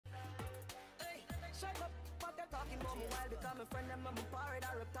while become a friend, them I'm a pirate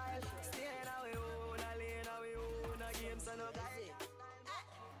or reptile. Staying away, own, a lane away, own, a game, so no guy.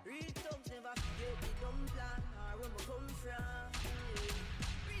 Real thugs never forget the dumb plan, or where we come from.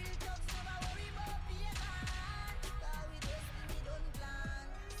 Real thugs never worry about being man, cause we destiny don't plan.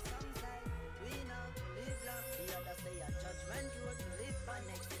 Some say we know, live long. The other say a judgment road to live for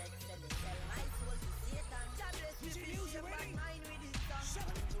next legs. Then they sell my soul to Satan. God bless me, please, your bad mind with this song.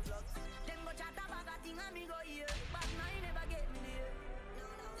 Them go chat about a thing and me go here, but mine never get me there.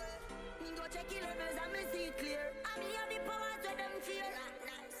 Me go check the levels and me see it clear. And me have the power to them fear.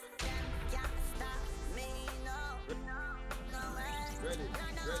 Them can't stop me, no. No way. Ready.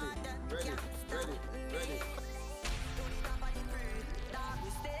 To the top of the bird, dog, we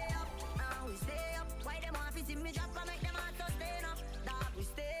stay up, and we stay up. Why them want to see me drop and make them heart sustain up? Dog, we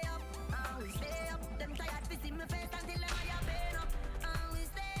stay up, and we stay up. Them tired to see me face until them eye pain up, and we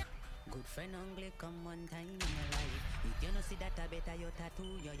stay up. Good friend only come one time in my life. If you no see that, I better you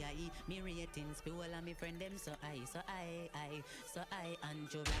tattoo your eye. Me ratings, people and me friend them so I and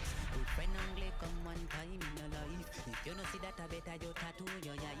Joe Blacks. Good friend only come one time in your life. If you no see that, I better you tattoo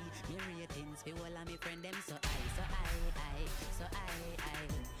your eye. Me ratings, people and me friend them so I.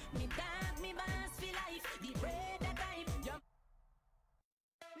 Me dog, me boss for life. The bread that I.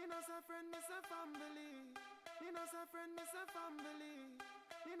 Me no say friend, me say family. Me no say friend, me say family.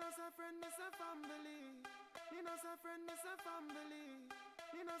 Me no say friend, me say family. Me no say friend, me say family.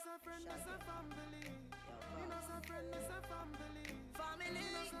 Me no say friend, me say family. Me no say friend, me say family. Family.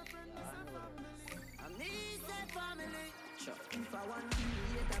 Me no say friend, me say family. And me say family. Sure. If I want to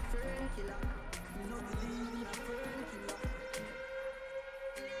hate a friend killer, you no believe in a friend killer.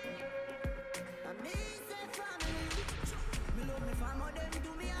 And me say family. Me love me family, them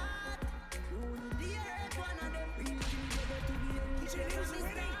do me heart. You need the hurt one of them. Real things you get to be in. She lives with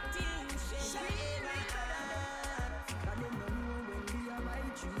me.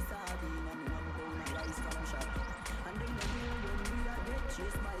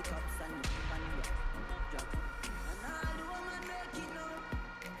 Chase by cops and drop. And all the woman make it know.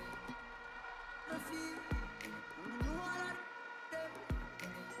 I feel, I know all of them.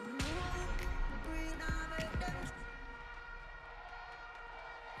 I know we now make them.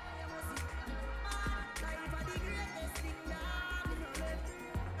 You must see, life are the greatest thing that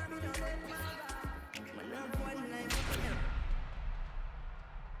me no let my God. My love one life.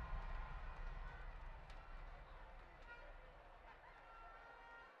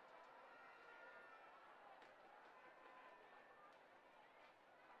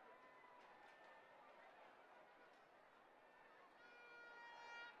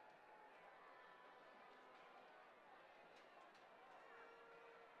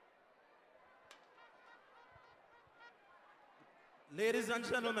 Ladies and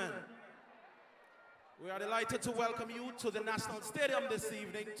gentlemen, we are delighted to welcome you to the National Stadium this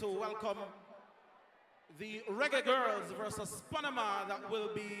evening to welcome the Reggae Girlz versus Panama that will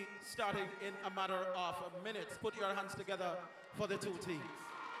be starting in a matter of minutes. Put your hands together for the two teams.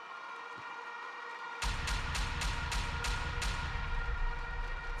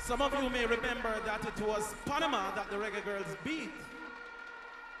 Some of you may remember that it was Panama that the Reggae Girlz beat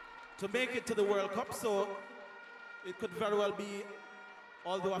to make it to the World Cup, so it could very well be,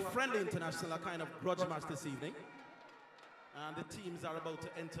 although a friendly international, a kind of grudge match this evening. And the teams are about to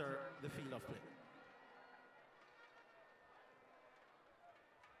enter the field of play.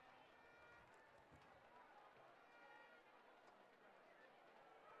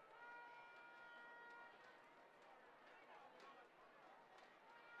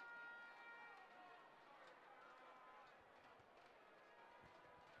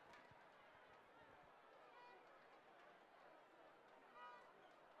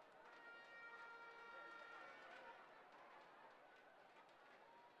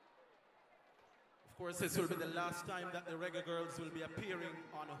 Of course, this will be the last time that the Reggae Girlz will be appearing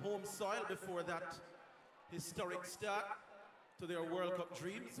on home soil before that historic start to their World Cup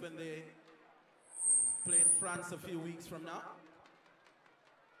dreams when they play in France a few weeks from now.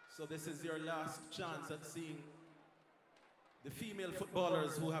 So this is your last chance at seeing the female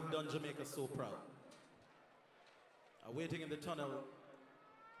footballers who have done Jamaica so proud. Waiting in the tunnel,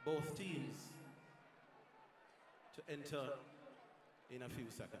 both teams to enter in a few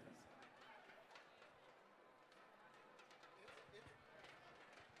seconds.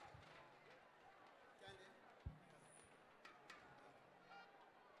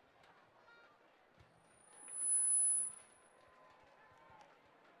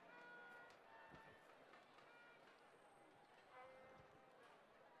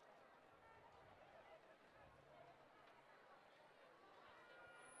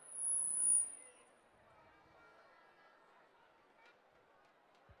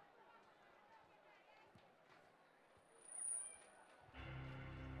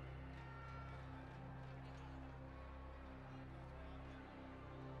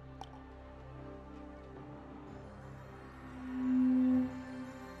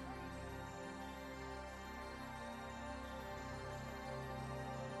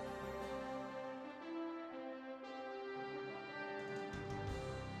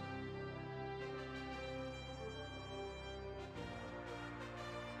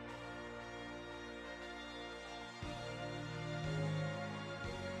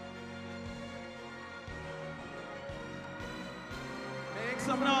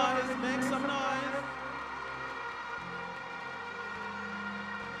 some noise, make some noise.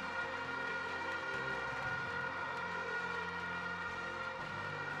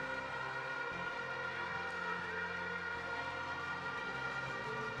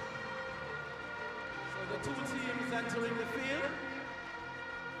 So the two teams entering the field.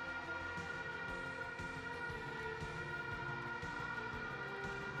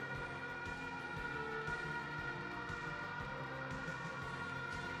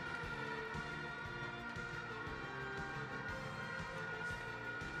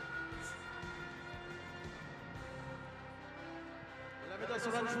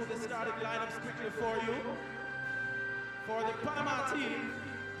 Just run through the starting lineups quickly for you. For the Panama team,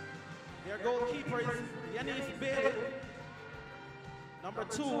 their goalkeeper is Yanif Bailey. Number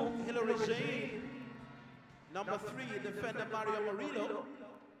 2, Hilary Jane. Number 3, defender Mario Murillo.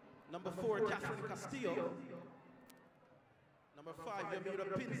 Number 4, Catherine Castillo. Number 5, Yamira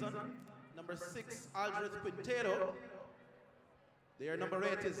Pinzon. Number 6, Aldred Quintero. Their number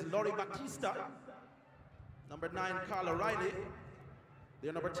 8 is Lori Batista. Number 9, Carla Riley.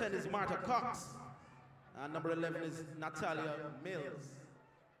 Their number 10 is Martha Cox. And number 11 is Natalia Mills.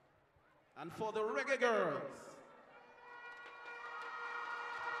 And for the Reggae Girlz,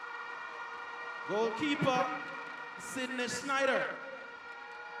 goalkeeper, Sydney Schneider.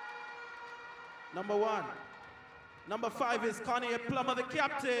 Number 1. Number 5 is Connie Plummer, the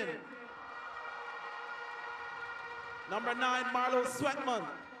captain. Number 9, Marlo Sweatman.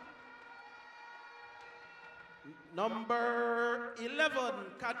 Number 11,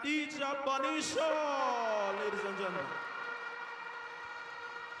 Khadija Bonisho, ladies and gentlemen.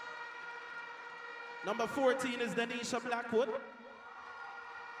 Number 14 is Denisha Blackwood.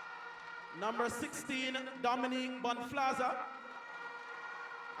 Number 16, Dominique Bonflaza.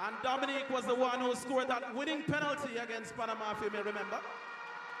 And Dominique was the one who scored that winning penalty against Panama, if you may remember.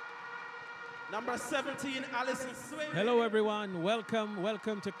 Number 17, Alison Swain. Hello everyone,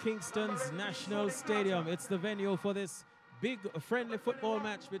 welcome to Kingston's National Stadium. It's the venue for this big friendly football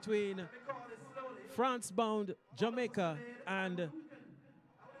match between France-bound Jamaica and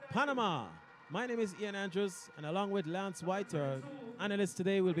Panama. My name is Ian Andrews, and along with Lance White, our analyst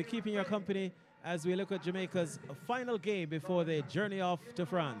today, we'll be keeping your company as we look at Jamaica's final game before they journey off to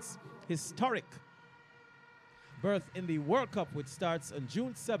France. Historic berth in the World Cup, which starts on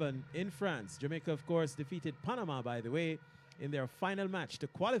June 7 in France. Jamaica, of course, defeated Panama, by the way, in their final match to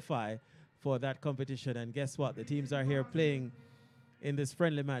qualify for that competition. And guess what? The teams are here playing in this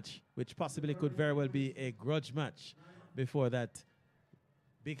friendly match, which possibly could very well be a grudge match before that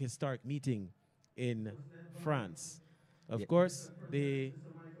big historic meeting in France. Of course, the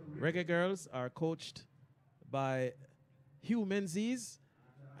Reggae Girlz are coached by Hugh Menzies,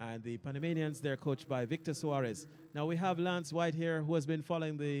 and the Panamanians, they're coached by Victor Suarez. Now we have Lance White here, who has been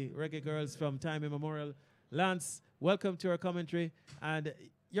following the Reggae Girlz from time immemorial. Lance, welcome to our commentary. And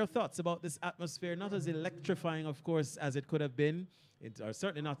your thoughts about this atmosphere, not as electrifying, of course, as it could have been, or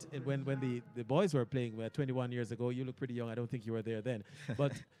certainly not when the boys were playing 21 years ago. You look pretty young. I don't think you were there then.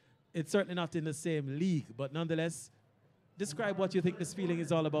 But it's certainly not in the same league. But nonetheless, describe what you think this feeling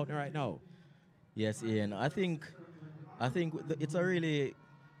is all about right now. Yes, Ian. I think it's a really,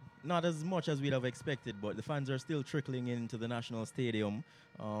 not as much as we'd have expected, but the fans are still trickling into the National Stadium.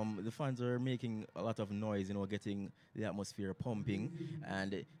 The fans are making a lot of noise, getting the atmosphere pumping.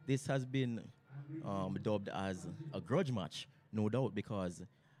 And this has been dubbed as a grudge match, no doubt, because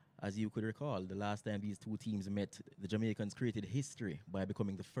as you could recall, the last time these two teams met, the Jamaicans created history by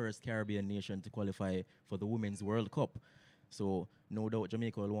becoming the first Caribbean nation to qualify for the Women's World Cup. So no doubt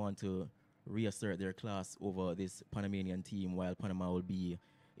Jamaica will want to reassert their class over this Panamanian team, while Panama will be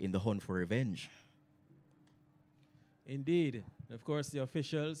in the hunt for revenge. Indeed. Of course, the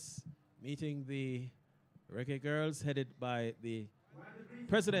officials meeting the Reggae Girlz, headed by the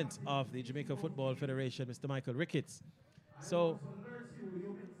president of the Jamaica Football Federation, Mr. Michael Ricketts. So,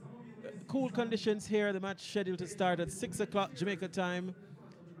 cool conditions here. The match scheduled to start at 6 o'clock Jamaica time.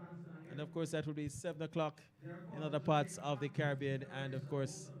 And of course, that will be 7 o'clock in other parts of the Caribbean and, of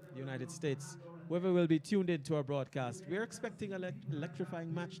course, the United States. Whoever will be tuned into our broadcast, we're expecting an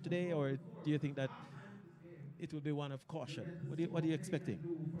electrifying match today, or do you think that it will be one of caution? What are you expecting?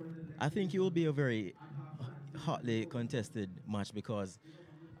 I think it will be a very hotly contested match because,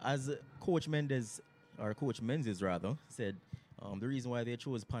 as Coach Menzies rather said, the reason why they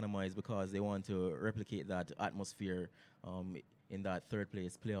chose Panama is because they want to replicate that atmosphere in that third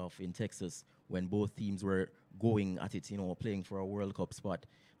place playoff in Texas when both teams were going at it, playing for a World Cup spot.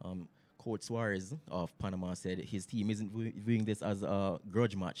 Coach Suarez of Panama said his team isn't viewing this as a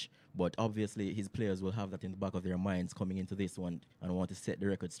grudge match, but obviously his players will have that in the back of their minds coming into this one and want to set the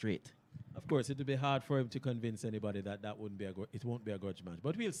record straight. Of course, it would be hard for him to convince anybody that it won't be a grudge match,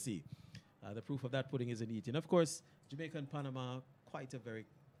 but we'll see. The proof of that pudding is in eating. Of course, Jamaica and Panama, quite a very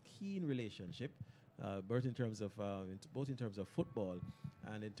keen relationship, both in terms of football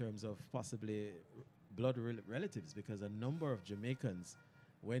and in terms of possibly blood relatives, because a number of Jamaicans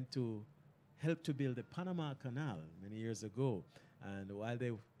went to help to build the Panama Canal many years ago, and while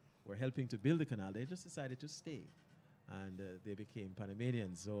they were helping to build the canal, they just decided to stay, and they became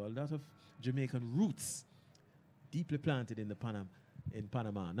Panamanians. So a lot of Jamaican roots deeply planted in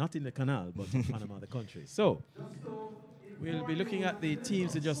Panama, not in the canal, but in Panama, the country. So we'll be looking at the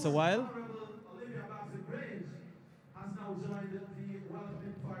teams in just a while.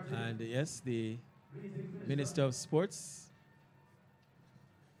 And yes, the Minister of Sports,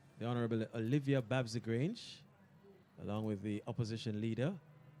 the Honorable Olivia Babsy-Grange, along with the opposition leader,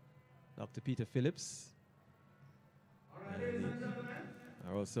 Dr. Peter Phillips,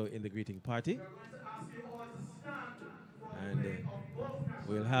 are also in the greeting party. And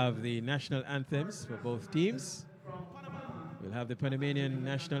we'll have the national anthems for both teams. We'll have the Panamanian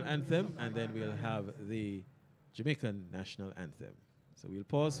national anthem, and then we'll have the Jamaican national anthem. So we'll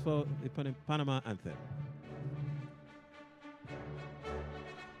pause for the Panama anthem.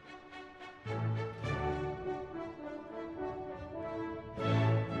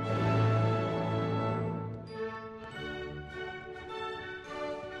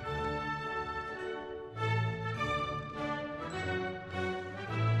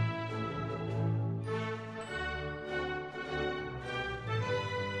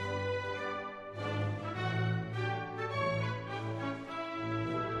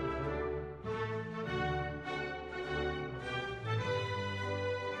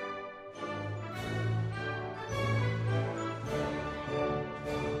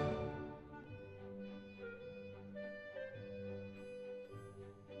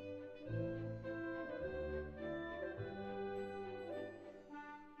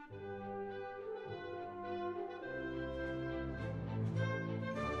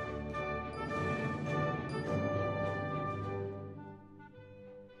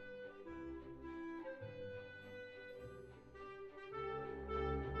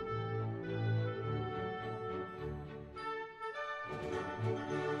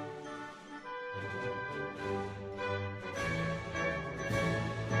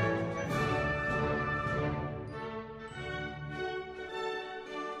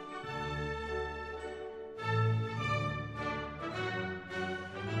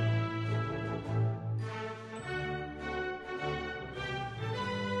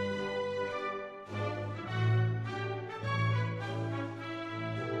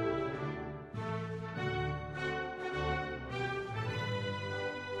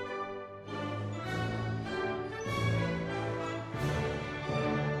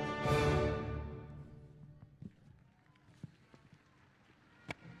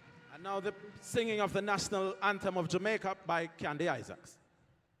 Now the singing of the national anthem of Jamaica by Candy Isaacs.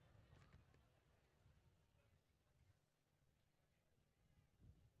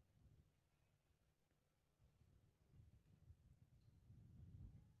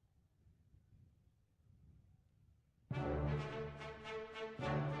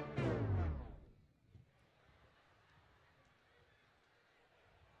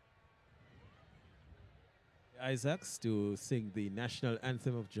 Isaacs to sing the national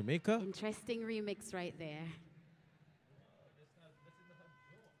anthem of Jamaica. Interesting remix right there.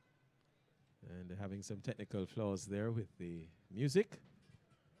 And having some technical flaws there with the music.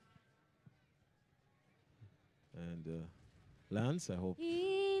 And Lance, I hope.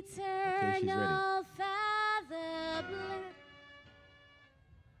 Okay, she's ready. Father,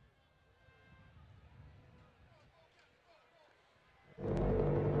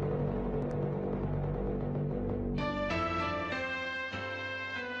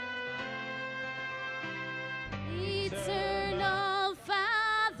 Eternal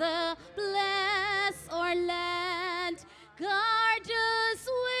Father, bless our land, guard us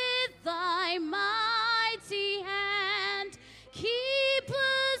with thy mighty hand, keep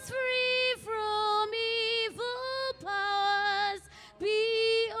us free from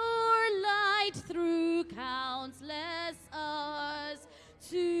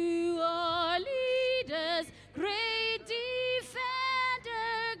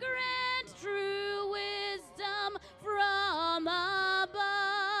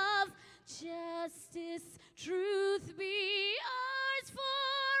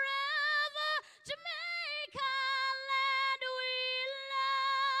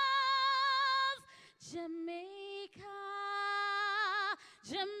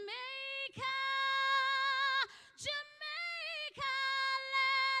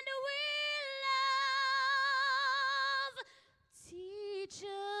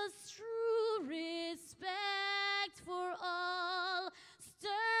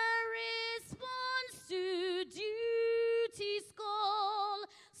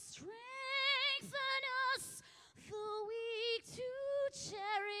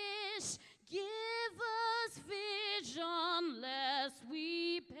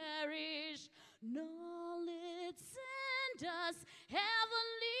us.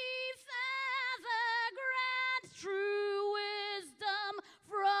 Heavenly Father, grant true wisdom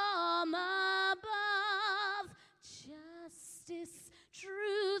from above. Justice,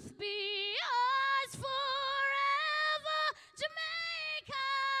 truth be ours forever. Jamaica,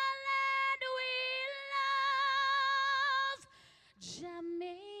 land we love.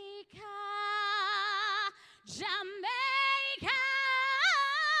 Jamaica, Jamaica,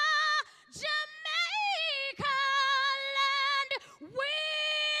 Jamaica, land we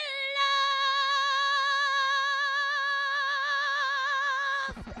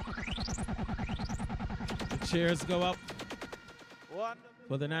love. The cheers go up Wonderful.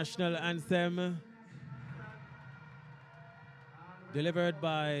 for the national anthem, delivered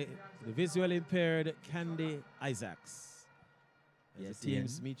by the visually impaired Candy Isaacs. As Yes, the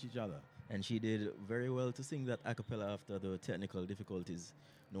teams Ian. meet each other. And she did very well to sing that a cappella after the technical difficulties.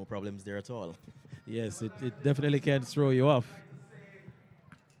 No problems there at all. Yes, it definitely can throw you off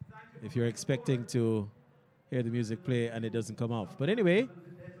if you're expecting to hear the music play and it doesn't come off. But anyway,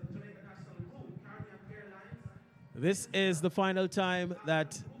 this is the final time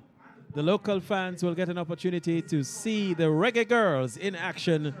that the local fans will get an opportunity to see the Reggae Girlz in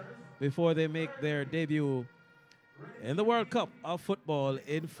action before they make their debut in the World Cup of football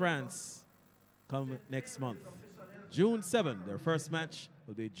in France come next month. June 7, their first match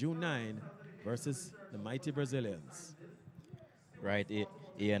will be June 9 versus the mighty Brazilians. Right,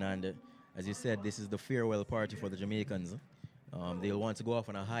 Ian, and as you said, this is the farewell party for the Jamaicans. They'll want to go off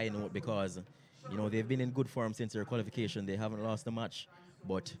on a high note because, you know, they've been in good form since their qualification. They haven't lost a match,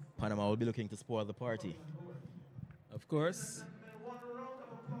 but Panama will be looking to spoil the party. Of course.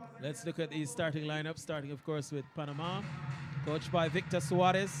 Let's look at the starting lineup, starting, of course, with Panama, coached by Victor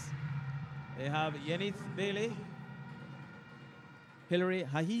Suarez. They have Yenith Bailey, Hilary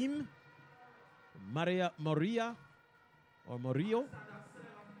Haim, Maria Moria, or Morio,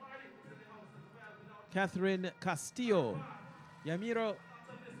 Catherine Castillo, Yamiro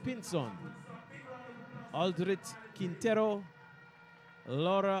Pinson, Aldrit Quintero,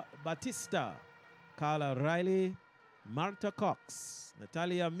 Laura Batista, Carla Riley, Marta Cox,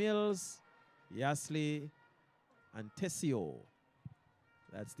 Natalia Mills, Yasli Antesio.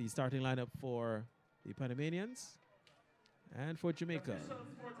 That's the starting lineup for the Panamanians. And for Jamaica,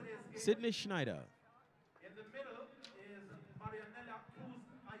 Sydney Schneider, In the middle is Marianela Cruz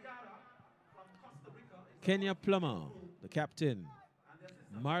Ayala from Costa Rica. Kenya Plummer, the captain,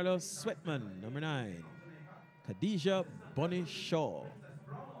 Marlo Sweatman, number 9, Khadija Bonnie Shaw,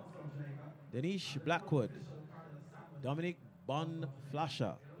 Denish Blackwood, Dominic Bon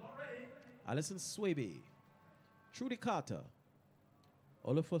Flasher, Alison Swaby, Trudy Carter,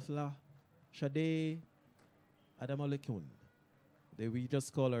 Olufutla Shade Adamolekun. We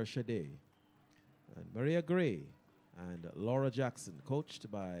just call her Shade. And Maria Gray and Laura Jackson,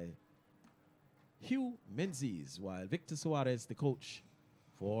 coached by Hugh Menzies, while Victor Suarez, the coach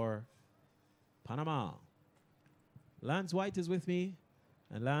for Panama. Lance White is with me.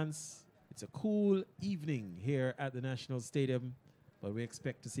 And Lance, it's a cool evening here at the National Stadium, but we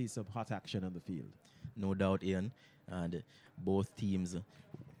expect to see some hot action on the field. No doubt, Ian. And both teams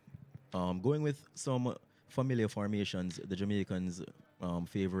going with some familiar formations. The Jamaicans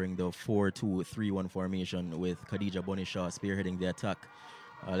favoring the 4-2-3-1 formation with Khadija Bonishaw spearheading the attack.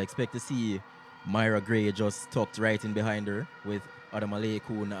 I'll expect to see Myra Gray just tucked right in behind her with Adamale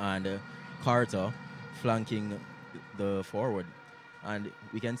Kuhn and Carter flanking the forward. And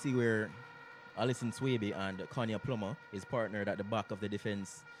we can see where Alison Swaby and Konya Plummer is partnered at the back of the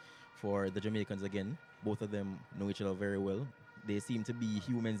defense for the Jamaicans again. Both of them know each other very well. They seem to be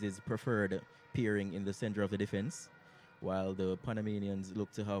Humans' preferred pairing in the center of the defense, while the Panamanians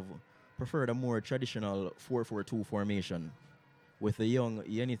look to have preferred a more traditional 4-4-2 formation with the young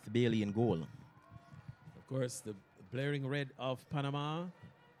Yenith Bailey in goal. Of course, the blaring red of Panama.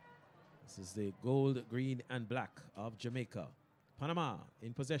 This is the gold, green, and black of Jamaica. Panama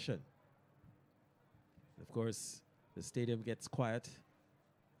in possession. Of course, the stadium gets quiet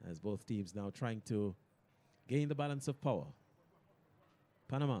as both teams now trying to gain the balance of power.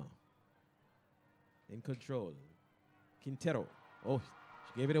 Panama in control. Quintero. Oh,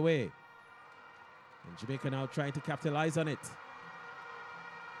 she gave it away. And Jamaica now trying to capitalize on it.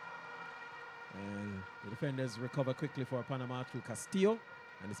 And the defenders recover quickly for Panama through Castillo.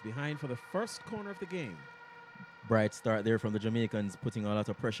 And it's behind for the first corner of the game. Bright start there from the Jamaicans, putting a lot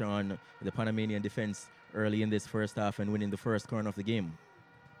of pressure on the Panamanian defense early in this first half and winning the first corner of the game.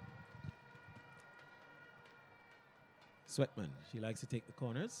 Sweatman, she likes to take the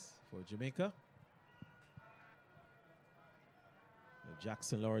corners for Jamaica.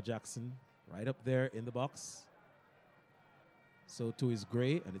 Jackson, Laura Jackson, right up there in the box. So too is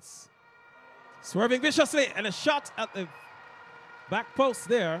Gray, and it's swerving viciously, and a shot at the back post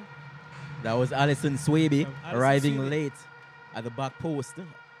there. That was Alison Swaby Alison arriving Swaby. late at the back post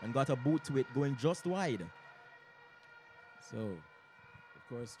and got a boot to it going just wide. So, of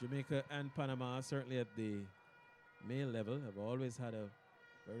course, Jamaica and Panama, certainly at the male level, have always had a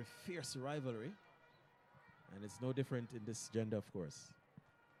very fierce rivalry. And it's no different in this gender, of course.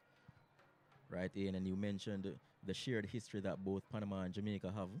 Right, Ian, and you mentioned the shared history that both Panama and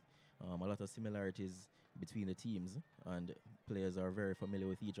Jamaica have. A lot of similarities between the teams, and players are very familiar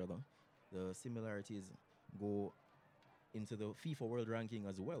with each other. The similarities go into the FIFA World Ranking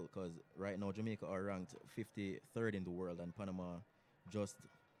as well, because right now Jamaica are ranked 53rd in the world, and Panama just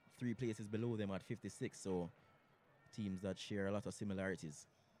 3 places below them at 56. So teams that share a lot of similarities.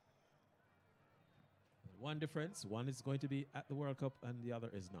 One difference, one is going to be at the World Cup and the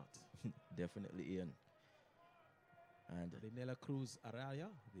other is not. Definitely, Ian. And Nela Cruz Araya,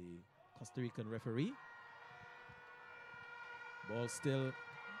 the Costa Rican referee. Ball still.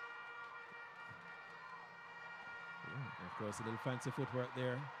 Yeah, of course, a little fancy footwork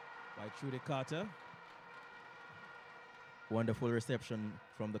there by Trudy Carter. wonderful reception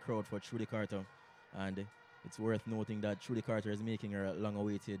from the crowd for Trudy Carter. And it's worth noting that Trudy Carter is making her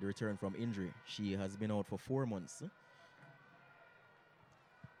long-awaited return from injury. She has been out for 4 months.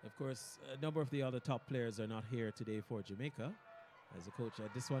 Of course, a number of the other top players are not here today for Jamaica. As a coach,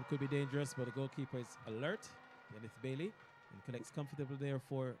 this one could be dangerous, but the goalkeeper is alert. Kenneth Bailey, and collects comfortable there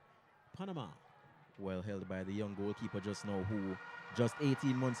for Panama. Well held by the young goalkeeper just now, who just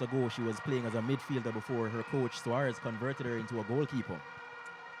 18 months ago she was playing as a midfielder before her coach Suarez converted her into a goalkeeper.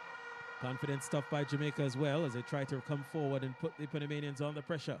 Confident stuff by Jamaica as well as they try to come forward and put the Panamanians under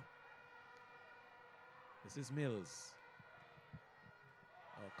pressure. This is Mills.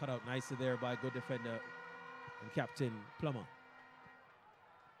 Cut out nicely there by good defender and captain Plummer.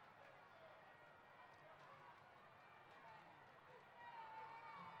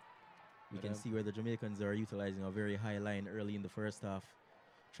 We can see where the Jamaicans are utilizing a very high line early in the first half,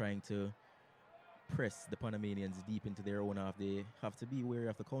 trying to press the Panamanians deep into their own half. They have to be wary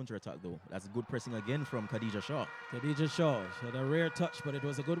of the counter-attack, though. That's good pressing again from Khadija Shaw. Khadija Shaw, she had a rare touch, but it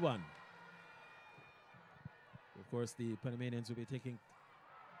was a good one. Of course, the Panamanians will be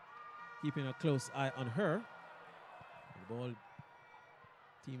keeping a close eye on her. The ball,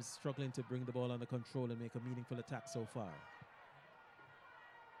 teams struggling to bring the ball under control and make a meaningful attack so far.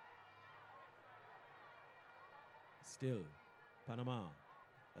 Still, Panama.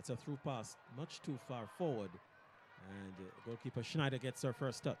 That's a through pass, much too far forward. And goalkeeper Schneider gets her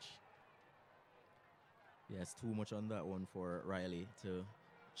first touch. Yes, too much on that one for Riley to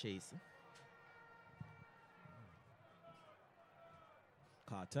chase.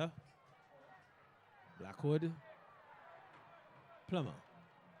 Carter. Blackwood. Plummer.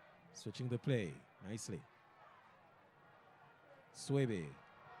 Switching the play nicely. Swaby.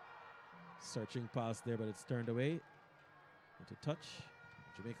 Searching pass there, but it's turned away. To touch.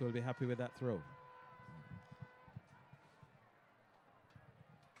 Jamaica will be happy with that throw.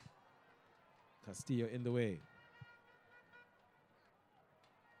 Castillo in the way.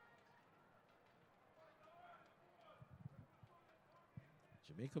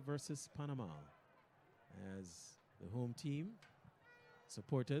 Jamaica versus Panama as the home team,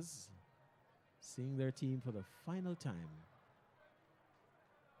 supporters seeing their team for the final time.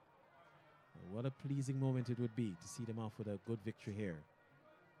 What a pleasing moment it would be to see them off with a good victory here.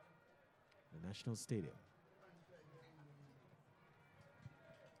 The National Stadium.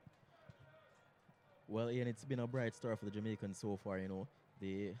 Well, Ian, it's been a bright start for the Jamaicans so far, you know.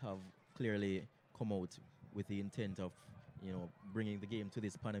 They have clearly come out with the intent of, you know, bringing the game to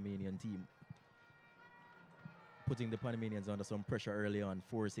this Panamanian team. Putting the Panamanians under some pressure early on,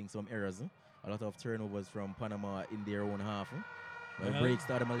 forcing some errors. A lot of turnovers from Panama in their own half.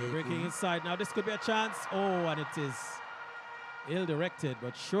 Breaking inside. Now this could be a chance. Oh, and it is ill-directed,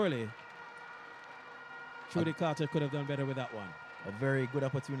 but surely Trudy Carter could have done better with that one. A very good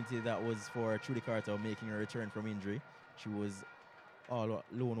opportunity that was for Trudy Carter making a return from injury. She was all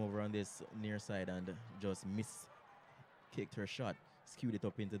alone over on this near side and just kicked her shot, skewed it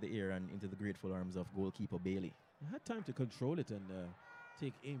up into the air and into the grateful arms of goalkeeper Bailey. I had time to control it and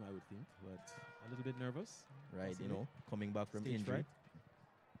take aim, I would think, but a little bit nervous. Right, possibly. you know, coming back from Stage injury. fright.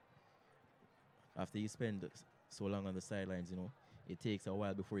 After you spend so long on the sidelines, you know, it takes a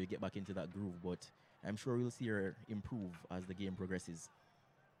while before you get back into that groove, but I'm sure we'll see her improve as the game progresses.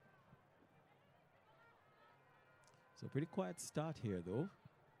 So pretty quiet start here, though.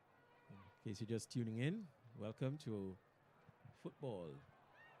 In case you're just tuning in, welcome to football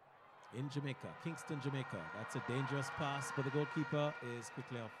in Jamaica, Kingston, Jamaica. That's a dangerous pass, but the goalkeeper is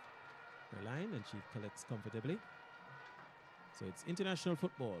quickly off her line and she collects comfortably. So it's international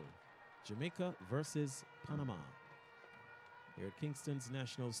football. Jamaica versus Panama. Here at Kingston's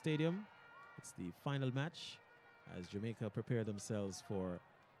National Stadium. It's the final match as Jamaica prepare themselves for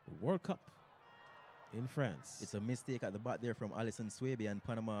the World Cup in France. It's a mistake at the back there from Alison Swaby, and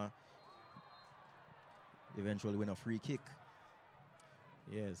Panama eventually win a free kick.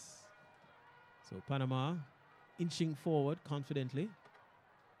 Yes. So Panama inching forward confidently.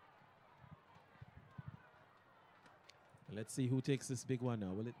 Let's see who takes this big one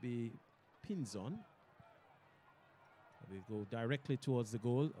now. Will it be Pinzon? Will they go directly towards the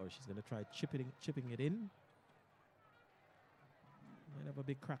goal, or she's going to try chipping it in? Might have a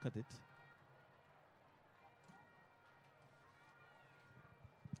big crack at it.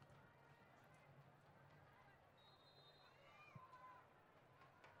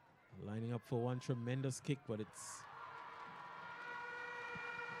 Lining up for one tremendous kick, but it's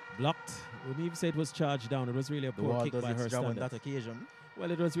blocked. We wouldn't even say it was charged down. It was really a poor kick by her standards. On that occasion.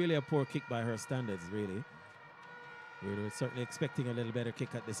 Well, it was really a poor kick by her standards, really. We were certainly expecting a little better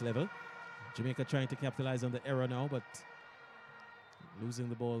kick at this level. Jamaica trying to capitalize on the error now, but losing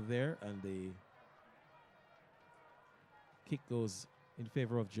the ball there, and the kick goes in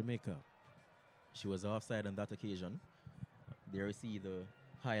favor of Jamaica. She was offside on that occasion. There we see the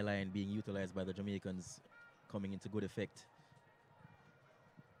high line being utilized by the Jamaicans coming into good effect.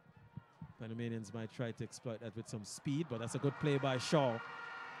 Panamanians might try to exploit that with some speed, but that's a good play by Shaw.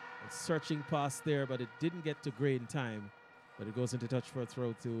 A searching pass there, but it didn't get to Gray in time. But it goes into touch for a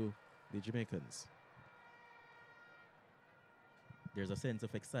throw to the Jamaicans. There's a sense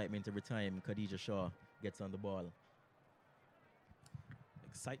of excitement every time Khadija Shaw gets on the ball.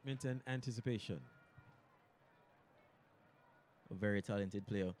 Excitement and anticipation. A very talented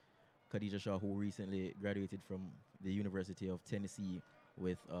player, Khadija Shaw, who recently graduated from the University of Tennessee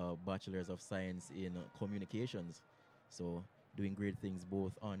with a Bachelor's of Science in Communications. So doing great things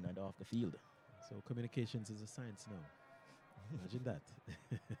both on and off the field. So communications is a science now. Imagine that.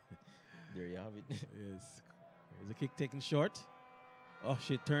 There you have it. Yes. There's a kick taken short. Oh,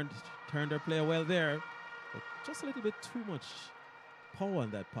 she turned her player well there. But just a little bit too much power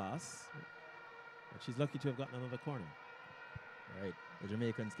on that pass. But she's lucky to have gotten another corner. Right. The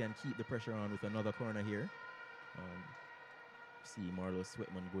Jamaicans can keep the pressure on with another corner here. See Marlo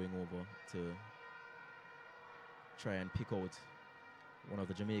Sweatman going over to try and pick out one of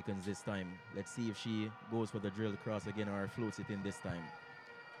the Jamaicans this time. Let's see if she goes for the drilled cross again or floats it in this time.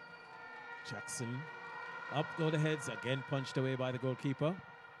 Jackson. Up go the heads. Again punched away by the goalkeeper.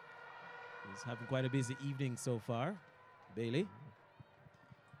 He's having quite a busy evening so far. Bailey.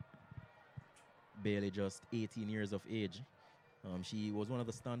 Bailey, just 18 years of age. She was one of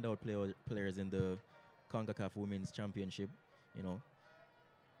the standout players in the CONCACAF Women's Championship. You know,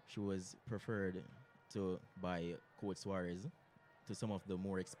 she was preferred by Coach Suarez to some of the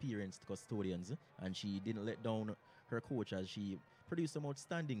more experienced custodians, and she didn't let down her coach as she produced some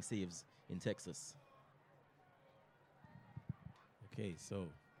outstanding saves in Texas. Okay, so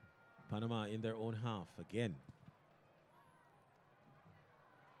Panama in their own half again.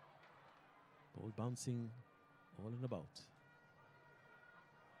 Ball bouncing all and about.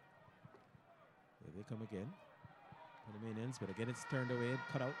 There they come again. Panamanians, but again it's turned away and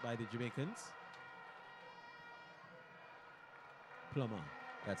cut out by the Jamaicans. Plummer.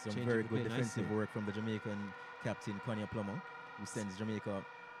 That's some very good defensive work from the Jamaican captain, Konya Plummer, who sends Jamaica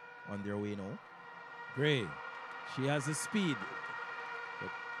on their way now. Gray. She has the speed. The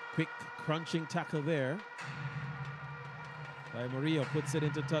quick crunching tackle there by Maria, puts it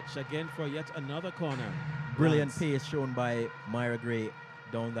into touch again for yet another corner. Brilliant pace shown by Myra Gray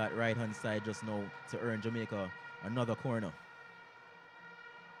down that right-hand side just now to earn Jamaica another corner.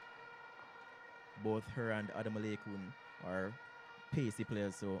 Both her and Adam Alekun are pacey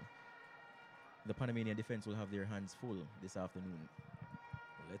players, so the Panamanian defense will have their hands full this afternoon.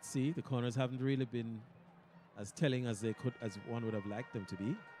 Let's see. The corners haven't really been as telling as one would have liked them to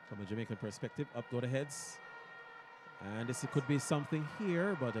be from a Jamaican perspective. Up go the heads. And this could be something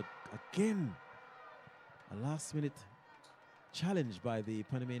here, but again, a last-minute challenge by the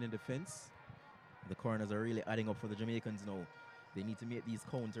Panamanian defense. The corners are really adding up for the Jamaicans now. They need to make these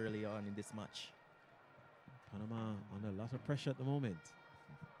count early on in this match. Panama under a lot of pressure at the moment.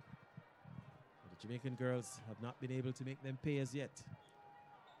 The Jamaican girls have not been able to make them pay as yet.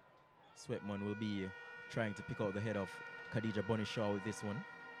 Sweatman will be trying to pick out the head of Khadija Bunny Shaw with this one.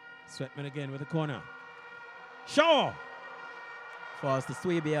 Sweatman again with a corner. Shaw! Falls to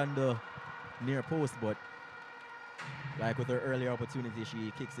Swaby on the near post, but Like with her earlier opportunity,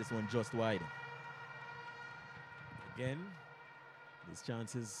 she kicks this one just wide. Again, these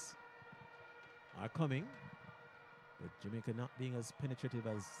chances are coming, but Jamaica not being as penetrative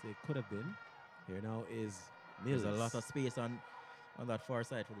as they could have been. Here now is Mills. There's a lot of space on that far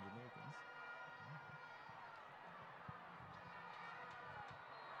side for the Jamaicans.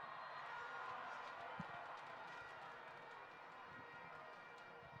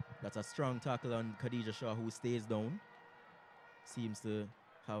 That's a strong tackle on Khadija Shaw, who stays down. Seems to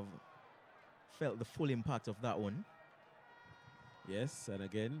have felt the full impact of that one. Yes, and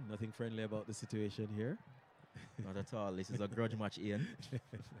again, nothing friendly about the situation here. Not at all. This is a grudge match, Ian.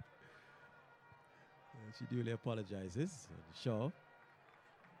 She duly apologizes. Shaw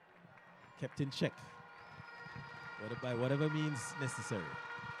kept in check by whatever means necessary.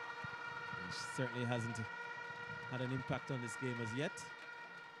 And she certainly hasn't had an impact on this game as yet,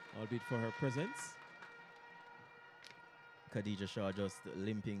 albeit for her presence. Khadija Shaw just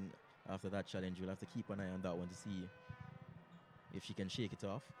limping after that challenge. We'll have to keep an eye on that one to see if she can shake it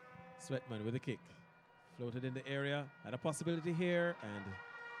off. Sweatman with a kick. Floated in the area. Had a possibility here.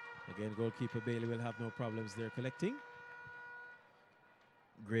 And again, goalkeeper Bailey will have no problems there collecting.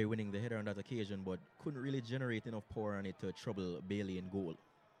 Gray winning the header on that occasion, but couldn't really generate enough power on it to trouble Bailey in goal.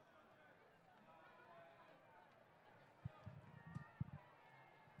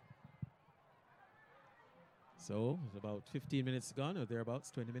 So, it's about 15 minutes gone, or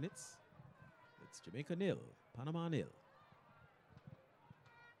thereabouts, 20 minutes. It's Jamaica 0, Panama 0.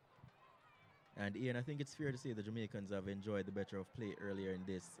 And Ian, I think it's fair to say the Jamaicans have enjoyed the better of play earlier in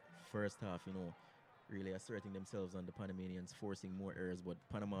this first half, you know, really asserting themselves on the Panamanians, forcing more errors, but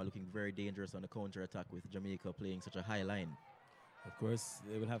Panama looking very dangerous on the counter-attack with Jamaica playing such a high line. Of course,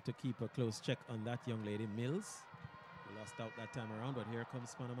 they will have to keep a close check on that young lady, Mills, who lost out that time around, but here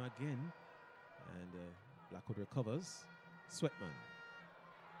comes Panama again. And Blackwood recovers. Sweatman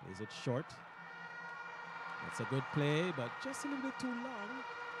plays it short. That's a good play, but just a little bit too long.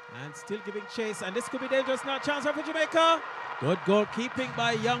 And still giving chase, and this could be dangerous now. Chance for Jamaica. Good goalkeeping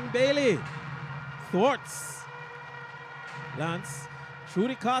by young Bailey. Thwarts Lance.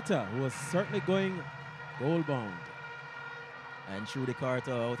 Trudy Carter, who was certainly going goal bound. And Trudy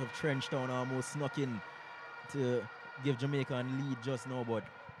Carter out of Trenchtown almost snuck in to give Jamaica a lead just now, but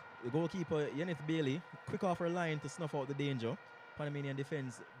the goalkeeper, Yeneth Bailey, quick off her line to snuff out the danger. Panamanian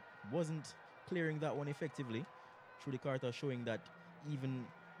defense wasn't clearing that one effectively. Trudy Carter showing that even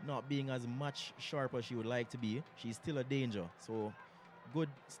not being as much sharp as she would like to be, she's still a danger. So good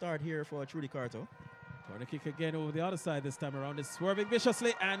start here for Trudy Carter. Corner kick again over the other side this time around. It's swerving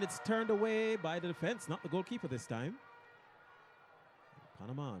viciously, and it's turned away by the defense, not the goalkeeper this time.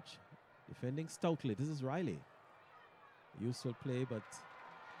 Panama defending stoutly. This is Riley. Useful play, but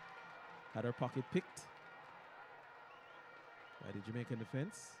had her pocket picked by the Jamaican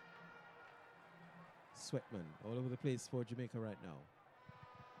defense. Sweatman all over the place for Jamaica right now.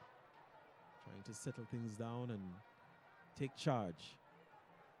 Trying to settle things down and take charge.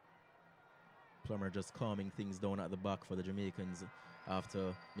 Plummer just calming things down at the back for the Jamaicans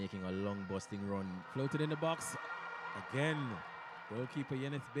after making a long busting run. Floated in the box again. Goalkeeper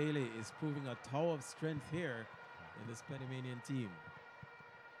Yeneth Bailey is proving a tower of strength here in this Panamanian team.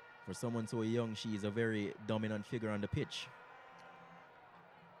 For someone so young, she is a very dominant figure on the pitch.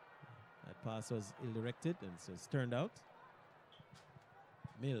 That pass was ill-directed, and so it's turned out.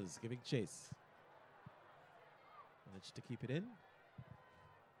 Mills giving chase. Managed to keep it in.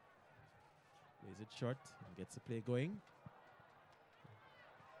 Plays it short and gets the play going.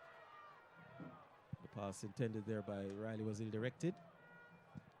 The pass intended there by Riley was ill-directed.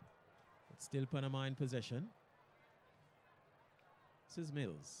 But still Panama in possession. This is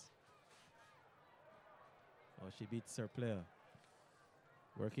Mills. Oh, she beats her player.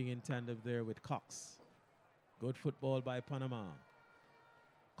 Working in tandem there with Cox. Good football by Panama.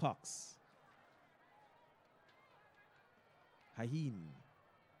 Cox. Haheen.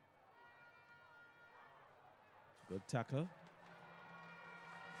 Good tackle.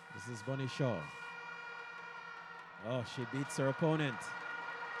 This is Bonnie Shaw. Oh, she beats her opponent.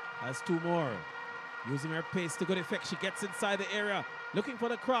 Has two more. Using her pace to good effect. She gets inside the area. Looking for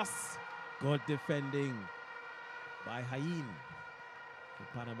the cross. Good defending by Haheen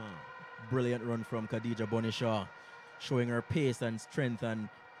for Panama. Brilliant run from Khadija Bonishaw, showing her pace and strength and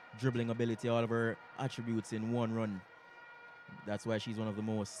dribbling ability, all of her attributes in one run. That's why she's one of the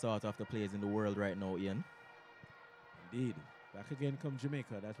most sought after players in the world right now, Ian. Indeed. Back again comes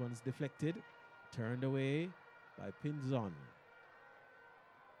Jamaica. That one's deflected. Turned away by Pinzon.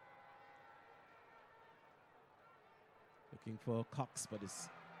 Looking for Cox, but it's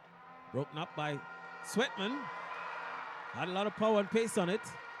broken up by Sweatman. Had a lot of power and pace on it.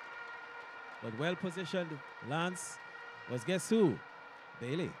 But well positioned. Lance was guess who?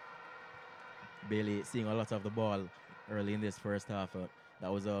 Bailey. Bailey seeing a lot of the ball early in this first half.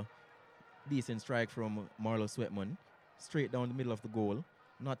 That was a decent strike from Marlo Sweatman. Straight down the middle of the goal.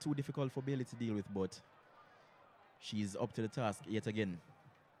 Not too difficult for Bailey to deal with, but she's up to the task yet again.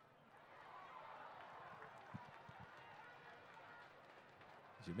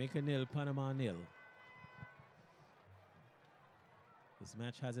 Jamaica nil, Panama nil. This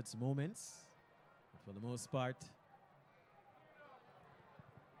match has its moments. For the most part,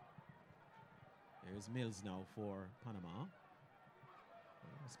 there's Mills now for Panama.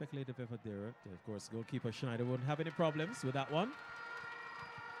 Speculative effort there. Of course, goalkeeper Schneider wouldn't have any problems with that one.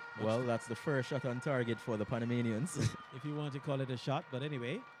 Well, that's the first shot on target for the Panamanians. If you want to call it a shot, but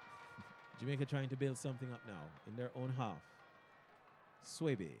anyway, Jamaica trying to build something up now in their own half.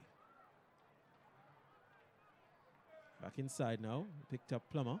 Swaby. Back inside now. Picked up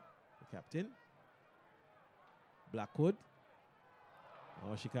Plummer, the captain. Blackwood.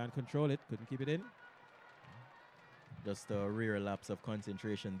 Oh, she can't control it. Couldn't keep it in. Just a rare lapse of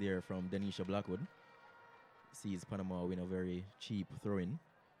concentration there from Denisha Blackwood. Sees Panama win a very cheap throw-in.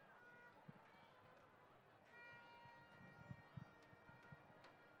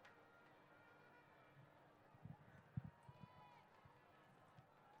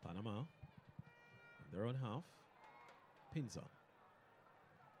 Panama, in their own half. Pinzon.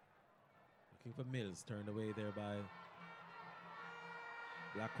 Looking for Mills, turned away there by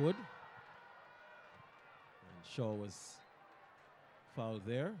Blackwood. And Shaw was fouled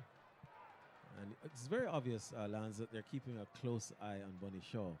there. And it's very obvious, Lance, that they're keeping a close eye on Bunny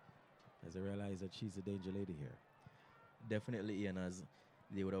Shaw as they realize that she's a danger lady here. Definitely, Ian, as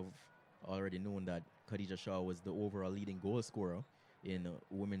they would have already known that Khadija Shaw was the overall leading goal scorer in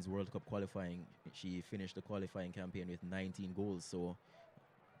Women's World Cup qualifying. She finished the qualifying campaign with 19 goals, so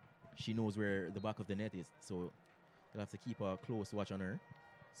she knows where the back of the net is. So they'll have to keep a close watch on her.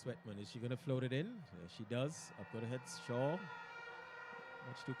 Sweatman, is she going to float it in? Yes, she does. Up go the head, Shaw.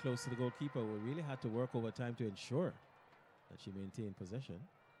 Much too close to the goalkeeper. We really had to work over time to ensure that she maintained possession.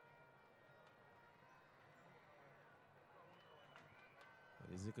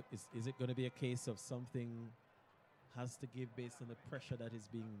 Is it going to be a case of something has to give based on the pressure that is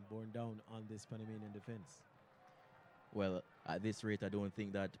being borne down on this Panamanian defense? Well, at this rate, I don't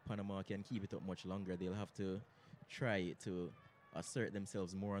think that Panama can keep it up much longer. They'll have to try to assert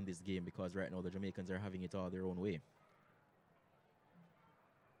themselves more on this game because right now the Jamaicans are having it all their own way.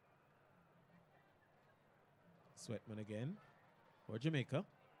 Sweatman again for Jamaica.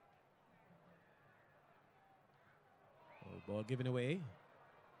 Oh, ball given away.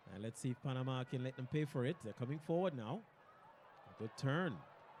 And let's see if Panama can let them pay for it. They're coming forward now. A good turn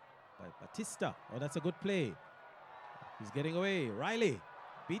by Batista. Oh, that's a good play. He's getting away. Riley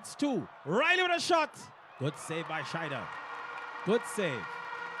beats two. Riley with a shot. Good save by Schneider. Good save.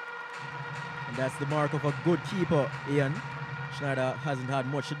 And that's the mark of a good keeper, Ian. Schneider hasn't had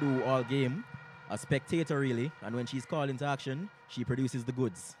much to do all game. A spectator, really. And when she's called into action, she produces the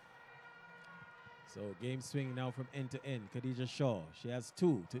goods. So game swing now from end to end. Khadija Shaw, she has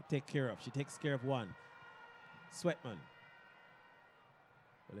two to take care of. She takes care of one. Sweatman.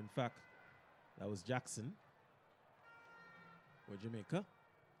 Well, in fact, that was Jackson for Jamaica.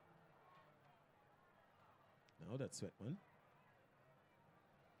 Now that's Sweatman.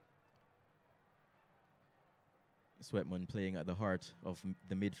 Sweatman playing at the heart of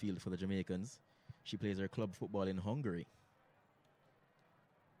the midfield for the Jamaicans. She plays her club football in Hungary.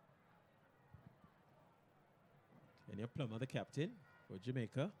 Kenya Plummer, the captain for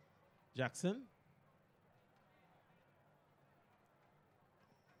Jamaica. Jackson.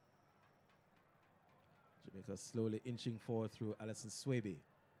 Jamaica slowly inching forward through Alison Swaby.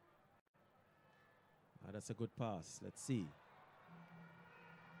 That's a good pass. Let's see.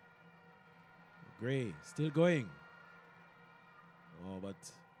 Gray still going. Oh, but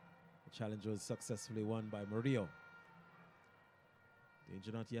the challenge was successfully won by Murillo.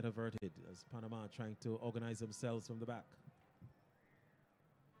 Danger not yet averted as Panama trying to organize themselves from the back.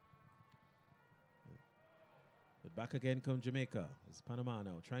 But back again come Jamaica. It's Panama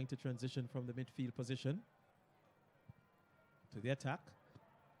now trying to transition from the midfield position to the attack.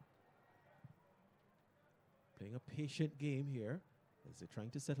 Playing a patient game here as they're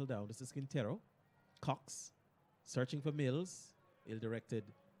trying to settle down. This is Quintero. Cox searching for Mills. Ill-directed.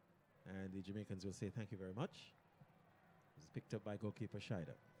 And the Jamaicans will say thank you very much. It's picked up by goalkeeper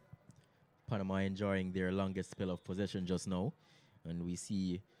Schneider. Panama enjoying their longest spell of possession just now. And we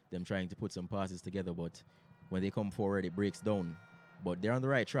see them trying to put some passes together, but when they come forward, it breaks down. But they're on the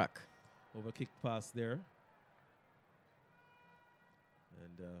right track. Overkick pass there.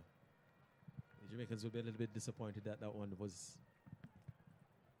 And the Jamaicans will be a little bit disappointed that that one was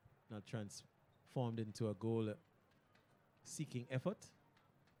not transformed into a goal-seeking effort.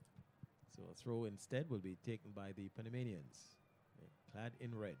 So a throw instead will be taken by the Panamanians, clad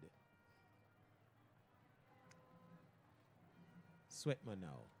in red. Sweatman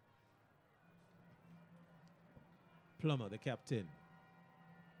now. Plummer, the captain.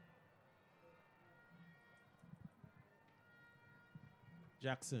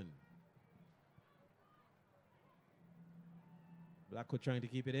 Jackson. Blackwood trying to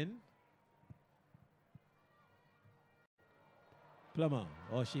keep it in. Plummer.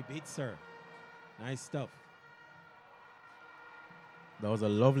 Oh, she beats her. Nice stuff. That was a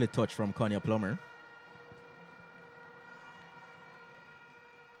lovely touch from Konya Plummer.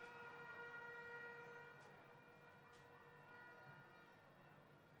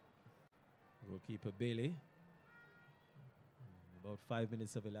 Goalkeeper Bailey. About 5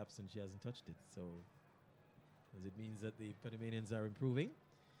 minutes have elapsed and she hasn't touched it. So, does it mean that the Panamanians are improving?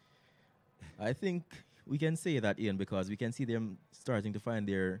 I think we can say that, Ian, because we can see them starting to find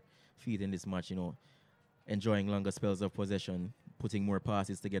their feet in this match, you know, enjoying longer spells of possession, putting more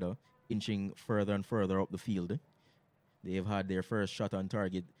passes together, inching further and further up the field. They've had their first shot on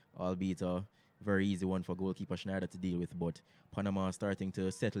target, albeit a very easy one for goalkeeper Schneider to deal with, but Panama are starting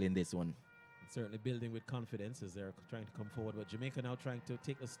to settle in this one. Certainly building with confidence as they're trying to come forward, but Jamaica now trying to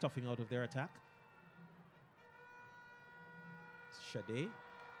take the stuffing out of their attack. Sade.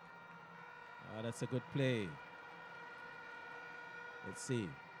 That's a good play. Let's see.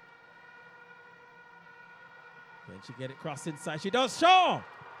 Can she get it crossed inside? She does. Shaw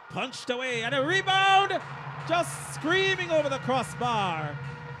punched away and a rebound, just screaming over the crossbar.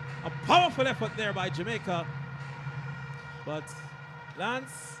 A powerful effort there by Jamaica, but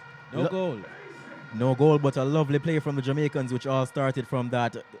Lance, no goal. No goal, but a lovely play from the Jamaicans, which all started from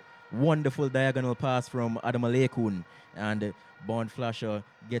that wonderful diagonal pass from Adam Alekun, and Bond Flasher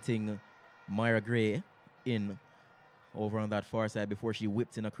getting Myra Gray in over on that far side before she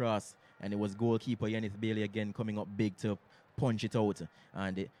whipped in across, and it was goalkeeper Yenith Bailey again coming up big to punch it out,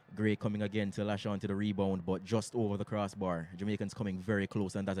 and Gray coming again to lash onto the rebound, but just over the crossbar. Jamaicans coming very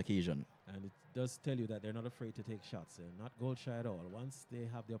close on that occasion. And it does tell you that they're not afraid to take shots. They're not goal shy at all. Once they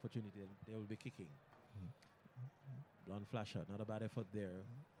have the opportunity, they will be kicking. Blonde Flasher, not a bad effort there.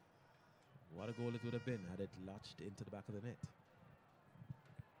 What a goal it would have been had it latched into the back of the net.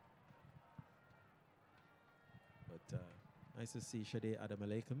 But nice to see Sade Adam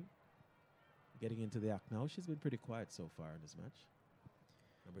Alaikum getting into the act now. She's been pretty quiet so far in this match.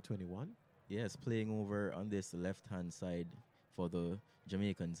 Number 21. Yes, playing over on this left-hand side for the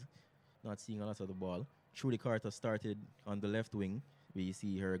Jamaicans. Not seeing a lot of the ball. Trudy Carter started on the left wing. We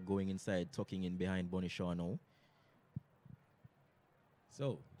see her going inside, tucking in behind Bonnie Shaw now.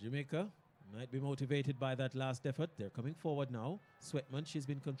 So, Jamaica might be motivated by that last effort. They're coming forward now. Sweatman, she's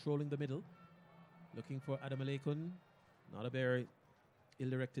been controlling the middle. Looking for Adam Alekun. Not a very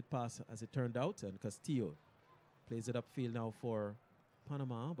ill-directed pass as it turned out. And Castillo plays it upfield now for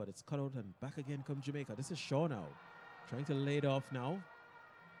Panama, but it's cut out and back again comes Jamaica. This is Shaw now. Trying to lay it off now.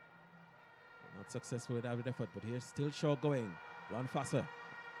 Not successful with that effort, but here's still Shaw going. Ron Fasser.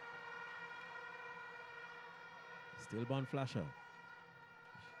 Still Bon Flasher.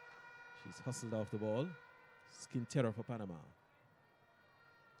 She's hustled off the ball. Skin terror for Panama.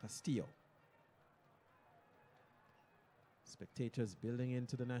 Castillo. Spectators building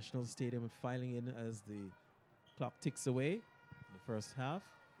into the National Stadium and filing in as the clock ticks away in the first half.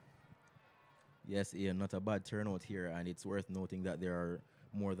 Yes, Ian, not a bad turnout here, and it's worth noting that there are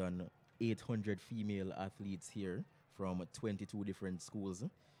more than 800 female athletes here from 22 different schools.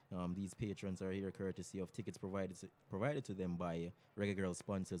 These patrons are here courtesy of tickets provided to them by Reggae Girlz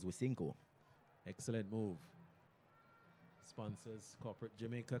sponsors Wisinko. Excellent move. Sponsors, Corporate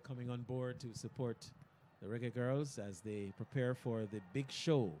Jamaica coming on board to support the Reggae Girlz as they prepare for the big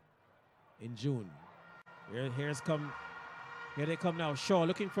show in June. Here they come now. Shaw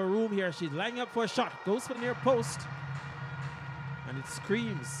looking for room here. She's lining up for a shot. Goes for the near post. And it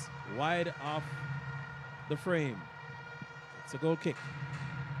screams wide off the frame. It's a goal kick.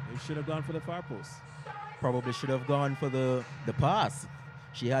 They should have gone for the far post. Probably should have gone for the pass.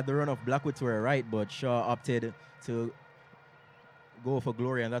 She had the run of Blackwood to her right, but Shaw opted to go for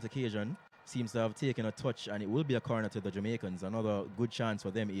glory on that occasion. Seems to have taken a touch, and it will be a corner to the Jamaicans. Another good chance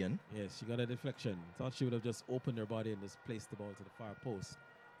for them, Ian. Yes, she got a deflection. Thought she would have just opened her body and just placed the ball to the far post.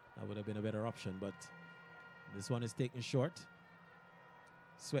 That would have been a better option, but this one is taken short.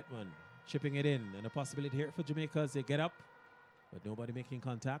 Sweatman chipping it in, and a possibility here for Jamaica as they get up, but nobody making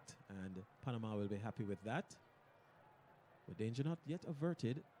contact, and Panama will be happy with that. With danger not yet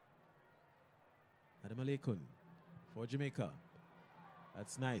averted. Adam Alekun for Jamaica.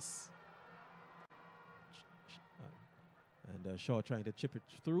 That's nice. And Shaw trying to chip it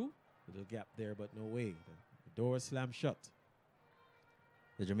through. Little gap there, but no way. The door slammed shut.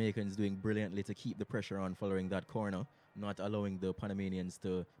 The Jamaicans doing brilliantly to keep the pressure on following that corner, not allowing the Panamanians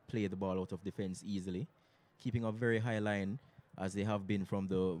to play the ball out of defense easily. Keeping a very high line as they have been from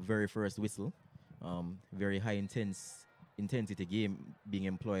the very first whistle. Very high intensity game being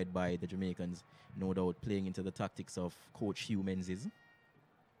employed by the Jamaicans, no doubt playing into the tactics of Coach Hugh Menzies.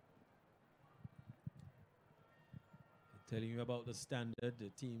 Telling you about the standard, the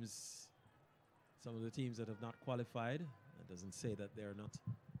teams, some of the teams that have not qualified. That doesn't say that they're not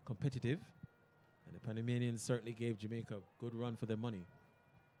competitive. And the Panamanians certainly gave Jamaica a good run for their money.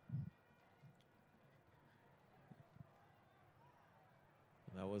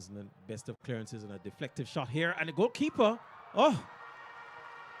 That wasn't the best of clearances and a deflective shot here. And the goalkeeper, oh,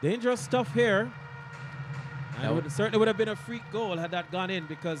 dangerous stuff here. And it certainly would have been a freak goal had that gone in,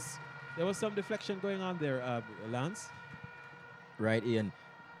 because there was some deflection going on there, Lance. Right, Ian.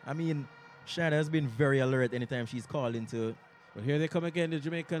 I mean, Shada has been very alert anytime she's called into. But here they come again, the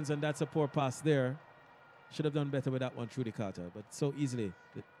Jamaicans, and that's a poor pass there. Should have done better with that one, Trudy Carter. But so easily,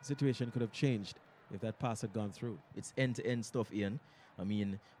 the situation could have changed if that pass had gone through. It's end-to-end stuff, Ian. I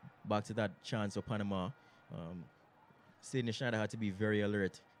mean, back to that chance for Panama. Sydney Schneider had to be very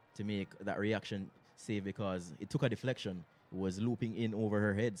alert to make that reaction save, because it took a deflection. It was looping in over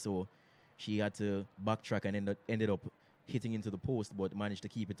her head, so she had to backtrack and ended up hitting into the post, but managed to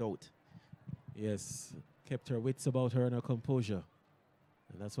keep it out. Yes, kept her wits about her and her composure.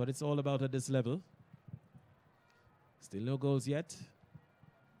 And that's what it's all about at this level. Still no goals yet.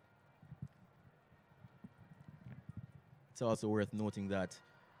 It's also worth noting that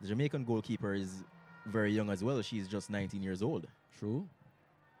the Jamaican goalkeeper is very young as well. She's just 19 years old. True.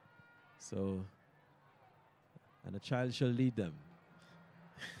 So, and a child shall lead them.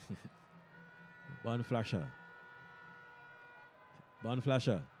 Bon Flasher. Bon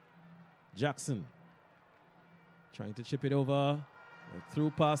Flasher. Jackson. Trying to chip it over. A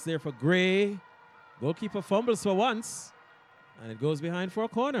through pass there for Gray. Goalkeeper fumbles for once. And it goes behind for a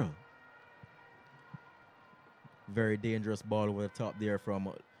corner. Very dangerous ball over the top there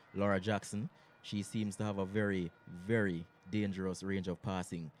from Laura Jackson. She seems to have a very, very dangerous range of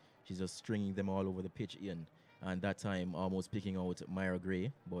passing. She's just stringing them all over the pitch, Ian. And that time almost picking out Myra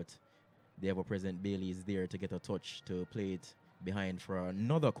Gray. But the ever-present Bailey is there to get a touch to play it behind for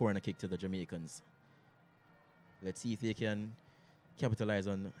another corner kick to the Jamaicans. Let's see if they can capitalize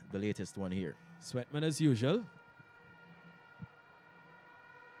on the latest one here. Sweatman as usual.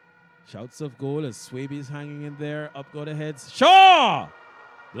 Shouts of goal as Swaby's hanging in there. Up go the heads. Shaw!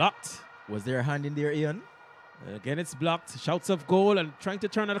 Blocked. Was there a hand in there, Ian? And again, it's blocked. Shouts of goal and trying to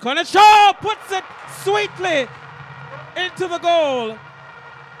turn on the corner. Shaw puts it sweetly into the goal.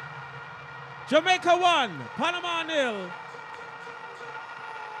 Jamaica 1, Panama 0.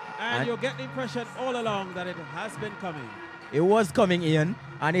 And you'll get the impression all along that it has been coming. It was coming, Ian.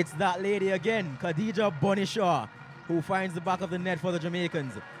 And it's that lady again, Khadija Bonishaw, who finds the back of the net for the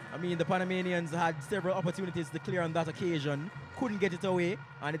Jamaicans. I mean, the Panamanians had several opportunities to clear on that occasion, couldn't get it away,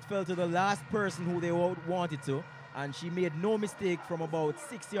 and it fell to the last person who they wanted to, and she made no mistake from about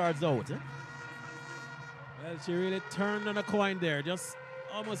 6 yards out. Well, she really turned on a coin there, just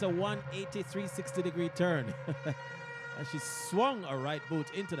almost a 180, 360-degree turn. And she swung a right boot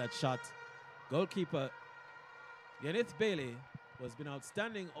into that shot. Goalkeeper Yenith Bailey has been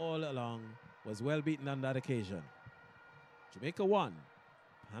outstanding all along, was well beaten on that occasion. Jamaica 1,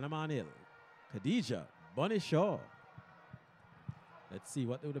 Panama 0. Khadija Bonishaw. Let's see,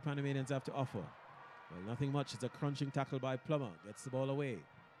 what do the Panamanians have to offer? Well, nothing much. It's a crunching tackle by Plummer. Gets the ball away.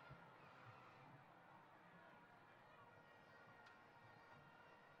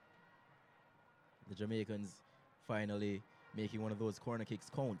 The Jamaicans finally making one of those corner kicks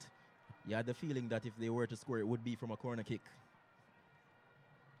count. You had the feeling that if they were to score, it would be from a corner kick.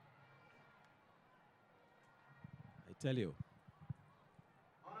 I tell you.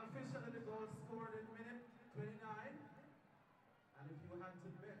 Unofficially, the goal scored in minute 29. And if you had to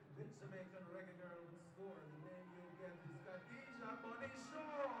bet which Jamaican Reggae Girl would score, the name you'll get is Khadija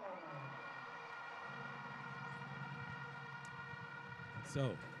Bonishaw.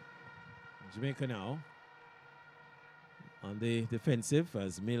 So, Jamaica now on the defensive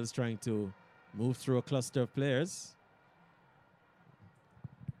as Mills trying to move through a cluster of players.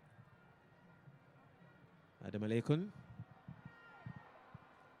 Adam Alekun.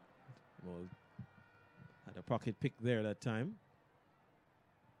 Well, a pocket pick there that time.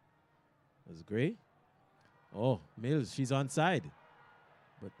 That was Gray. Oh, Mills, she's onside,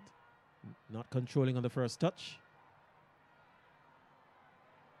 but not controlling on the first touch.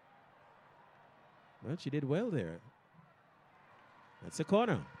 Well, she did well there. That's a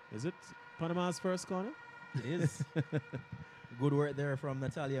corner. Is it Panama's first corner? It is. Good work there from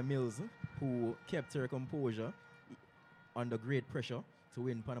Natalia Mills, who kept her composure under great pressure to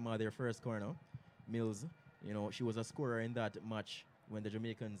win Panama their first corner. Mills, you know, she was a scorer in that match when the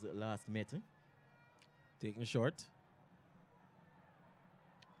Jamaicans last met. Taking short.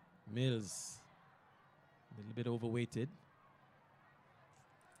 Mills, a little bit overweighted.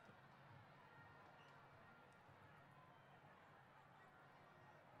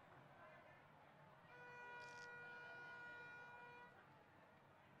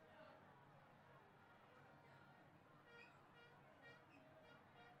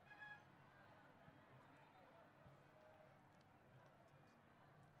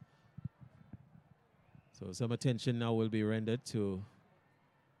 So some attention now will be rendered to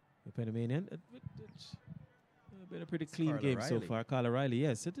the Panamanian. It's been a pretty clean game so far. Carla Riley,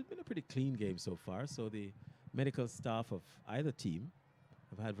 yes, it has been a pretty clean game so far. So the medical staff of either team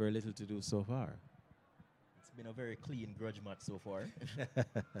have had very little to do so far. It's been a very clean grudge match so far.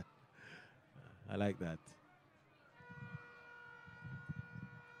 I like that.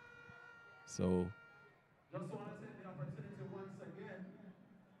 So Just want to take the opportunity once again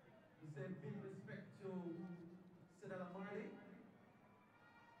to say big respect to Sidela Marley.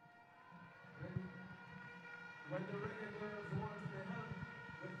 When the Reggae Girlz wanted to help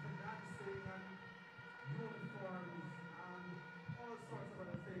with financing and uniforms and all sorts of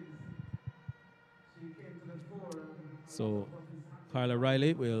other things, she came to the fore. So Carla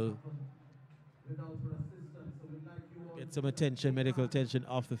Riley will Without her assistance, so we'd like you all get some attention, medical attention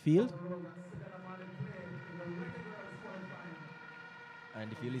off the field.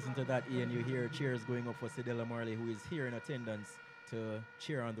 And if you listen to that, Ian, you hear cheers going up for Sidela Marley, who is here in attendance to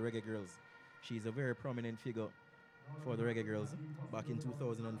cheer on the Reggae Girlz. She's a very prominent figure for the Reggae Girlz. Back in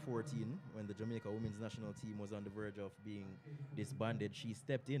 2014, when the Jamaica women's national team was on the verge of being disbanded, she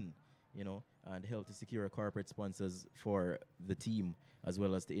stepped in, you know, and helped to secure corporate sponsors for the team, as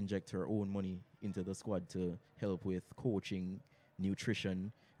well as to inject her own money into the squad to help with coaching,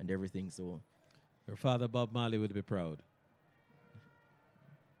 nutrition, and everything. So Her father, Bob Marley, would be proud.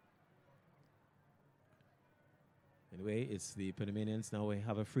 Anyway, it's the Panamanians. Now we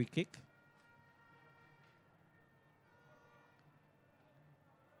have a free kick.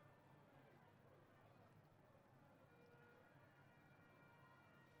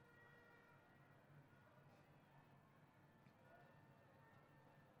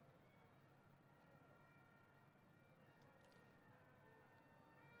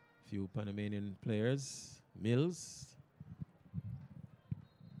 Few Panamanian players. Mills.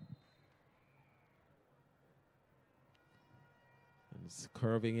 And it's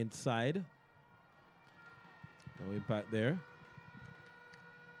curving inside. No impact there.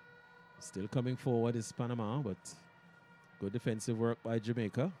 Still coming forward is Panama, but good defensive work by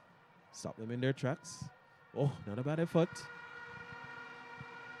Jamaica. Stop them in their tracks. Oh, not a bad effort.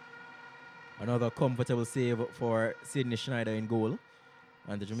 Another comfortable save for Sydney Schneider in goal.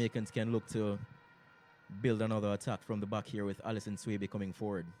 And the Jamaicans can look to build another attack from the back here with Alison Swaby coming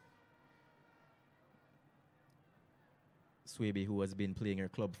forward. Swaby, who has been playing her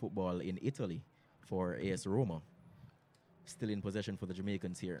club football in Italy for AS Roma. Still in possession for the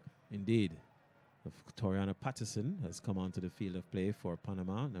Jamaicans here. Indeed. Toriana Patterson has come onto the field of play for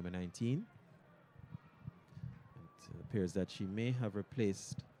Panama, number 19. It appears that she may have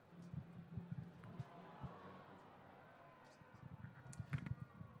replaced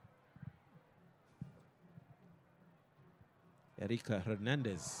Erika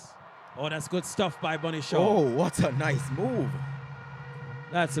Hernandez. Oh, that's good stuff by Bunny Shaw. Oh, what a nice move.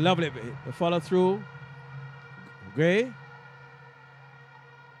 That's lovely. The follow through. Gray.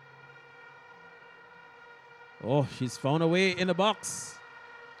 Oh, she's found a way in the box.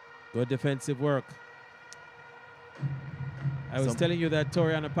 Good defensive work. I was telling you that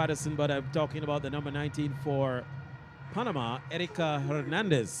Toriana Patterson, but I'm talking about the number 19 for Panama, Erika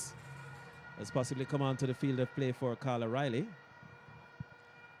Hernandez, has possibly come onto the field of play for Carla Riley.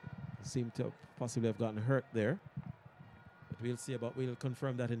 Seemed to possibly have gotten hurt there. But we'll see about, we'll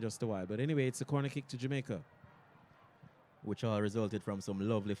confirm that in just a while. But anyway, it's a corner kick to Jamaica. Which all resulted from some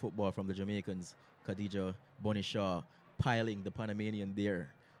lovely football from the Jamaicans. Khadija Bunny Shaw piling the Panamanian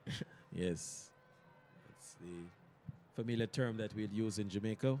there. Yes. It's the familiar term that we'll use in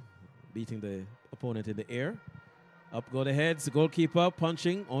Jamaica, beating the opponent in the air. Up go the heads, the goalkeeper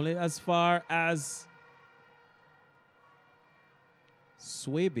punching only as far as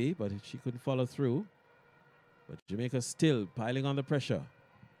Swaby, but she couldn't follow through. But Jamaica still piling on the pressure.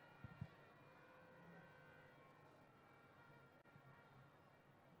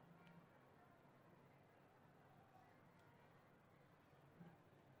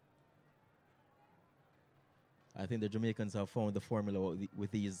 I think the Jamaicans have found the formula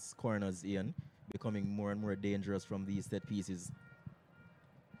with these corners, Ian, becoming more and more dangerous from these set pieces.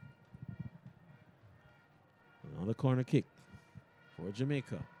 Another corner kick for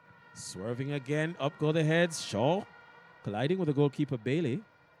Jamaica. Swerving again, up go the heads. Shaw colliding with the goalkeeper Bailey,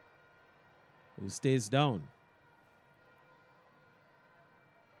 who stays down.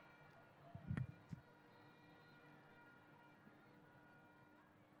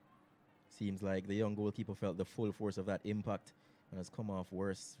 Seems like the young goalkeeper felt the full force of that impact and has come off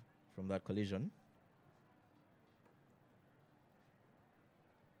worse from that collision.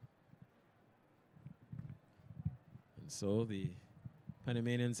 And so the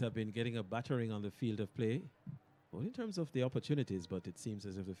Panamanians have been getting a battering on the field of play, both in terms of the opportunities, but it seems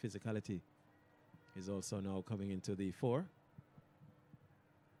as if the physicality is also now coming into the fore.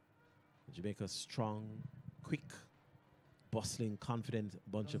 Jamaica strong, quick, bustling, confident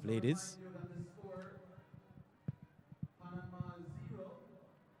bunch of ladies. Panama 0.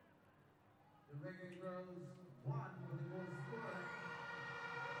 The Reggae Girlz 1 with the goal scorer.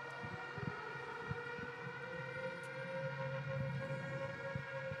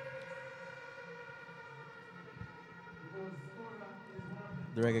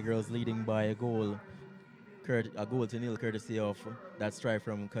 The Reggae Girlz leading by a goal to nil, courtesy of that strike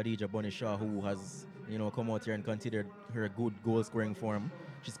from Khadija Bonishaw, who has, come out here and considered her good goal-scoring form.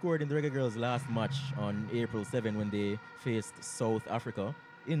 She scored in the Reggae Girlz last match on April 7 when they faced South Africa.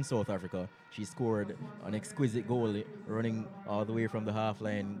 In South Africa, she scored an exquisite goal, running all the way from the half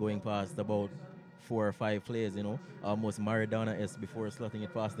line, going past about 4 or 5 players, almost Maradona-esque before slotting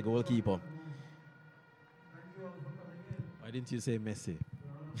it past the goalkeeper. Why didn't you say Messi?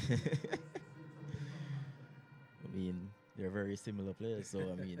 I mean, they're very similar players, so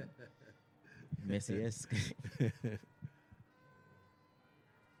I mean, Messi-esque.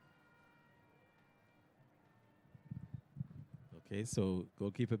 Okay, so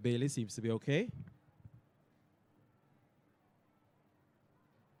goalkeeper Bailey seems to be okay.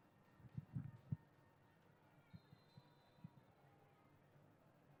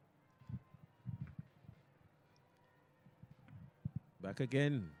 Back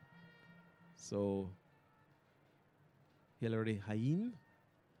again. So, Hilary Hain.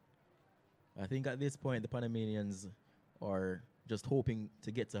 I think at this point, the Panamanians are just hoping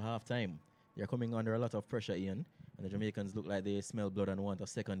to get to halftime. They're coming under a lot of pressure, Ian, and the Jamaicans look like they smell blood and want a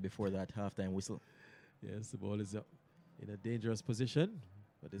second before that halftime whistle. Yes, the ball is up in a dangerous position,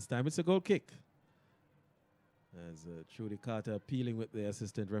 but this time it's a goal kick. As Trudy Carter appealing with the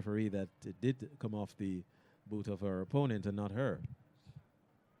assistant referee that it did come off the boot of her opponent and not her.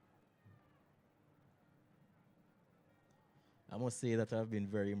 I must say that I've been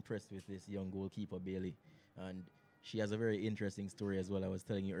very impressed with this young goalkeeper, Bailey. And she has a very interesting story as well. I was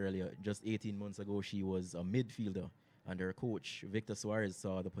telling you earlier, just 18 months ago, she was a midfielder. And her coach, Victor Suarez,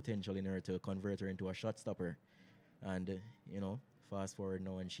 saw the potential in her to convert her into a shot stopper. And, fast forward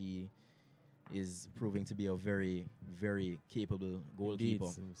now, and she is proving to be a very, very capable goalkeeper.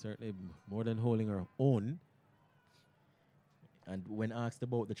 Indeed, certainly more than holding her own. And when asked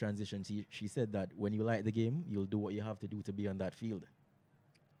about the transition, she said that when you like the game, you'll do what you have to do to be on that field.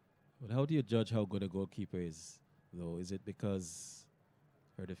 But how do you judge how good a goalkeeper is, though? Is it because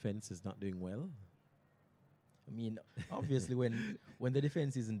her defense is not doing well? I mean, obviously, when the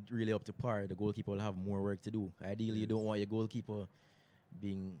defense isn't really up to par, the goalkeeper will have more work to do. Ideally, you don't want your goalkeeper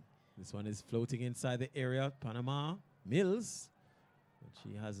being... This one is floating inside the area. Panama, Mills. But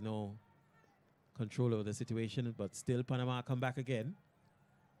she has no control over the situation, but still Panama come back again.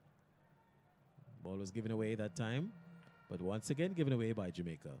 Ball was given away that time, but once again given away by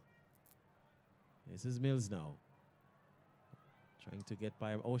Jamaica. This is Mills now. Trying to get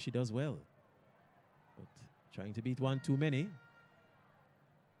by. Oh, she does well. But trying to beat one too many.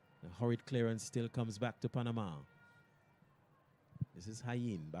 The hurried clearance still comes back to Panama. This is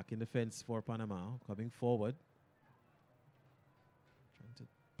Hayin back in the fence for Panama, coming forward. Trying to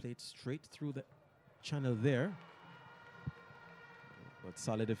play it straight through the channel there. But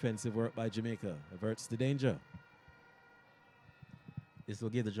solid defensive work by Jamaica. Averts the danger. This will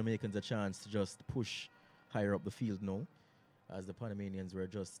give the Jamaicans a chance to just push higher up the field now, as the Panamanians were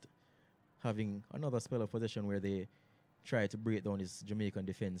just having another spell of possession where they tried to break down this Jamaican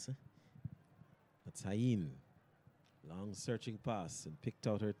defense. That's Hain. Long searching pass and picked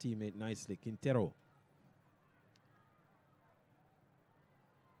out her teammate nicely, Quintero.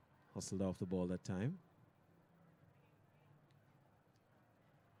 Hustled off the ball that time.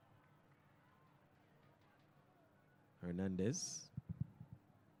 Hernandez.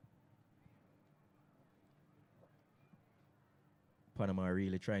 Panama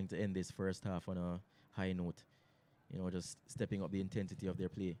really trying to end this first half on a high note. You know, just stepping up the intensity of their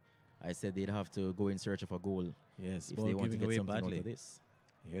play. I said they'd have to go in search of a goal. Yes, if ball they want to giving get away something badly. out of this.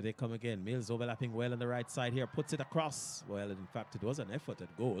 Here they come again. Mills overlapping well on the right side here. Puts it across. Well, in fact, it was an effort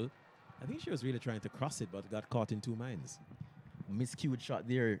at goal. I think she was really trying to cross it, but got caught in two minds. Miscued shot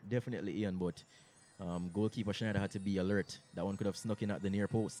there, definitely, Ian, but goalkeeper Schneider had to be alert. That one could have snuck in at the near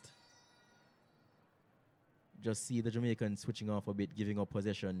post. Just see the Jamaicans switching off a bit, giving up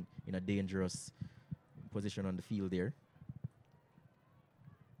possession in a dangerous position on the field there.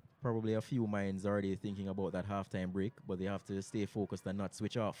 Probably a few minds already thinking about that halftime break, but they have to stay focused and not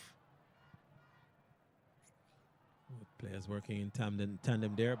switch off. Players working in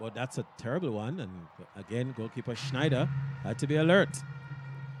tandem there, but that's a terrible one. And again, goalkeeper Schneider had to be alert.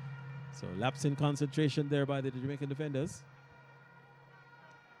 So lapse in concentration there by the Jamaican defenders.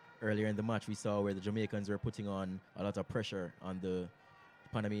 Earlier in the match, we saw where the Jamaicans were putting on a lot of pressure on the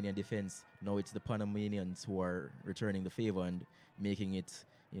Panamanian defense. Now it's the Panamanians who are returning the favor and making it,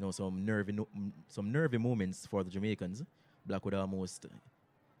 you know, some nervy moments for the Jamaicans. Blackwood almost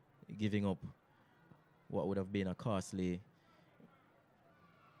giving up what would have been a costly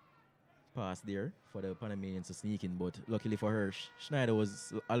pass there for the Panamanians to sneak in, but luckily for her, Schneider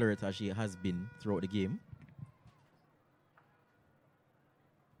was alert as she has been throughout the game.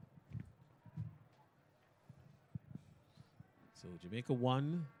 So Jamaica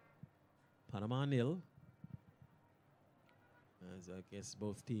 1, Panama 0. As I guess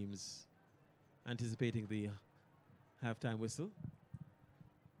both teams anticipating the halftime whistle.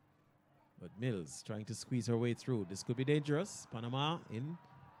 But Mills trying to squeeze her way through. This could be dangerous. Panama in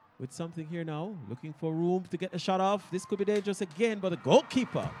with something here now. Looking for room to get the shot off. This could be dangerous again, but the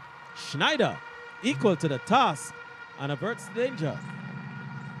goalkeeper, Schneider, equal to the task and averts the danger.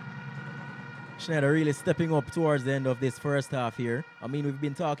 Schneider really stepping up towards the end of this first half here. I mean, we've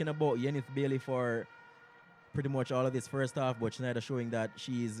been talking about Yenith Bailey for pretty much all of this first half, but Schneider showing that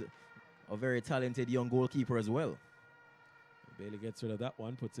she's a very talented young goalkeeper as well. Bailey gets rid of that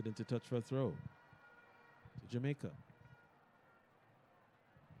one, puts it into touch for a throw to Jamaica.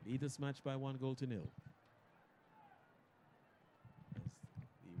 Lead this match by 1-0. As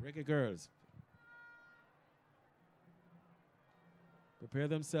the Reggae Girlz prepare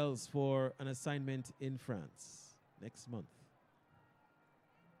themselves for an assignment in France next month.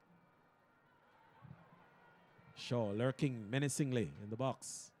 Shaw lurking menacingly in the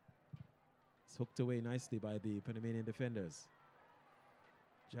box. It's hooked away nicely by the Panamanian defenders.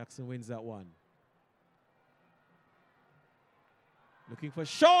 Jackson wins that one. Looking for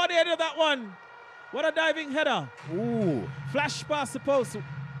Shaw at the end of that one. What a diving header. Ooh. Flash past the post,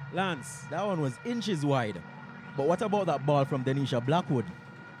 Lance. That one was inches wide. But what about that ball from Denisha Blackwood?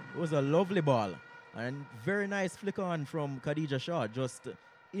 It was a lovely ball. And very nice flick on from Khadija Shaw, just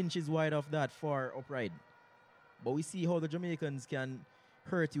inches wide of that far upright. But we see how the Jamaicans can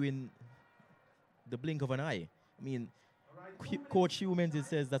hurt you in the blink of an eye. I mean, Coach Hugh Menzies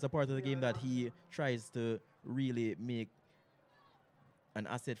says that's a part of the game that he tries to really make an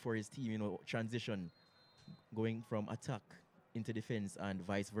asset for his team, you know, transition, going from attack into defense and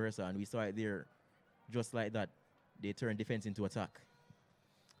vice versa. And we saw it there just like that. They turned defense into attack.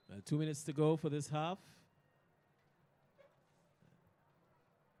 2 minutes to go for this half.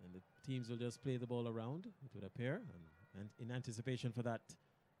 And the teams will just play the ball around, it would appear, and in anticipation for that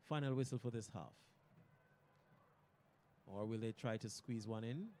final whistle for this half. Or will they try to squeeze one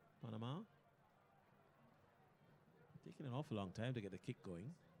in, Panama? Taking an awful long time to get the kick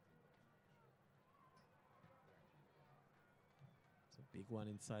going. It's a big one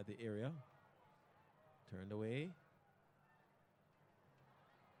inside the area. Turned away.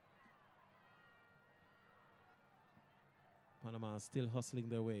 Panama still hustling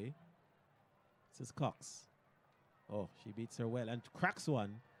their way. This is Cox. Oh, she beats her well and cracks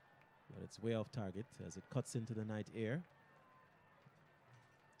one. But it's way off target as it cuts into the night air.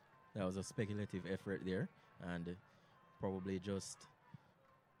 That was a speculative effort there. And probably just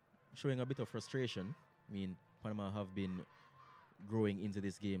showing a bit of frustration. I mean, Panama have been growing into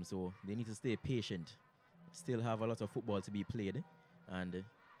this game, so they need to stay patient. Still have a lot of football to be played, and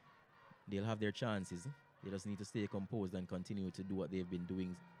they'll have their chances. They just need to stay composed and continue to do what they've been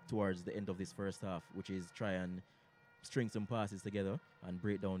doing towards the end of this first half, which is try and string some passes together and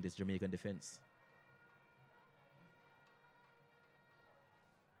break down this Jamaican defense.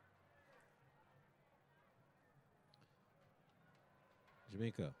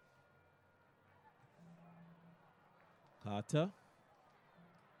 Jamaica. Carter.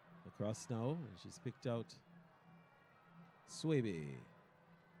 Across now, and she's picked out Swaby.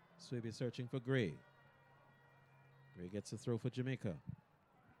 Swaby searching for Gray. Gray gets a throw for Jamaica.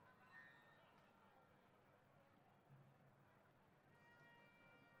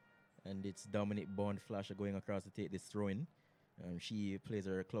 And it's Dominic Bond Flasher going across to take this throw in. She plays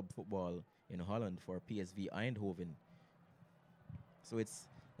her club football in Holland for PSV Eindhoven. So there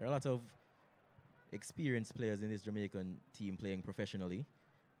are a lot of experienced players in this Jamaican team playing professionally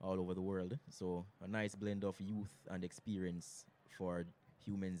all over the world. So a nice blend of youth and experience for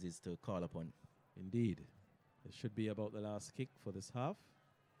Humans is to call upon. Indeed. It should be about the last kick for this half.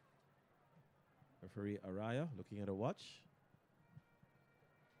 Referee Araya looking at a watch.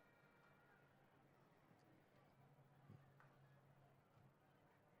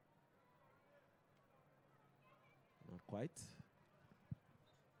 Not quite.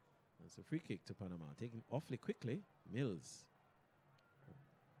 It's a free kick to Panama. Taking awfully quickly. Mills.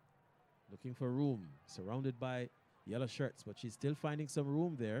 Looking for room. Surrounded by yellow shirts, but she's still finding some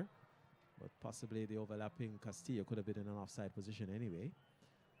room there. But possibly the overlapping Castillo could have been in an offside position anyway.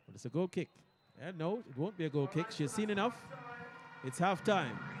 But it's a goal kick. And no, it won't be a goal kick. She's seen enough. It's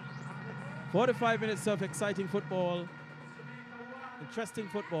half-time. 45 minutes of exciting football. Interesting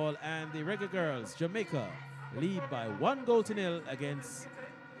football. And the Reggae Girlz, Jamaica, lead by 1-0 against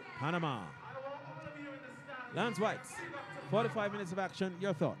Panama. Lance White, 45 minutes of action.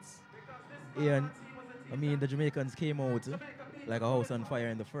 Your thoughts? Ian, I mean, the Jamaicans came out like a house on fire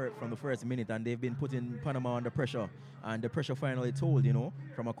in from the first minute, and they've been putting Panama under pressure. And the pressure finally told, you know,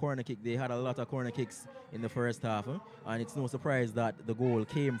 from a corner kick. They had a lot of corner kicks in the first half, and it's no surprise that the goal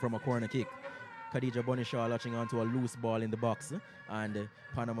came from a corner kick. Khadija Bonishaw latching onto a loose ball in the box, and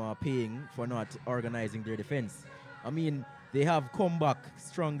Panama paying for not organizing their defense. I mean, they have come back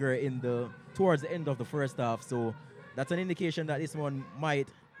stronger towards the end of the first half, so that's an indication that this one might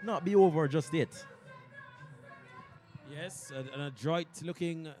not be over just yet. Yes, an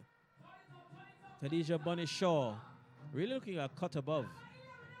adroit-looking Khadija Bonishaw, really looking a cut above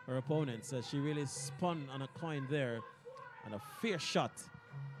her opponents as she really spun on a coin there, and a fierce shot,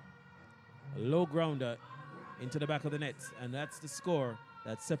 a low grounder into the back of the net, and that's the score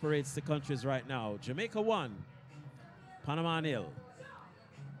that separates the countries right now. Jamaica 1, Panama 0.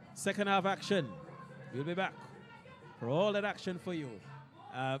 Second half action. We'll be back for all that action for you.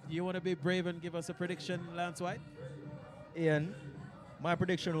 You want to be brave and give us a prediction, Lance White? Ian, my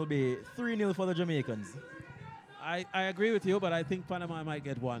prediction will be 3-0 for the Jamaicans. I agree with you, but I think Panama might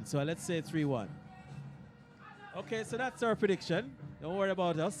get one. So let's say 3-1. Okay, so that's our prediction. Don't worry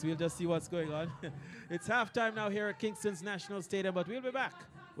about us. We'll just see what's going on. It's halftime now here at Kingston's National Stadium, but we'll be back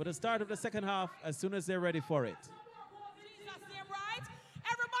with the start of the second half as soon as they're ready for it. Jesus' name, right?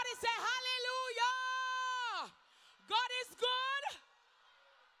 Everybody say hallelujah! God is good,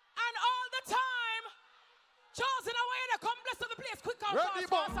 and all the time. Chosen away to come bless the place. Quick out,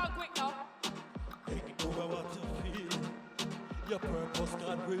 fast and quick now. Take over what you feel. Your purpose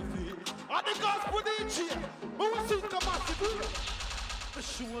God reveal. And the gospel each year. But we sing capacity. The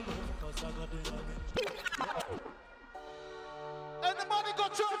show love because I got it. Anybody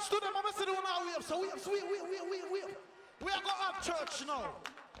got church to them? I'm sitting on our way up. So we are going to have church now.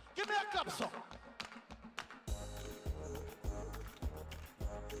 Give me a clap song.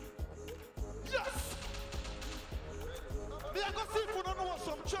 Yes! Me I go see if you don't know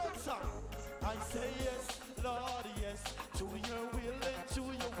some church song. I say yes, Lord, yes, to your will and to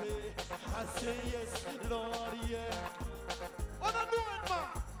your way. I say yes, Lord, yeah. What I doing, man?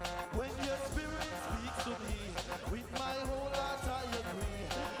 When your spirit speaks to me, with my whole heart I agree,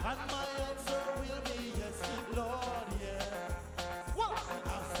 and my answer will be yes, Lord, yeah. What?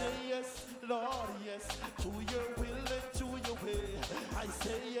 I say yes, Lord, yes, to your will and to your way. I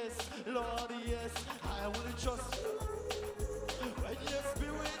say yes, Lord, yes, I will trust you. When your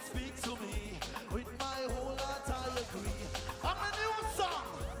spirit speaks to me, with my whole heart I agree. I'm a new song.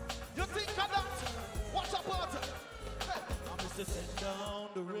 You think of that? Watch about it. Hey. I'm Mr. Send down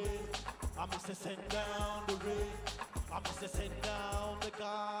the rain. I'm Mr. Send down the rain. I'm Mr. Send down the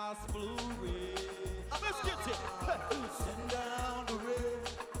gospel rain. Let's get it. Hey. Send down the rain.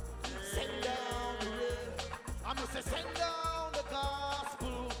 Send down the rain. I'm Mr. Send down the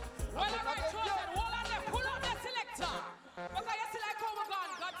gospel. Well, all right, Chosen, hold on there. Pull out that selector. Because you see like how we got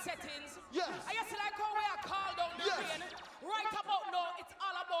God settings. Yes. And you see like how we are called down the rain. Right about now, it's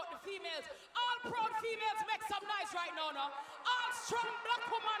all about the females. All proud females make some nice right now, no? All strong black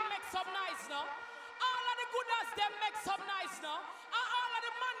women make some nice, no? All of the goodness, them make some nice, no? And all of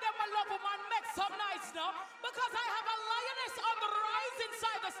the man, them a love woman make some nice, no? Because I have a lioness on the rise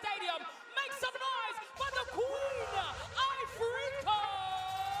inside the stadium. Make some noise for the queen, Africa!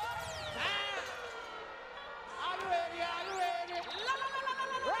 Are you ready? Are you ready?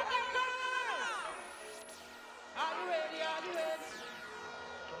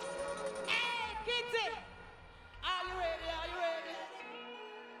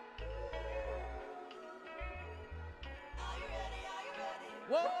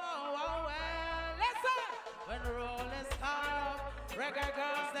 Whoa, whoa, well, listen. When the roll is called up, Reggae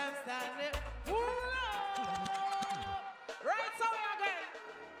Girlz them standing. Whoa. Right, so again.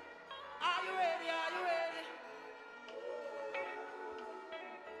 Are you ready? Are you ready?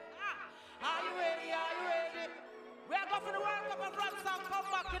 Are you ready? Are you ready? We're going for the World Cup of Rap song.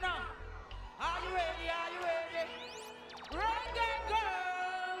 Come back, you know. Are you ready? Are you ready? Reggae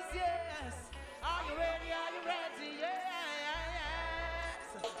Girlz, yes. Are you ready? Are you ready? Yes.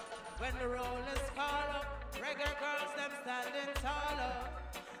 When the roll is called up, Reggae Girlz them standing tall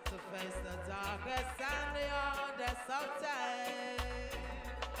up to face the darkest and the hardest of time.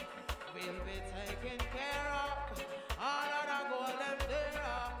 We'll be taken care of, all of the golden day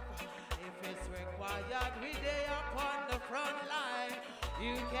up. If it's required, we day up on the front line.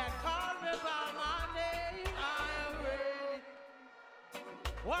 You can call me by my name, I am ready.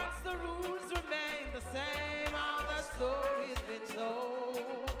 Once the rules remain the same, all the stories been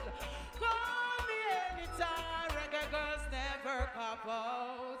told. Call me anytime, Reggae Girlz never cop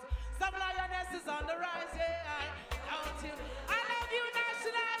out. Some lionesses on the rise, yeah, don't you? I love you,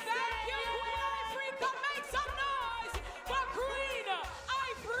 national. Thank you, Queen Africa. Make some noise for Queen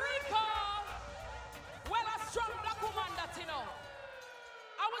Africa. Well, a strong black woman that you know.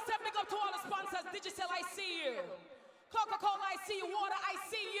 I want to say big up to all the sponsors. Digicel, I see you. Coca-Cola, I see you. Water, I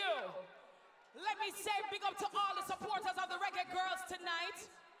see you. Let me say big up to all the supporters of the Reggae Girlz tonight.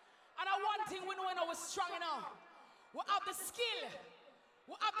 And one thing we know we're strong enough. We have the skill.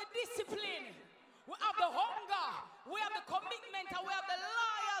 We have the discipline. We have the hunger. We have the commitment. And we have the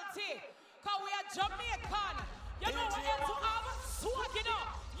loyalty. Because we are Jamaican. You know what else we have? Swag, you know.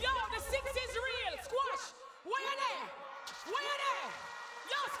 Yo, the 6 is real. Squash. Where you there? Where you there?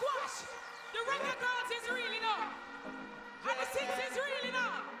 Yo, Squash. The Reggae Girlz is real, you know. And the 6 is real, you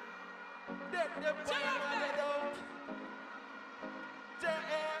know. Dead Panama, dead out.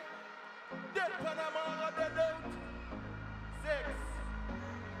 Dead Panama, dead out. 6.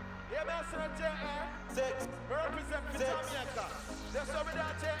 Yeah, Master J.A. 6. We represent for Jamaica. That's how we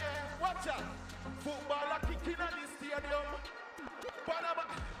done J.A. Watch out. Football kicking on the stadium. Panama.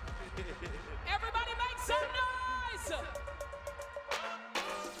 Everybody make some noise.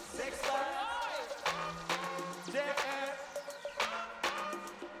 6 J.A.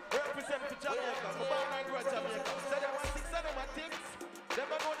 Represent for Jamaica. For born and grow Jamaica. So them are 6 of them are things.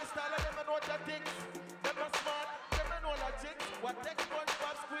 Them a know the style of them a know the things. Them a smart. Them a know the things. What takes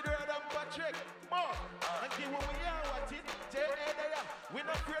SpongeBob, Squidward and Patrick. More. And give what we are what it. J.A. there. We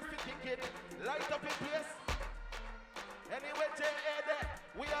not afraid to kick it. Light up in place. Anyway, J.A. there.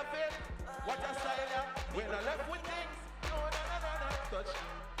 We have it. What a style ya. We not left with things. No, no, no, no, no. Touch.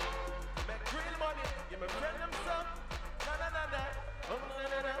 Make real money. Give me friend them some. Na, na, na, na. Oh, na,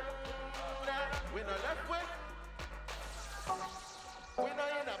 na, na. Na. We not left with. We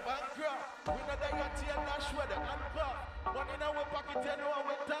not in a bankrupt. We not there your tail dash with the handcuff. Money in our pocket, you know how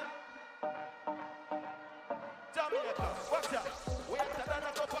we done. Jamaica, watch out. We enter than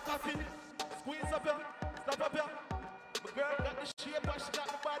a cup of coffee. Squeeze up here, stop up here. My girl got the shape, but she got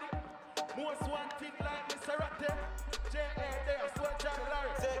the body. Most one thing like Mr. Ratty. J.A. there, Soldier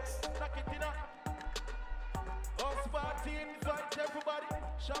Larry. 6. Knock it in up. Us party, invite everybody.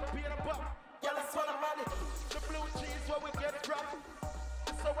 Champagne and pop. Yeah, let's swallow money. The blue cheese where we get from.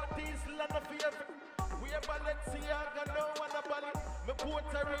 So what diesel and the favor. We have Balenciaga, no one a Bali. Me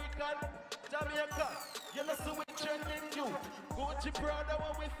Puerto Rican, Jamaica. You know so we trending you. Gucci Prada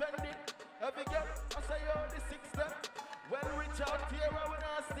when we fending. Every girl, I say yo, the 6 step. Well, reach out here when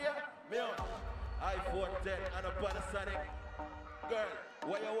I stay. Me on iPhone 10 and a Panasonic. Girl,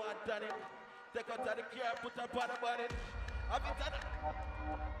 what you want, Danny? Take out of the car, put her on the body. Have it done.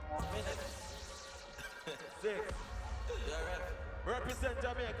 6. Represent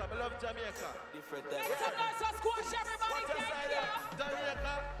Jamaica. I love Jamaica. Different type. Make some noise for Squash, everybody. Thank you.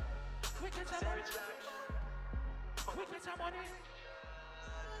 Jamaica. We get some money. We get some money.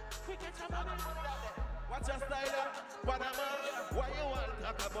 We get some money. What's your style? Panama. Why you want to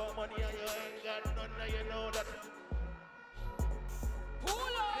talk about money and you ain't got none of you know that?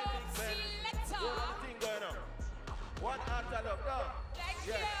 Pull up, selector. What thing going on? One heart of love. No. Thank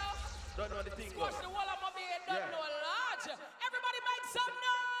Yeah. you. Don't know the thing Squash going the wall of my bed, don't Yeah. know large. Everybody make some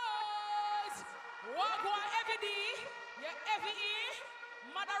noise. Walk one every D. Yeah, every E.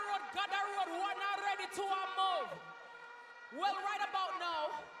 Mother Road, God Road, one not ready to move. Well, right about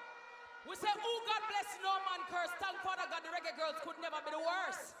now, we say, oh, God bless no man curse. Thank Father God, the Reggae Girlz could never be the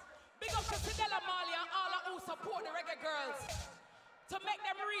worst. Big up to Fidel Mali and all who support the Reggae Girlz. To make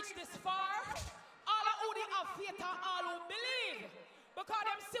them reach this far, all who they have faith and all who believe. Because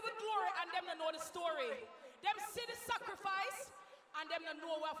them see the glory and them don't know the story. Them see the sacrifice and them don't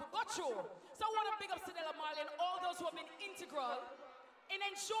know where to go through. So I want to big up Sidella Marley and all those who have been integral in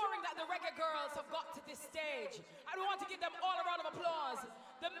ensuring that the Reggae Girls have got to this stage. And we want to give them all a round of applause.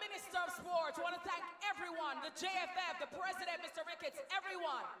 The Minister of Sports, we want to thank everyone, the JFF, the President, Mr. Ricketts,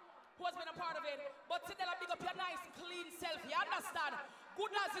 everyone who has been a part of it. But Sidella, big up your nice, clean self, you understand?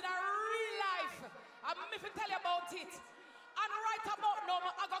 Goodness in a real life. I'm if I tell you about it. And right about now,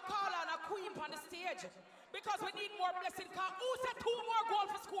 I got call on a queen on the stage. Because we need more blessing. Who said 2 more goals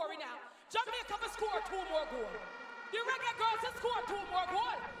for scoring now? Jamaica will score 2 more goals. The Reggae Girls will score 2 more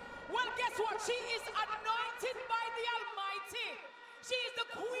goals. Well, guess what? She is anointed by the Almighty. She is the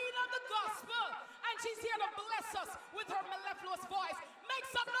queen of the gospel. And she's here to bless us with her mellifluous voice. Make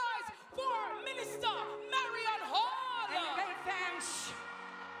some noise for Minister Marion Hall. And give thanks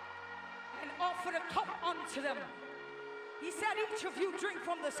and offer the cup unto them. He said, each of you drink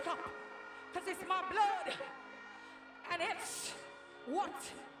from this cup, because it's my blood. And it's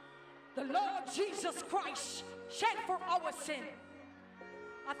what the Lord Jesus Christ shed for our sin.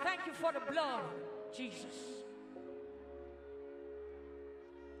 I thank you for the blood, Jesus.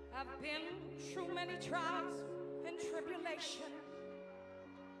 I've been through many trials and tribulation.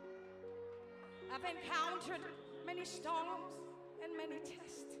 I've encountered many storms and many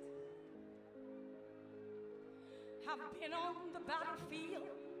tests. I've been on the battlefield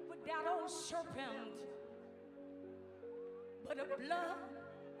with that old serpent. But the blood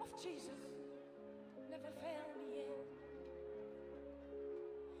of Jesus never failed me yet.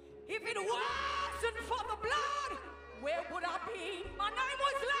 If it wasn't for the blood, where would I be? My name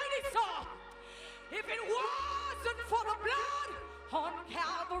was Lady Saw. If it wasn't for the blood on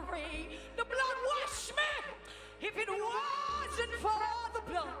Calvary, the blood washed me. If it wasn't for the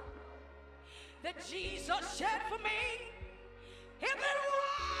blood that Jesus shed for me, if it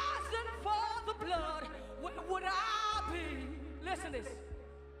wasn't for the blood, where would I be? Listen to this.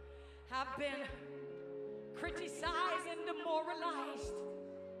 I've been criticized and demoralized.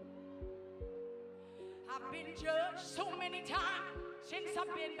 I've been judged so many times since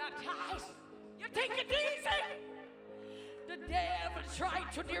I've been baptized. You take it easy. The devil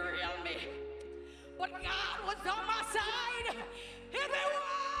tried to derail me, but God was on my side. If it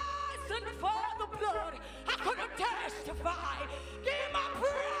wasn't for the blood, I couldn't testify. Give my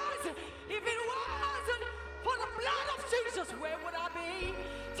praise. If it wasn't for the blood of Jesus, where would I be?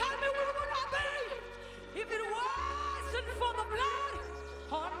 Tell me, where would I be? If it wasn't for the blood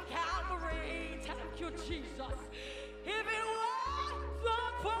on Calvary, thank you, Jesus. If it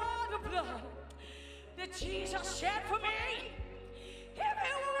wasn't for the blood that Jesus shed for me, if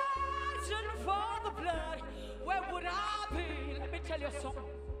it wasn't for the blood, where would I be? Let me tell you something.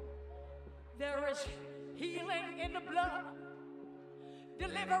 There is healing in the blood.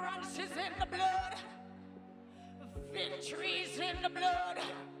 Deliverance is in the blood. Victory is in the blood.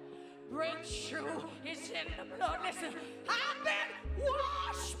 Breakthrough is in the blood. Listen, I've been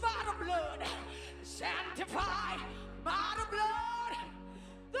washed by the blood, sanctified by the blood.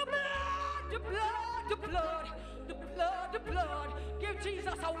 The blood, the blood, the blood, the blood, the blood. Give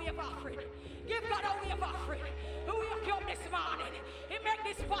Jesus a wave offering. Give God a wave offering. Who woke you up this morning? He made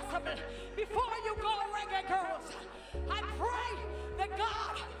this possible. Before you go, Reggae Girls, I pray that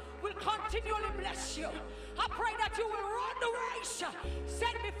God will continually bless you. I pray that you will run the race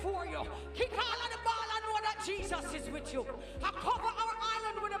set before you. Kick all of the ball and know that Jesus is with you. I cover our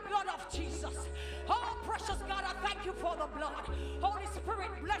island with the blood of Jesus. Oh, precious God, I thank you for the blood. Holy Spirit,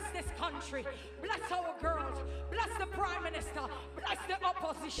 bless this country. Bless our girls. Bless the Prime Minister. Bless the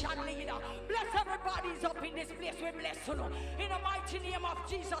opposition leader. Bless everybody who's up in this place. We bless you. In the mighty name of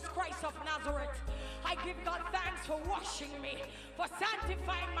Jesus Christ of Nazareth, I give God thanks for washing me, for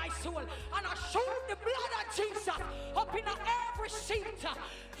sanctifying my soul, and I show the blood of Jesus up in every seat,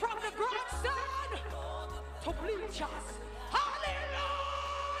 from the grandstand to bleachers.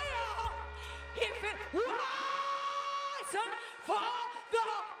 Hallelujah! If it wasn't for the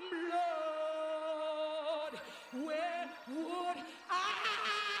blood, where would I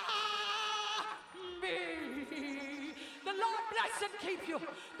be? The Lord bless and keep you.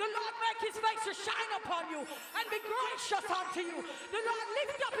 The Lord make his face to shine upon you and be gracious unto you. The Lord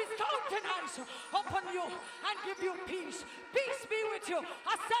lift up his countenance upon you and give you peace. Peace be with you.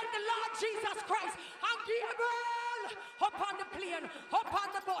 I send the Lord Jesus Christ and Gabriel upon the plane,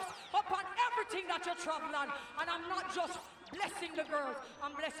 upon the bus, upon everything that you travel on. And I'm not just blessing the girls,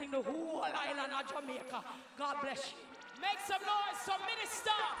 I'm blessing the whole island of Jamaica. God bless you. Make some noise, some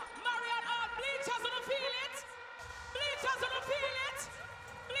minister. Marion Hall, bleachers wanna feel it. Bleachers wanna feel it.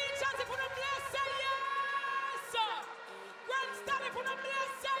 Bleachers if wanna bless, say yes. Grandstand if wanna bless,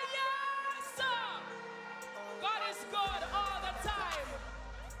 say yes. God is good all the time.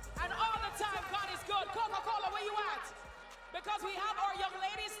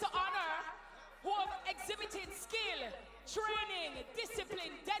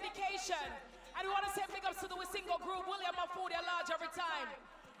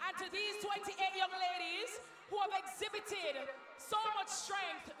 And to these 28 young ladies who have exhibited so much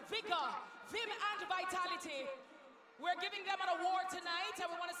strength, vigor, vim, and vitality, we're giving them an award tonight, and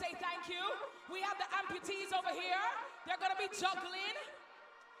we want to say thank you. We have the amputees over here. They're going to be juggling.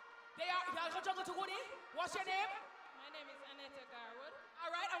 Y'all going to juggle to Woody? What's your name? My name is Annette Garwood. All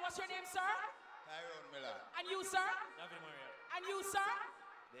right, and what's your name, sir? Tyrone Miller. And you, sir? David Maria. And you, sir?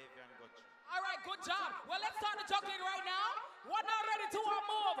 Davian Gotch. All right, good job. Well, let's start the juggling right now. One now ready to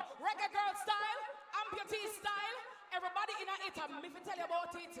move. Reggae girl style, amputee style. Everybody in it, me fi tell you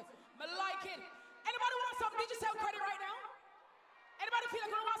about it. Me like it. Anybody want some digital credit right now? Anybody feel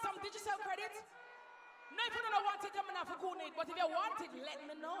like you want some digital credit? No, if you don't want it, I'm not for good need. But if you want it, let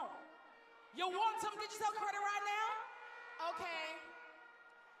me know. You want some digital credit right now? Okay.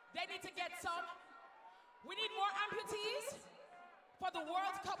 They need to get some. We need more amputees for the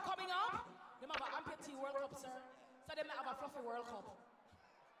World Cup coming up. They have an amputee World Cup, sir. So they may have a fluffy World Cup.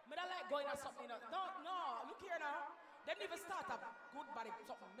 I don't like going on something. No, look here now. They need to start a good body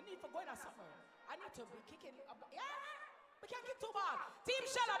something. We need to go in on something. I need to be kicking. Yeah, we can't kick too bad. Team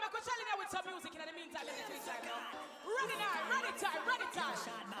Shella, make us challenge with some music in the meantime. Let me tell you time now. Ready now, ready time.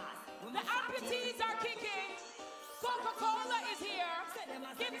 The amputees are kicking. Coca-Cola is here,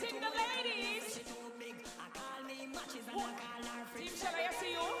 gifting the ladies. Team Shella, I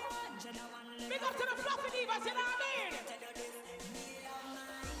see you. Big up to the fluffy divas, you know what I mean?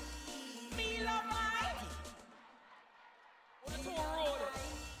 Me love my. On the tour road.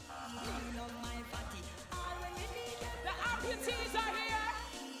 The amputees are here.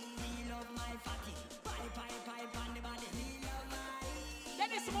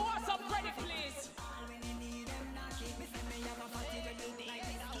 Dennis, more some credit, please.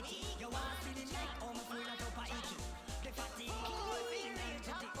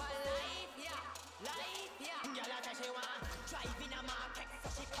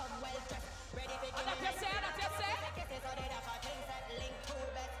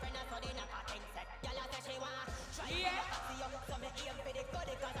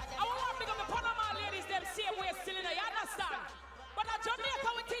 I want to pick up the Panama ladies, them same way still in there, you understand? But at Jamaica,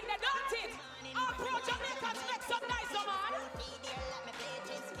 we think they don't it. Our pro Jamaicans make some nice, man.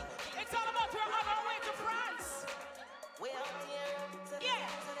 It's all about we're on our way to France. Yeah.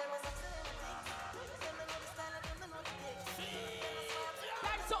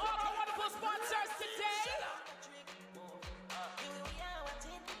 Thanks to all our wonderful sponsors today.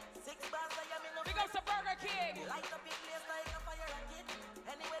 Big up to Burger King.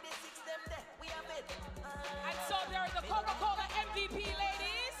 And so there are the Coca-Cola MVP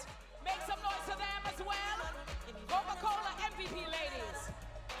ladies. Make some noise to them as well. Coca-Cola MVP ladies.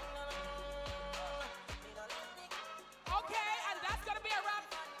 Okay, and that's going to be a wrap.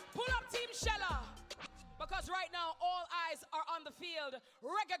 Pull up Team Shella. Because right now, all eyes are on the field.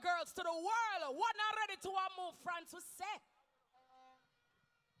 Reggae Girlz to the world. What not ready to move, France was set.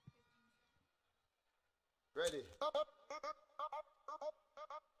 Ready.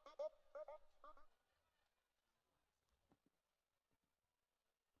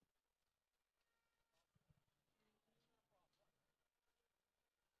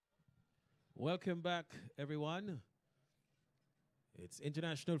 Welcome back, everyone. It's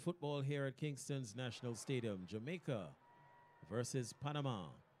international football here at Kingston's National Stadium. Jamaica versus Panama.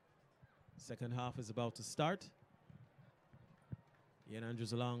 Second half is about to start. Ian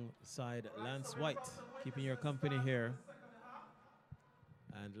Andrews alongside Lance White, keeping your company here.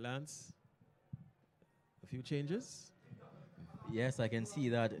 And Lance, a few changes? Yes, I can see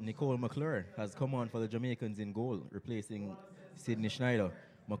that Nicole McClure has come on for the Jamaicans in goal, replacing Sydney Schneider.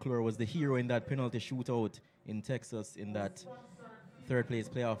 McClure was the hero in that penalty shootout in Texas in that third place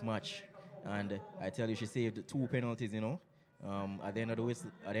playoff match. And I tell you, she saved 2 penalties, you know. At the end of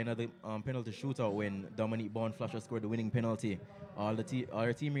the penalty shootout, when Dominique Bonflasher scored the winning penalty, all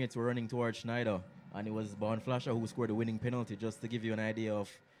her teammates were running towards Schneider, and it was Bonflasher who scored the winning penalty, just to give you an idea of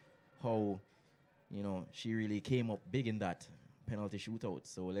how, you know, she really came up big in that penalty shootout.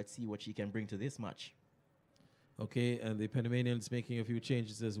 So let's see what she can bring to this match. Okay, and the Panamanians making a few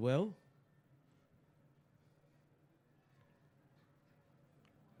changes as well.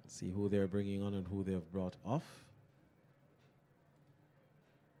 Let's see who they're bringing on and who they've brought off.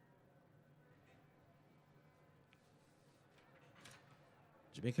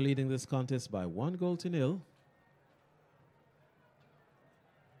 Jamaica leading this contest by 1-0.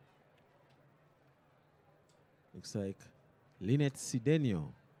 Looks like Lynette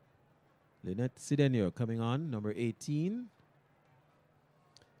Sidenio. Lynette Sidenio coming on, number 18.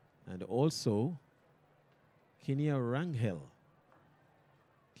 And also Kinia Rangel.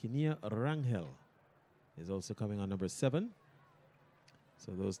 Kinia Rangel is also coming on, number 7.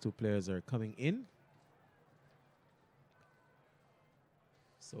 So those two players are coming in.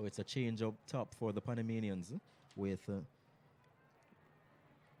 So it's a change up top for the Panamanians with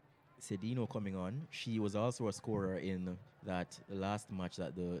Cedino coming on. She was also a scorer in that last match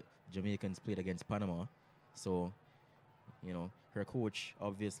that the Jamaicans played against Panama. So, you know, her coach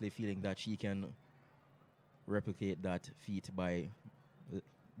obviously feeling that she can replicate that feat by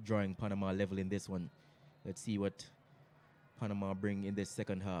drawing Panama level in this one. Let's see what Panama bring in this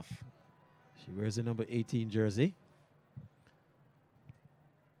second half. She wears the number 18 jersey.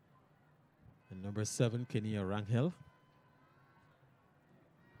 And number 7, Kenia Rangel.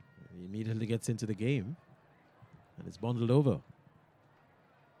 He immediately gets into the game. And it's bundled over.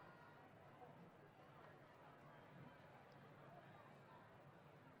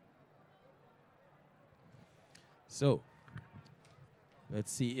 So,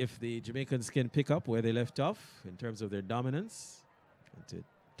 let's see if the Jamaicans can pick up where they left off in terms of their dominance and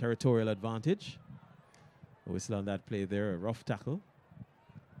territorial advantage. A whistle on that play there, a rough tackle.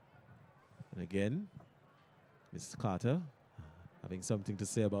 And again, Mrs. Carter having something to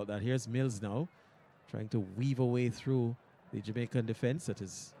say about that. Here's Mills now, trying to weave a way through the Jamaican defense. That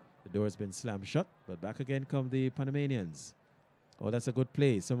is, the door has been slammed shut, but back again come the Panamanians. Oh, that's a good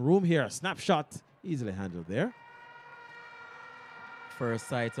play. Some room here. Snapshot, easily handled there. First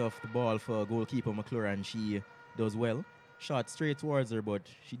sight of the ball for goalkeeper McClure, and she does well. Shot straight towards her, but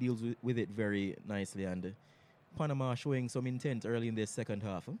she deals with it very nicely. And Panama showing some intent early in this second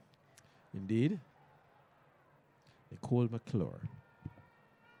half. Indeed. Nicole McClure.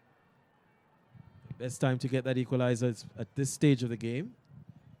 Best time to get that equalizer is at this stage of the game.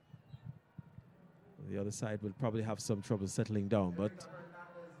 The other side will probably have some trouble settling down, but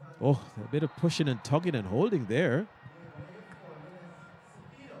oh, a bit of pushing and tugging and holding there.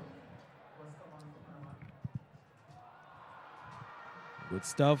 Good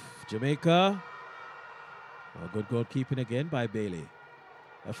stuff, Jamaica. A good goalkeeping again by Bailey.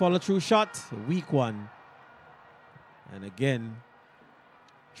 A follow-through shot, a weak one. And again,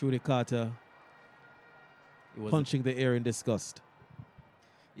 Trudy Carter punching the air in disgust.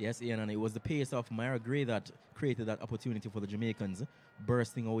 Yes, Ian, and it was the pace of Myra Gray that created that opportunity for the Jamaicans,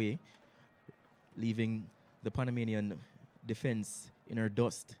 bursting away, leaving the Panamanian defense in her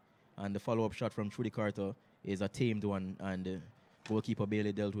dust. And the follow-up shot from Trudy Carter is a tamed one, and goalkeeper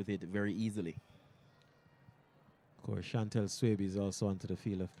Bailey dealt with it very easily. Of course, Chantel Swaby is also onto the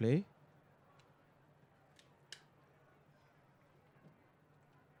field of play.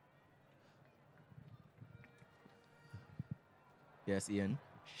 Yes, Ian.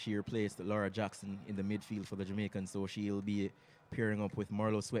 She replaced Laura Jackson in the midfield for the Jamaicans, so she'll be pairing up with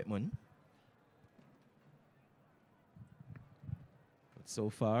Marlo Sweatman. But so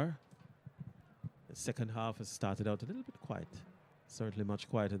far, the second half has started out a little bit quiet. Certainly much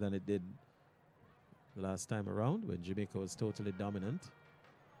quieter than it did the last time around when Jamaica was totally dominant.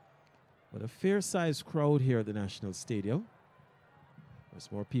 But a fair-sized crowd here at the National Stadium.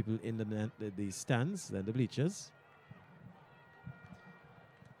 There's more people in the stands than the bleachers.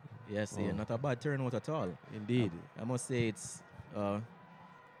 Yes, yeah, not a bad turnout at all. Indeed. I must say it's a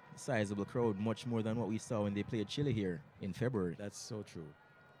sizable crowd, much more than what we saw when they played Chile here in February. That's so true.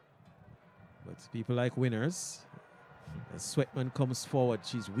 But people like winners. As Sweatman comes forward,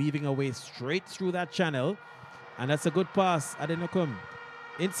 she's weaving her way straight through that channel. And that's a good pass. Adenokum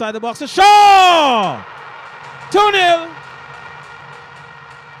inside the box to Shaw! 2-0.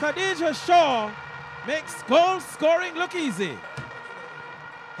 Khadija Shaw makes goal scoring look easy.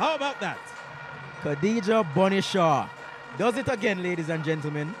 How about that? Khadija Bunny Shaw does it again, ladies and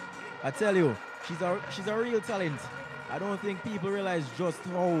gentlemen. I tell you, she's a real talent. I don't think people realize just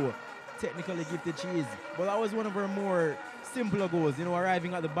how technically gifted she is. But that was one of her more simpler goals, you know,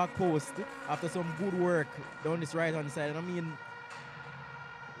 arriving at the back post after some good work down this right-hand side. And I mean,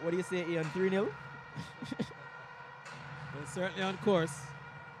 what do you say, Ian? 3-0? Well, certainly on course.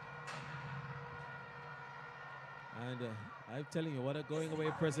 And I'm telling you, what a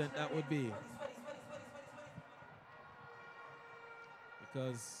going-away present that would be.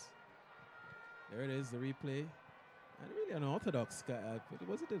 Because there it is, the replay. And really unorthodox.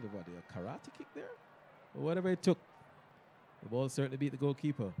 Was it a karate kick there? Or whatever it took. The ball certainly beat the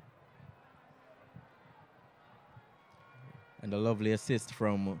goalkeeper. And a lovely assist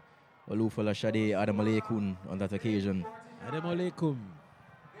from Olufala Shade Adam Alekun on that occasion. Adam Alekun.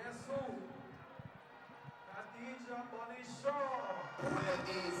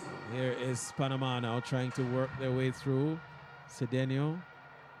 Here is Panama now trying to work their way through. Cedeno.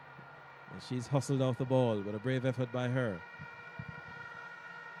 And she's hustled off the ball, but a brave effort by her.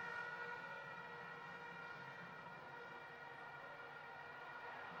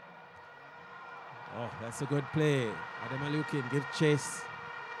 Oh, that's a good play. Adam Alukin give chase.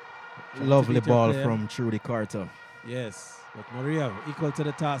 Lovely ball from Trudy Carter. Yes, but Maria equal to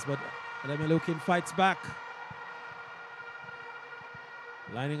the task, but Adam Alukin fights back.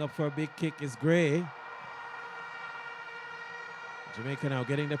 Lining up for a big kick is Gray. Jamaica now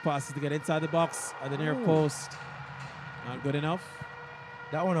getting the passes to get inside the box at the near post. Not good enough.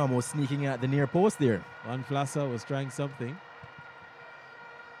 That one almost sneaking at the near post there. Van Flassa was trying something.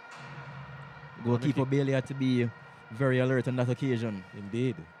 Goalkeeper Bailey had to be very alert on that occasion.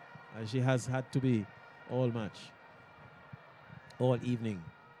 Indeed, as she has had to be all match, all evening.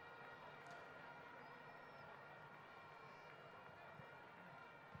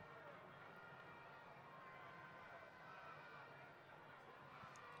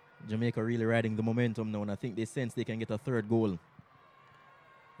 Jamaica really riding the momentum now, and I think they sense they can get a third goal.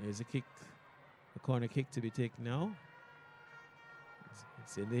 There's a kick, a corner kick to be taken now.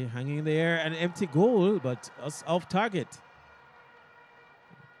 It's in the, hanging in the air, an empty goal, but us off target.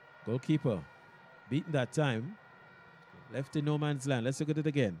 Goalkeeper beaten that time. Left in no man's land. Let's look at it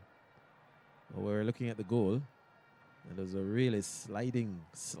again. We're looking at the goal. And there's a really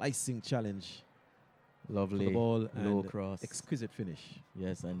slicing challenge. Lovely the ball low and cross. Exquisite finish.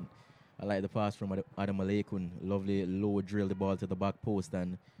 Yes, and I like the pass from Adam Alekun. Lovely low drill the ball to the back post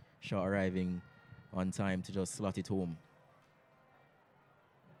and shot arriving on time to just slot it home.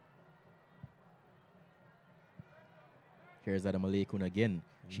 Here's Adam Alekun again.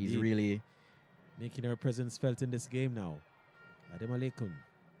 Indeed. She's really making her presence felt in this game now. Adam Alekun.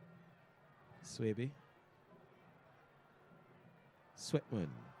 Swaby. Sweatman.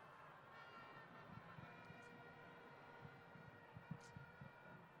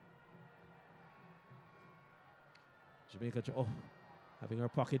 Jamaica, having her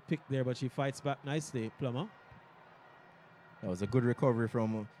pocket picked there, but she fights back nicely, Plummer. That was a good recovery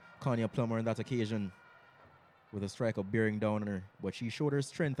from Kanya Plummer on that occasion, with a striker bearing down on her. But she showed her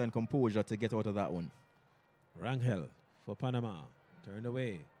strength and composure to get out of that one. Rangel for Panama. Turned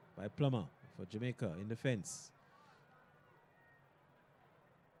away by Plummer for Jamaica in defense.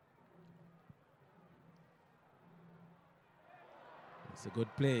 It's a good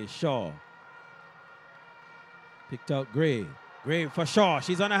play. Shaw. Picked out Gray. Gray for Shaw.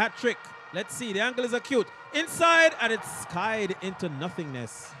 She's on a hat trick. Let's see. The angle is acute. Inside, and it's skied into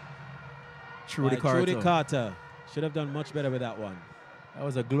nothingness. Trudy Carter. Trudy Carter. Should have done much better with that one. That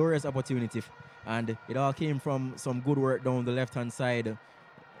was a glorious opportunity. And it all came from some good work down the left-hand side.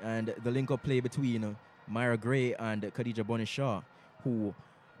 And the link-up play between Myra Gray and Khadija Bunny Shaw, who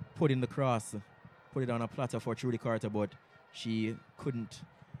put in the cross, put it on a platter for Trudy Carter, but she couldn't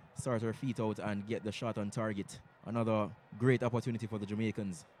start her feet out and get the shot on target. Another great opportunity for the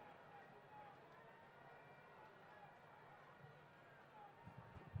Jamaicans.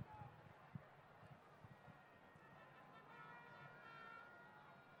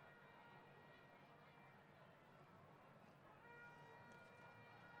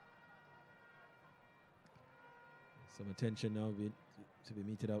 Some attention now to be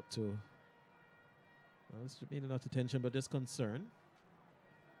meted out to. Well, it's maybe not attention, but just concern.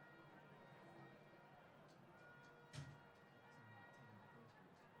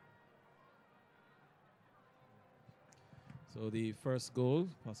 So the first goal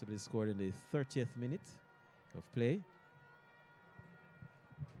possibly scored in the 30th minute of play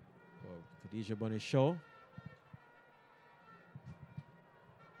for Khadija Bunny Shaw.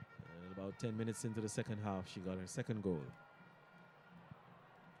 And about 10 minutes into the second half, she got her second goal.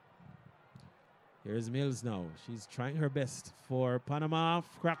 Here's Mills now. She's trying her best for Panama.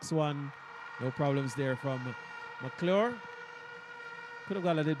 Cracks one. No problems there from McClure. Could have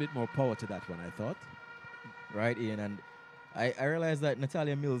got a little bit more power to that one, I thought. Right, Ian, and I realized that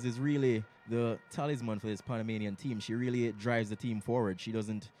Natalia Mills is really the talisman for this Panamanian team. She really drives the team forward. She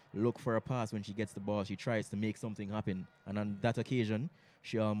doesn't look for a pass when she gets the ball. She tries to make something happen. And on that occasion,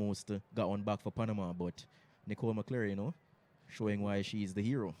 she almost got one back for Panama. But Nicole McClure, you know, showing why she's the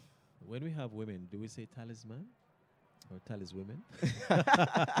hero. When we have women, do we say talisman or taliswomen?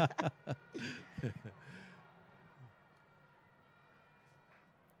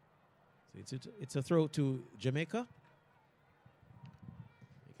 So it's a throw to Jamaica.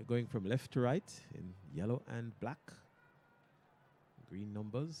 Going from left to right in yellow and black. Green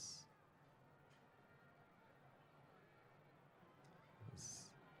numbers. It's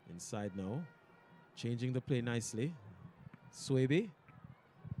inside now. Changing the play nicely. Swaby.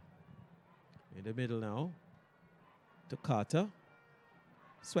 In the middle now. To Carter.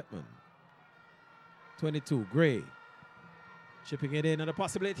 Sweatman. 22, Gray. Chipping it in, and a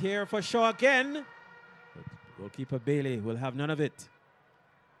possibility here for Shaw again. But goalkeeper Bailey will have none of it.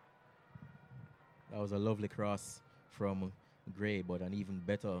 That was a lovely cross from Gray, but an even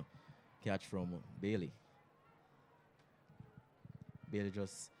better catch from Bailey. Bailey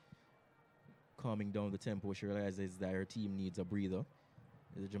just calming down the tempo. She realizes that her team needs a breather.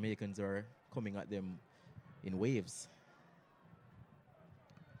 The Jamaicans are coming at them in waves.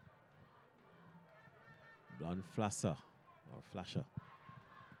 Blonde Flasher or Flasher.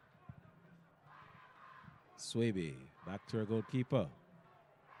 Swaby back to her goalkeeper.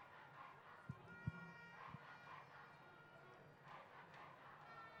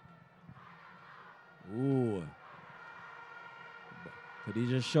 Ooh.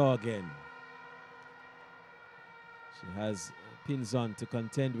 Khadija Shaw again. She has pins on to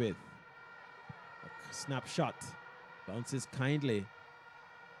contend with. A snapshot. Bounces kindly.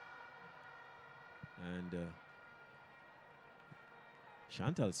 And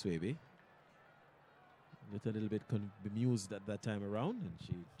Chantal Swaby looked a little bit bemused at that time around, and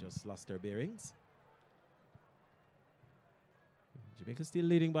she just lost her bearings. Jamaica still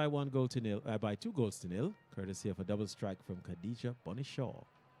leading by 2 goals to nil, courtesy of a double strike from Khadija Bonishaw.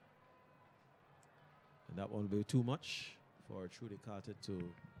 And that won't be too much for Trudy Carter to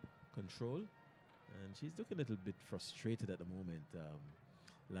control. And she's looking a little bit frustrated at the moment,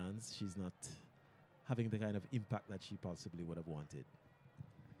 Lance. She's not having the kind of impact that she possibly would have wanted.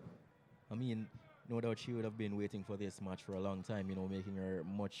 I mean, no doubt she would have been waiting for this match for a long time, you know, making her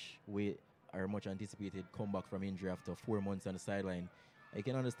much anticipated comeback from injury after 4 months on the sideline. I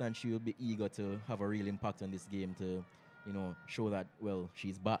can understand she would be eager to have a real impact on this game to, you know, show that, well,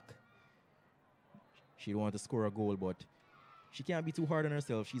 she's back. She'd want to score a goal, but she can't be too hard on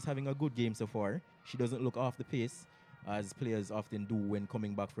herself. She's having a good game so far. She doesn't look off the pace, as players often do when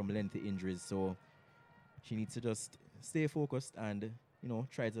coming back from lengthy injuries. So she needs to just stay focused and, you know,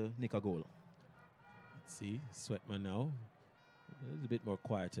 try to nick a goal. Let's see, Sweatman now. A little bit more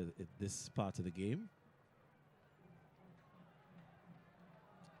quiet at this part of the game.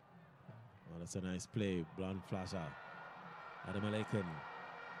 Oh, that's a nice play. Blonde Flasher. Adam Alaikum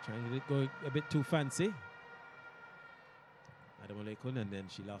trying to go a bit too fancy. Adam Alaikum, and then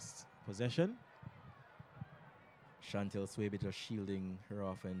she lost possession. Chantal Swaby just shielding her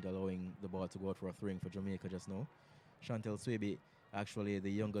off and allowing the ball to go out for a throw-in for Jamaica just now. Chantal Swaby, actually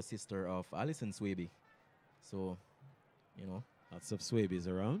the younger sister of Alison Swaby. So, you know. Lots of Swabys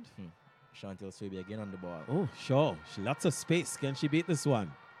around. Chantal Swaby again on the ball. Oh, sure. Lots of space. Can she beat this one?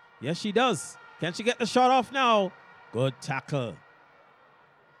 Yes, she does. Can she get the shot off now? Good tackle.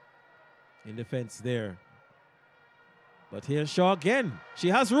 In defense there. But here's Shaw again. She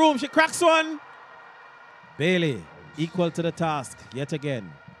has room. She cracks one. Bailey, equal to the task yet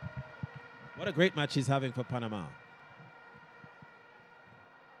again. What a great match she's having for Panama.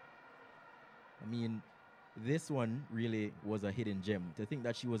 I mean, this one really was a hidden gem. To think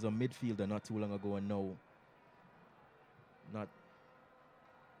that she was a midfielder not too long ago and now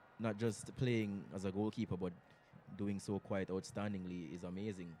not just playing as a goalkeeper but doing so quite outstandingly is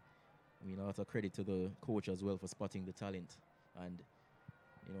amazing. I mean, a lot of credit to the coach as well for spotting the talent and,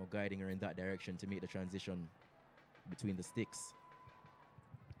 you know, guiding her in that direction to make the transition between the sticks.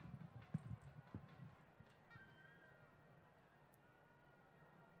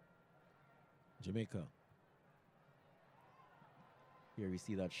 Jamaica. Here we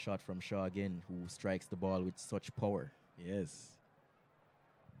see that shot from Shaw again, who strikes the ball with such power. Yes.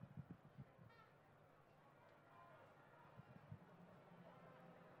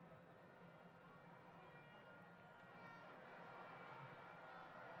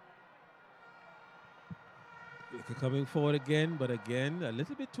 Coming forward again, but again, a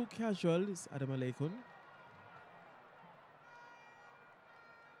little bit too casual is Adam Alaikum.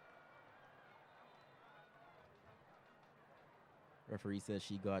 Referee says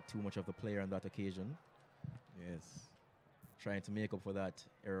she got too much of the player on that occasion. Yes. Trying to make up for that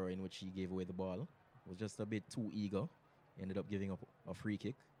error in which she gave away the ball. Was just a bit too eager. Ended up giving up a free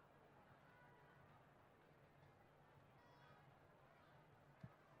kick.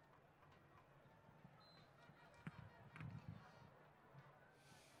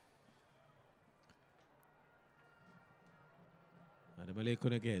 Adam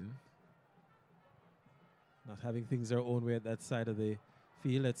Alaikum again. Not having things her own way at that side of the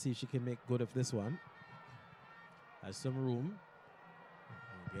field. Let's see if she can make good of this one. Has some room.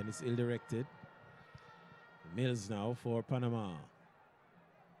 Again, it's ill-directed. Mills now for Panama.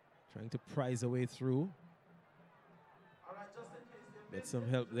 Trying to prize a way through. Get some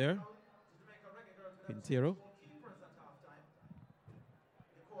help there. Quintero.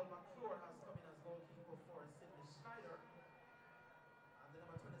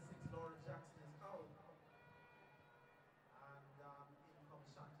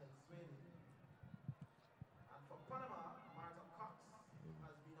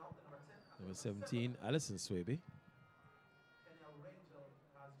 Number 17, Alison Swaby.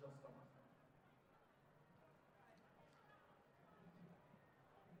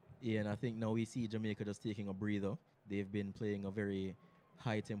 Yeah, and I think now we see Jamaica just taking a breather. They've been playing a very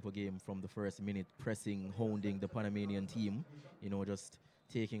high-tempo game from the first minute, pressing, hounding the Panamanian team. You know, just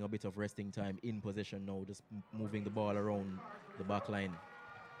taking a bit of resting time in possession now, just moving the ball around the back line.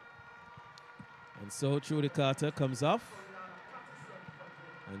 And so Trudy Carter comes off.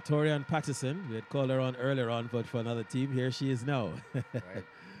 And Torian Patterson, we had called her on earlier on, but for another team, here she is now. Right.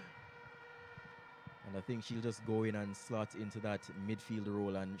 And I think she'll just go in and slot into that midfield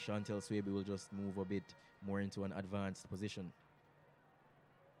role, and Chantel Swaby will just move a bit more into an advanced position.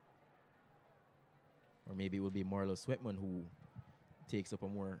 Or maybe it will be Marlo Sweatman who takes up a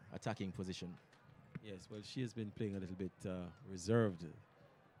more attacking position. Yes, well, she has been playing a little bit reserved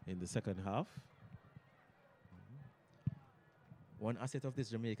in the second half. One asset of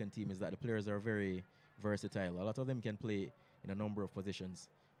this Jamaican team is that the players are very versatile. A lot of them can play in a number of positions.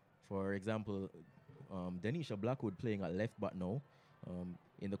 For example, Denisha Blackwood playing at left back now.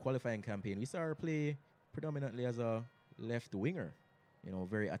 In the qualifying campaign, we saw her play predominantly as a left winger. You know,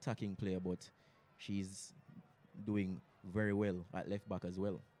 very attacking player, but she's doing very well at left back as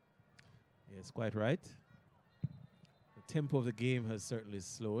well. Yes, quite right. The tempo of the game has certainly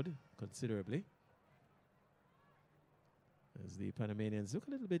slowed considerably, as the Panamanians look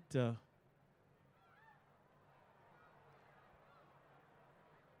a little bit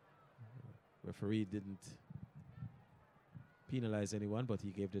referee didn't penalize anyone, but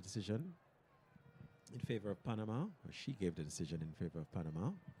he gave the decision in favor of Panama, or she gave the decision in favor of Panama.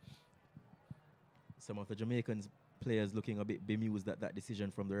 Some of the Jamaican players looking a bit bemused at that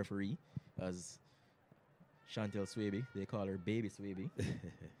decision from the referee, as Chantel Swaby, they call her Baby Swaby,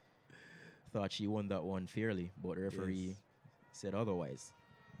 thought she won that one fairly, but the referee said otherwise.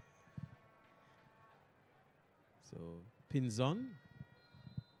 So pins on.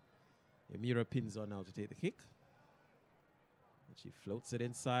 Amira pins on now to take the kick. And she floats it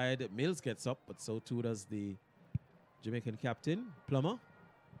inside. Mills gets up, but so too does the Jamaican captain, Plummer.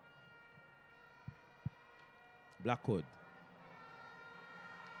 Blackwood.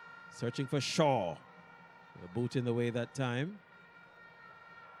 Searching for Shaw. A boot in the way that time.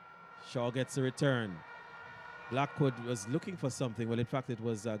 Shaw gets a return. Blackwood was looking for something. Well, in fact, it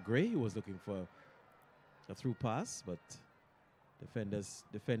was Gray who was looking for a through pass, but defenders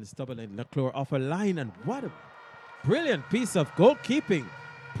defend stubbornly. Leclerc off a line, and what a brilliant piece of goalkeeping.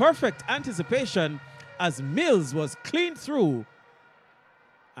 Perfect anticipation as Mills was clean through.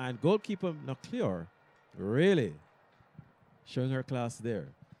 And goalkeeper Leclerc really showing her class there.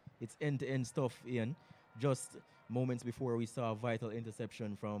 It's end-to-end stuff, Ian. Just moments before we saw a vital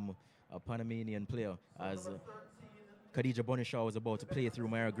interception from a Panamanian player as Khadija Bonishaw was about to play through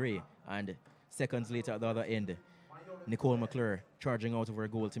Myra Gray, and seconds later at the other end, Nicole McClure charging out of her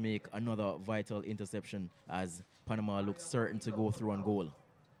goal to make another vital interception as Panama looked certain to go through on goal.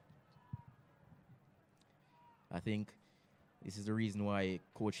 I think this is the reason why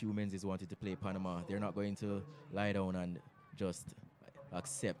Coach Hugh Menzies wanted to play Panama. They're not going to lie down and just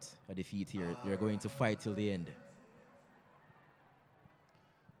accept a defeat here. They're going to fight till the end.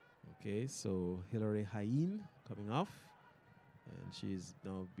 Okay, so Hilary Hain coming off, and she's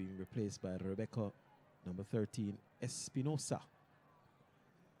now being replaced by Rebecca, number 13, Espinosa.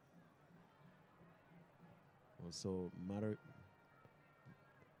 Also,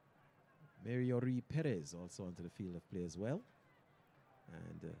 Mariori Perez also onto the field of play as well.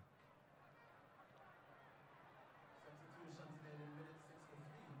 And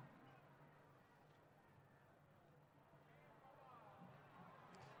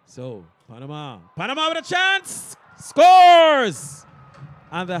so, Panama with a chance, scores!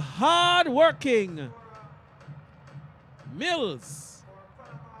 And the hard-working Mills,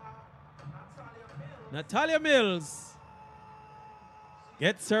 Natalia Mills,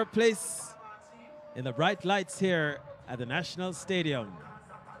 gets her place in the bright lights here at the National Stadium.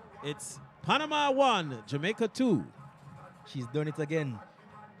 It's Panama 1, Jamaica 2. She's done it again.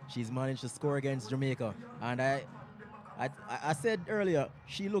 She's managed to score against Jamaica. And I said earlier,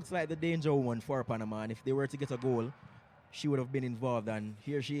 she looks like the danger woman for Panama, and if they were to get a goal, she would have been involved, and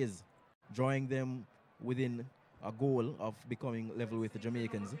here she is, drawing them within a goal of becoming level with the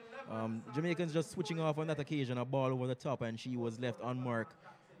Jamaicans. Jamaicans just switching off on that occasion, a ball over the top, and she was left unmarked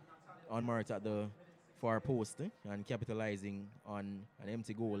at the far post, and capitalizing on an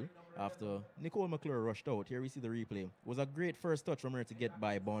empty goal after Nicole McClure rushed out. Here we see the replay. It was a great first touch from her to get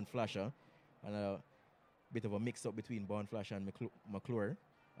by Bond Flasher, and a bit of a mix-up between Bond Flasher and McClure,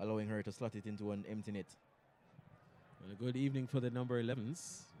 allowing her to slot it into an empty net. Well, a good evening for the number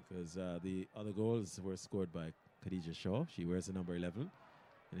 11s, because the other goals were scored by Khadija Shaw. She wears the number 11.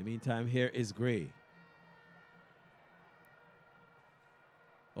 In the meantime, here is Gray.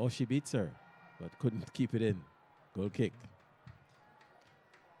 Oh, she beats her, but couldn't keep it in. Goal kick.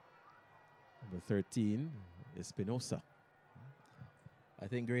 Number 13, Espinosa. I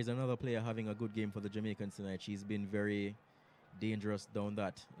think Gray is another player having a good game for the Jamaicans tonight. She's been very dangerous down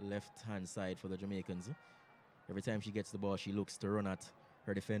that left-hand side for the Jamaicans. Every time she gets the ball, she looks to run at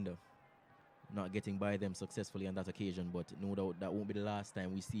her defender. Not getting by them successfully on that occasion, but no doubt that won't be the last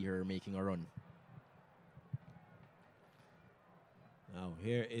time we see her making a run. Now,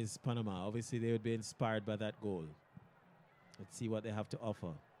 here is Panama. Obviously, they would be inspired by that goal. Let's see what they have to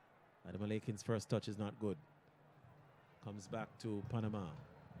offer. Adam Alakin's first touch is not good. Comes back to Panama.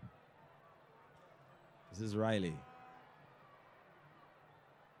 This is Riley.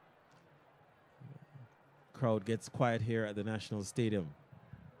 Crowd gets quiet here at the National Stadium.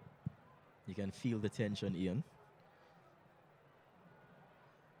 You can feel the tension, Ian.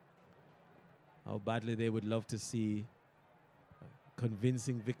 How badly they would love to see a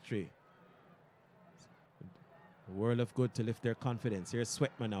convincing victory. A world of good to lift their confidence. Here's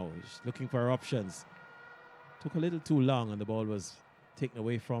Sweatman now. He's looking for options. Took a little too long and the ball was taken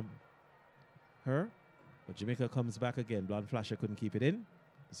away from her. But Jamaica comes back again. Blonde Flasher couldn't keep it in.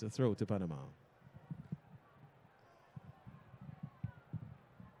 It's a throw to Panama.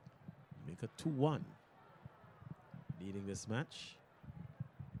 Jamaica 2-1. Leading this match.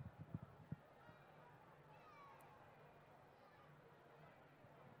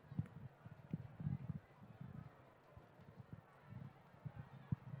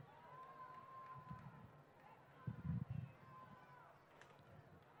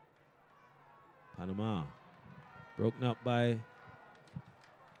 Panama broken up by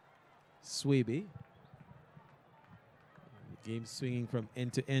Swaby. The game swinging from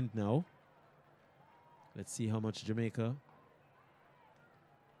end to end now. Let's see how much Jamaica.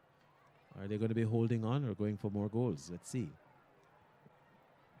 Are they going to be holding on or going for more goals? Let's see.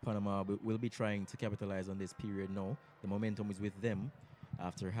 Panama will be trying to capitalize on this period now. The momentum is with them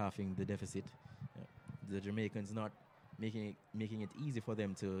after halving the deficit. The Jamaicans not making it easy for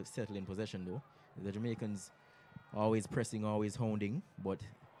them to settle in possession though. The Jamaicans always pressing, always hounding, but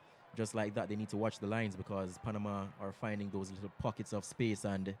just like that, they need to watch the lines because Panama are finding those little pockets of space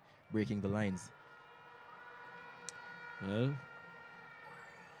and breaking the lines. Well,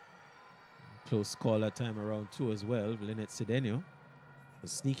 close call at time around 2 as well. Lynette Cedeno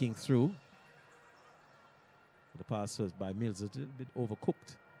was sneaking through. The pass was by Mills, a little bit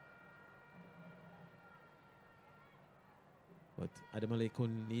overcooked. But Adam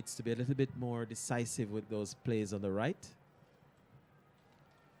Alekun needs to be a little bit more decisive with those plays on the right.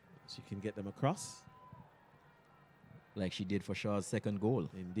 She can get them across. Like she did for Shaw's second goal.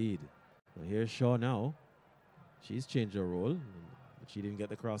 Indeed. Well, here's Shaw now. She's changed her role, but she didn't get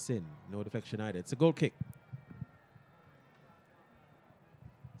the cross in. No deflection either. It's a goal kick.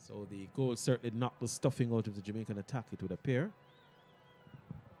 So the goal certainly knocked the stuffing out of the Jamaican attack, it would appear.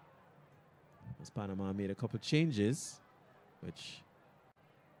 As Panama made a couple changes, which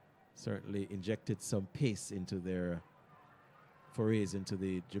certainly injected some pace into their forays into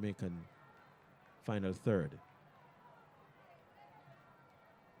the Jamaican final third.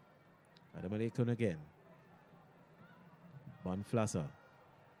 Adam Alekun again. Bonflasa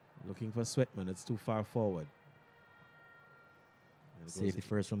looking for Sweatman. It's too far forward. Safety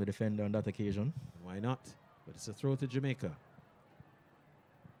first from the defender on that occasion. Why not? But it's a throw to Jamaica.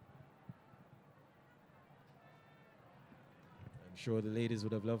 I'm sure the ladies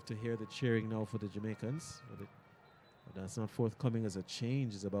would have loved to hear the cheering now for the Jamaicans. But that's not forthcoming as a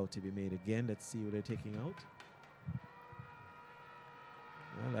change is about to be made again. Let's see what they're taking out.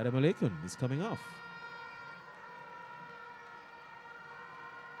 Well, Adam Alekun is coming off.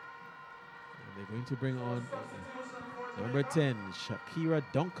 And they're going to bring on number 10, Shakira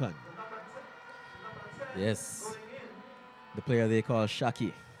Duncan. Yes. The player they call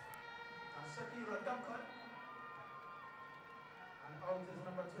Shaki.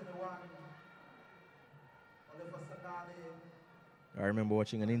 I remember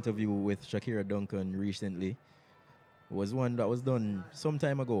watching an interview with Shakira Duncan recently. It was one that was done some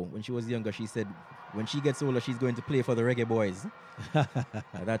time ago. When she was younger, she said when she gets older, she's going to play for the Reggae Boys.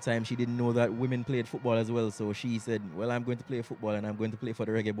 At that time, she didn't know that women played football as well. So she said, well, I'm going to play football and I'm going to play for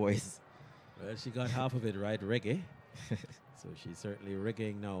the Reggae Boys. Well, she got half of it right, reggae. So she's certainly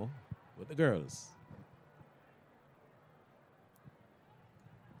reggaeing now with the girls.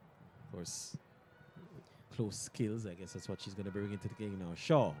 Of course, close skills, I guess that's what she's going to bring into the game now.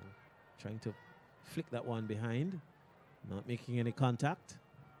 Shaw trying to flick that one behind, not making any contact.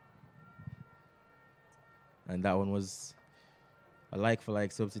 And that one was a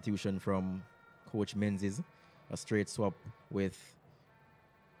like-for-like substitution from Coach Menzies, a straight swap with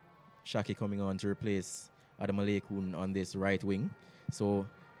Shaki coming on to replace Adam Alekun on this right wing. So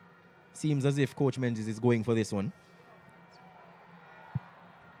seems as if Coach Menzies is going for this one.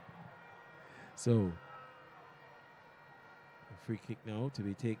 So a free kick now to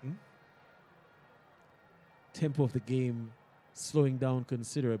be taken. Tempo of the game slowing down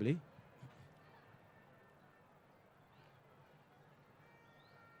considerably.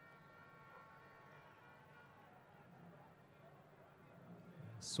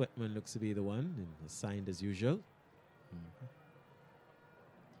 Sweatman looks to be the one, and assigned as usual.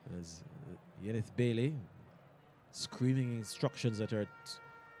 As Yenith Bailey screaming instructions at her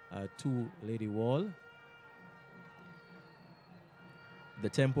two-lady wall. The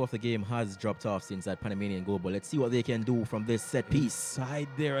tempo of the game has dropped off since that Panamanian goal, but let's see what they can do from this set piece. Side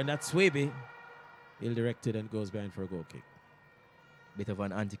there, and that's Swaby. Ill-directed and goes behind for a goal kick. Bit of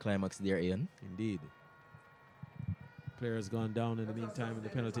an anticlimax there, Ian. Indeed. Player has gone down in the meantime in the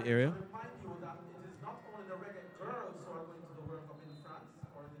penalty area. I remind you that it is not only the Reggae Girls who are going to the World Cup in France,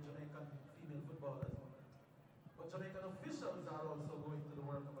 or the Jamaican female footballers, but Jamaican officials are also going to the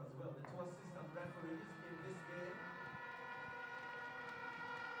World Cup as well. The two assistant referees in this game,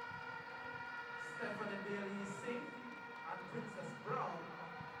 Stephanie Bailey Singh and Princess Brown,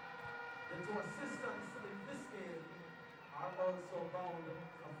 the two assistants in this game are also bound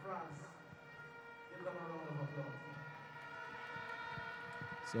for France. Give them a round of applause.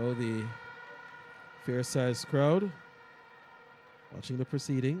 So the fair-sized crowd watching the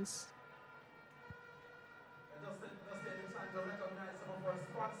proceedings. Just take the time to recognize some of our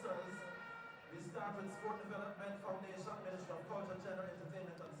sponsors. We start with Sport Development Foundation, Ministry of Culture, Gender,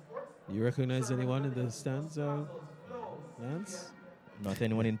 Entertainment and Sports. You recognize anyone in the stands, Lance? Not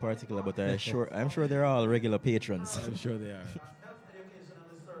anyone in particular, but I'm sure they're all regular patrons. I'm sure they are.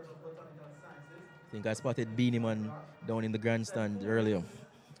 I think I spotted Beanie Man down in the grandstand earlier.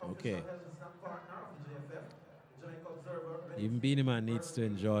 Okay. Even Beanie Man needs to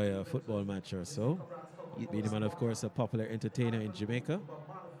enjoy a football match or so. Beanie Man, of course, a popular entertainer in Jamaica.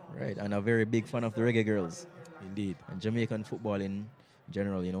 Right, and a very big fan of the Reggae Girls. Indeed. And Jamaican football in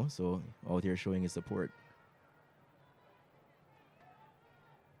general, you know, so out here showing his support.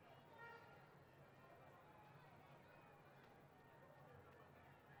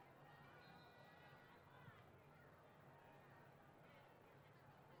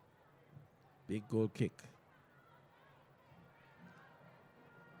 Big goal kick.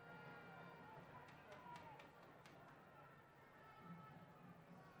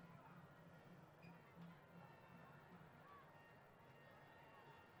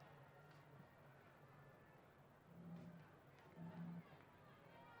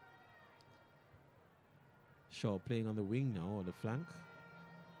 Shaw playing on the wing now, on the flank.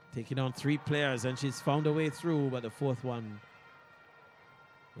 Taking on three players, and she's found a way through, but the fourth one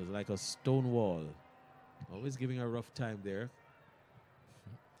was like a stone wall. Always giving her a rough time there.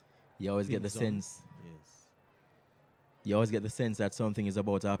 You always get the sense. Yes. You always get the sense that something is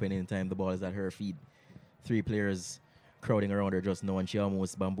about to happen anytime the ball is at her feet. Three players crowding around her just now, and she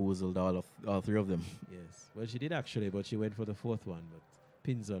almost bamboozled all three of them. Yes. Well, she did actually, but she went for the fourth one. But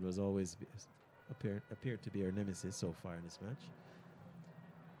Pinzon was always appeared to be her nemesis so far in this match.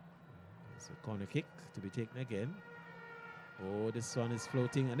 It's a corner kick to be taken again. Oh, this one is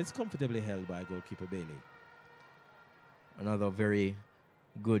floating, and it's comfortably held by goalkeeper Bailey. Another very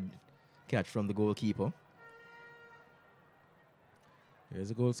good catch from the goalkeeper.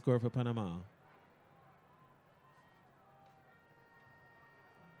 Here's a goal score for Panama.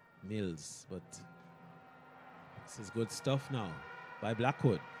 Mills, but this is good stuff now by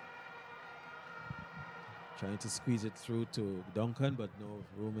Blackwood. Trying to squeeze it through to Duncan, but no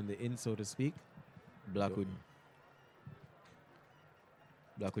room in the inn, so to speak. Blackwood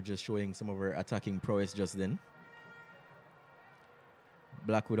just showing some of her attacking prowess just then.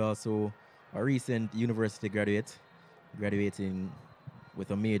 Blackwood also a recent university graduate, graduating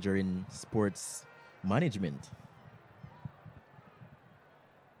with a major in sports management.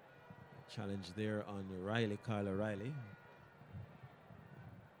 Challenge there on Riley, Carla Riley.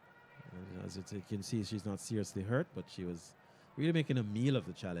 And as you can see, she's not seriously hurt, but she was really making a meal of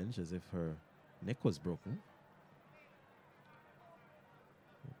the challenge as if her neck was broken.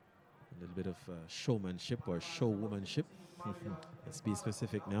 A little bit of showmanship or showwomanship. Let's be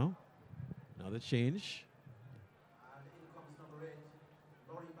specific now. Another change.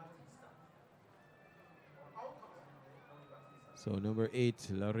 So number 8,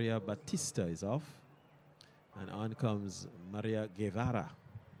 Laria Batista is off. And on comes Maria Guevara.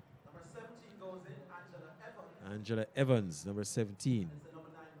 Number 17 goes in, Angela Evans. Angela Evans, number 17.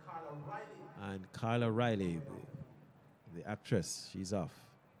 And Carla Riley, the actress, she's off.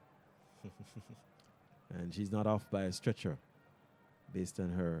 And she's not off by a stretcher based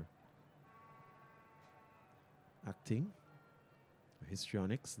on her acting,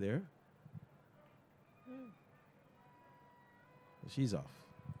 histrionics there. She's off.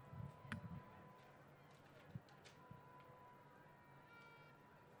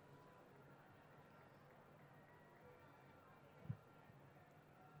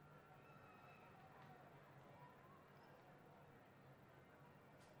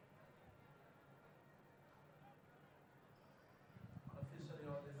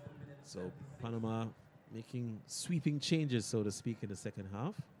 So Panama making sweeping changes, so to speak, in the second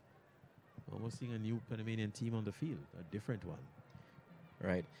half. Almost seeing a new Panamanian team on the field, a different one.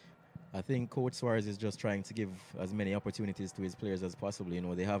 Right. I think Coach Suarez is just trying to give as many opportunities to his players as possible. You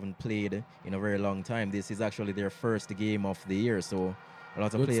know, they haven't played in a very long time. This is actually their first game of the year, so a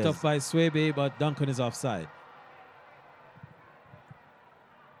lot of players. Good stuff by Swebe, but Duncan is offside.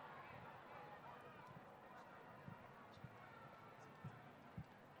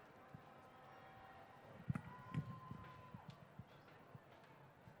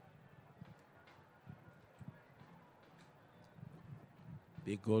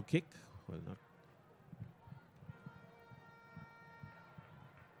 Big goal kick. Well, not.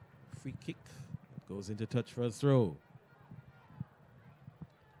 Free kick. It goes into touch for a throw.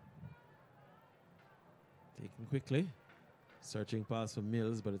 Taken quickly. Searching pass for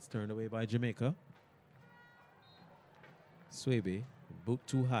Mills, but it's turned away by Jamaica. Swebe, boot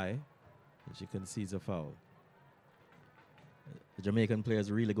too high, and she concedes a foul. The Jamaican players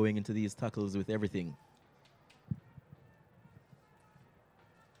really going into these tackles with everything.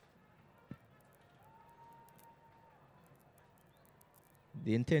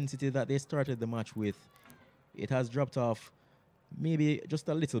 The intensity that they started the match with, it has dropped off maybe just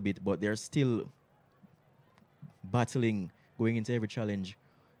a little bit, but they're still battling, going into every challenge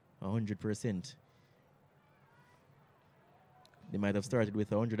 100%. They might have started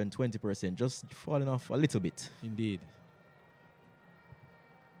with 120%, just falling off a little bit. Indeed.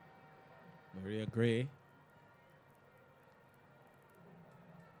 Maria Gray.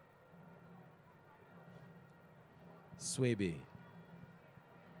 Swebe.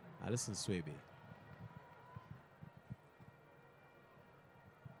 Alison Swebe.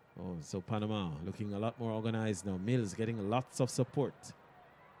 Oh, so Panama looking a lot more organized now. Mills getting lots of support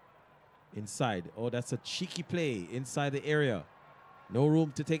inside. Oh, that's a cheeky play inside the area. No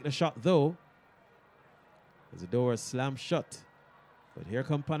room to take the shot though, as the door is slammed shut. But here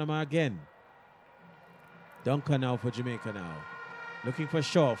come Panama again. Duncan now for Jamaica now. Looking for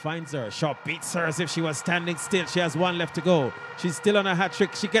Shaw, finds her. Shaw beats her as if she was standing still. She has one left to go. She's still on a hat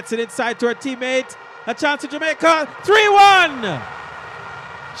trick. She gets it inside to her teammate. A chance to Jamaica. 3-1.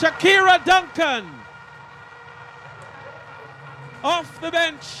 Shakira Duncan. Off the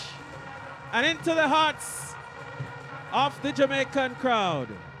bench and into the hearts of the Jamaican crowd.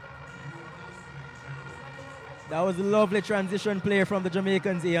 That was a lovely transition play from the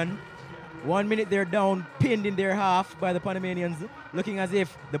Jamaicans, Ian. 1 minute they're down, pinned in their half by the Panamanians, looking as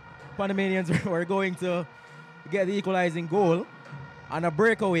if the Panamanians were going to get the equalizing goal. And a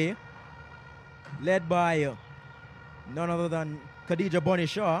breakaway led by none other than Khadija Bonnie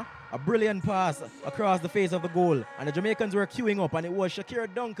Shaw. A brilliant pass across the face of the goal. And the Jamaicans were queuing up, and it was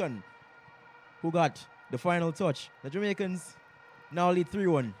Shakira Duncan who got the final touch. The Jamaicans now lead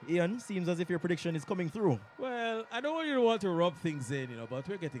 3-1. Ian, seems as if your prediction is coming through. Well, I don't really want to rub things in, but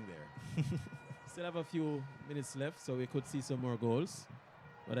we're getting there. Still have a few minutes left, so we could see some more goals.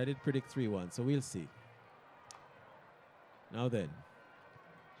 But I did predict 3-1, so we'll see. Now then.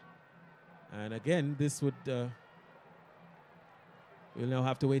 And again, this would... we'll now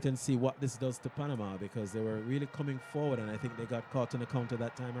have to wait and see what this does to Panama, because they were really coming forward, and I think they got caught in the counter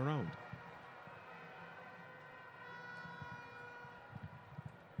that time around.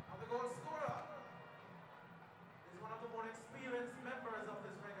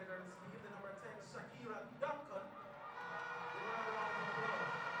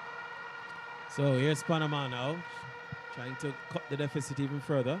 So here's Panama now, trying to cut the deficit even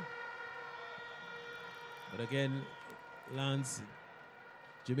further. But again, Lance,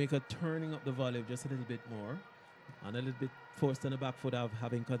 Jamaica turning up the volume just a little bit more, and a little bit forced on the back foot of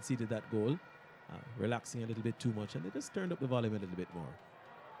having conceded that goal, relaxing a little bit too much, and they just turned up the volume a little bit more.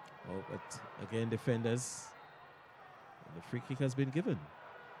 Oh, but again, defenders, the free kick has been given.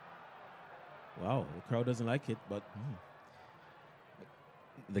 Wow, the crowd doesn't like it, but...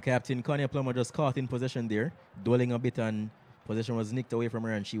 The captain, Konya Plummer, just caught in possession there, dwelling a bit, and possession was nicked away from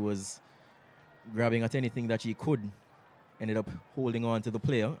her, and she was grabbing at anything that he could. Ended up holding on to the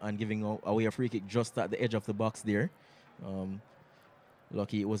player and giving away a free kick just at the edge of the box there.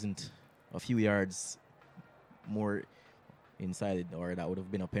 Lucky it wasn't a few yards more inside it, or that would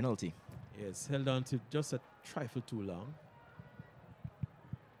have been a penalty. Yes, held on to just a trifle too long.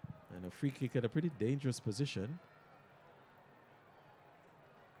 And a free kick at a pretty dangerous position.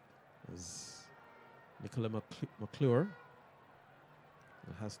 As Nicola McClure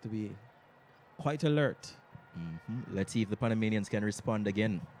has to be quite alert. Let's see if the Panamanians can respond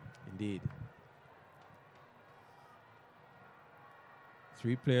again. Indeed.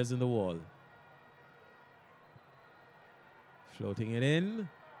 3 players in the wall. Floating it in.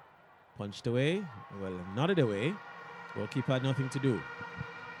 Punched away. Well, nodded away. Goalkeeper had nothing to do.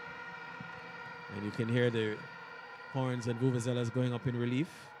 And you can hear the horns and vuvuzelas going up in relief.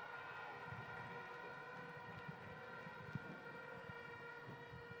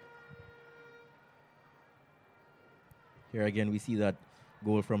 Here again, we see that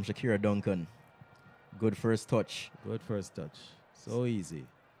goal from Shakira Duncan. Good first touch. Good first touch. So easy.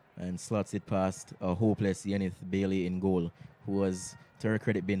 And slots it past a hopeless Yenith Bailey in goal, who has, to her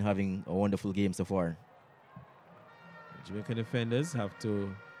credit, been having a wonderful game so far. Jamaican defenders have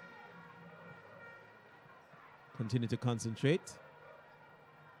to continue to concentrate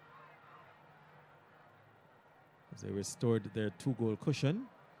as they restored their 2-goal cushion.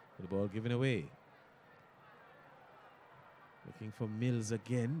 The ball given away. Looking for Mills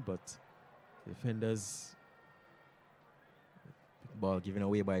again, but defenders. Ball given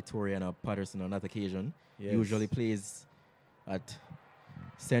away by Toriana Patterson on that occasion. Yes. Usually plays at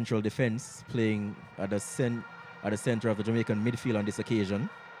central defense, playing at the center of the Jamaican midfield on this occasion.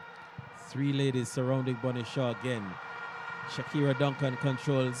 3 ladies surrounding Bonnie Shaw again. Shakira Duncan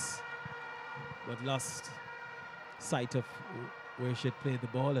controls, but lost sight of where she had played the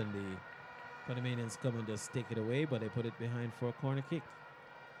ball, and the Panamanians come and just take it away, but they put it behind for a corner kick.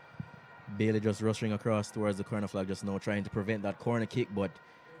 Bailey just rushing across towards the corner flag just now, trying to prevent that corner kick, but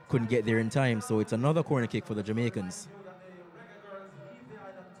couldn't get there in time. So it's another corner kick for the Jamaicans.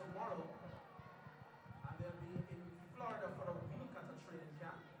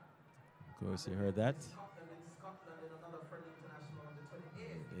 Of course, you heard that.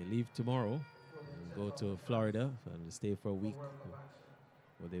 They leave tomorrow and go to Florida and stay for a week.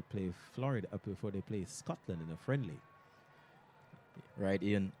 Where they play Florida up before they play Scotland in a friendly. Right,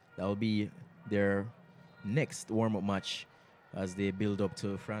 Ian. That will be their next warm-up match as they build up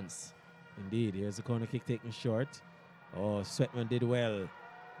to France. Indeed. Here's the corner kick taken short. Oh, Sweatman did well.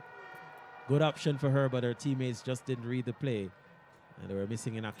 Good option for her, but her teammates just didn't read the play, and they were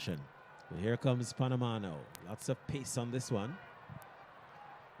missing in action. But here comes Panama now. Lots of pace on this one.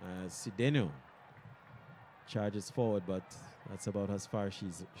 Sideno charges forward, but that's about as far as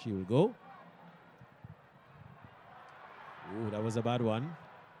she will go. Ooh, that was a bad one.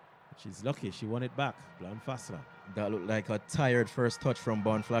 She's lucky. She won it back. Blan Fasla. That looked like a tired first touch from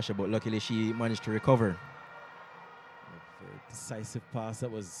Bon Flasher, but luckily she managed to recover. A decisive pass that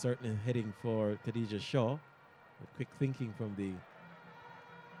was certainly heading for Khadija Shaw. With quick thinking from the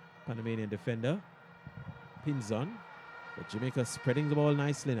Panamanian defender. Pins on. But Jamaica spreading the ball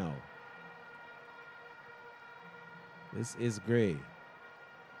nicely now. This is Gray.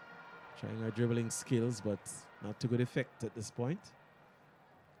 Trying her dribbling skills, but not to good effect at this point.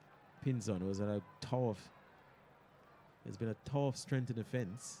 Pins on. It was a tough. It's been a tough strength in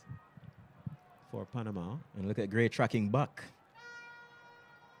defense for Panama. And look at Gray tracking back.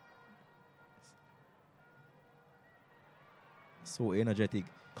 So energetic.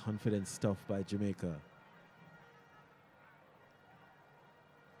 Confident stuff by Jamaica.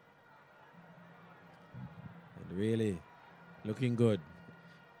 And really looking good.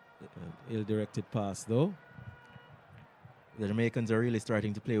 Ill-directed pass though. The Jamaicans are really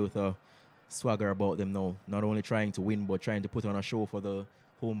starting to play with a swagger about them now. Not only trying to win, but trying to put on a show for the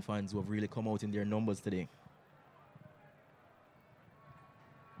home fans who have really come out in their numbers today.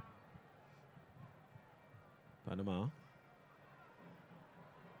 Panama.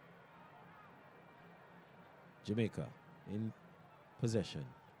 Jamaica in possession.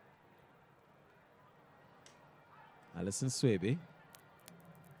 Alison Swaby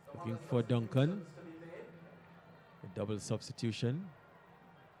looking for Duncan. A double substitution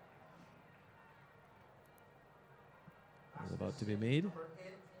is about to be made.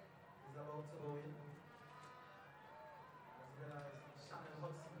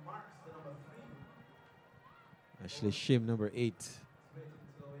 Ashley Shim, number 8,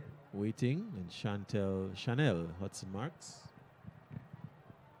 waiting, and Chanel Hudson Marks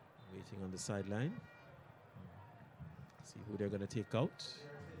waiting on the sideline. See who they're going to take out.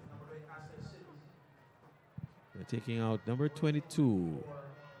 They're taking out number 22,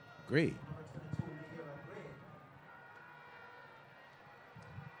 Gray.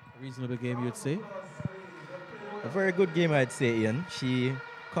 Reasonable game, you'd say? A very good game, I'd say, Ian. She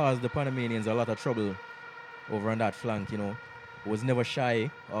caused the Panamanians a lot of trouble over on that flank, you know. Was never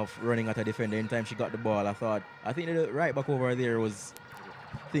shy of running at a defender. Anytime she got the ball, I think the right back over there was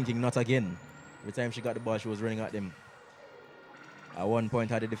thinking not again. Every time she got the ball, she was running at them. At one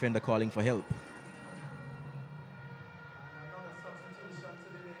point, had the defender calling for help.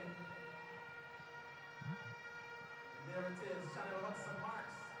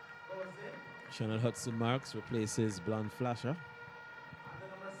 Chanel Hudson Marks replaces Blonde Flasher. And the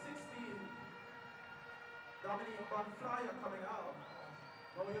number 16, Dominique Bonflyer coming out.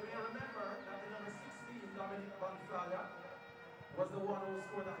 Now you may remember that the number 16, Dominique Bonflyer, was the one who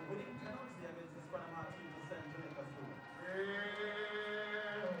scored that winning penalty against this Panama team to send Jamaica through.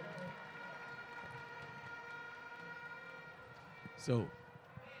 So,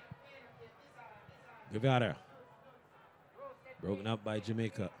 Guevara, broken up by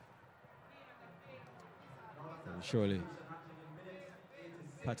Jamaica. And surely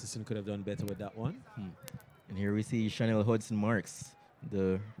Patterson could have done better with that one. And here we see Chanel Hudson Marks,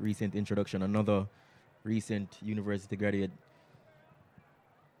 the recent introduction, another recent university graduate,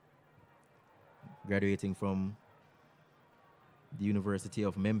 graduating from the University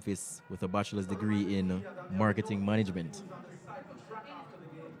of Memphis with a bachelor's degree in marketing management.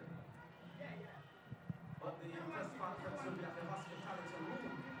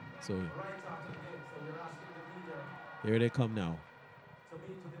 So here they come now.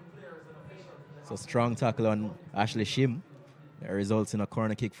 So strong tackle on Ashley Shim. That results in a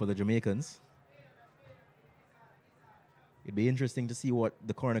corner kick for the Jamaicans. It'd be interesting to see what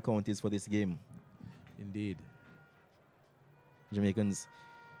the corner count is for this game. Indeed. Jamaicans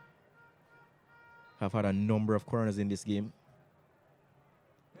have had a number of corners in this game,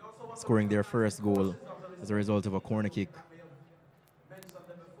 scoring their first goal as a result of a corner kick. Mentioned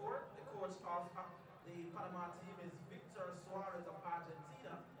them before. The coach of the Panama team is Victor Suarez of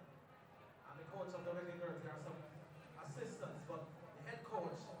Argentina. And the coach of the Reggae Girlz, there are some assistants, but the head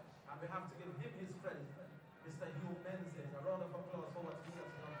coach, and we have to give him his credit, Mr. Hugh Menzies. A round of applause for what he has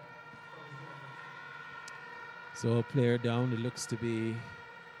done. So a player down, it looks to be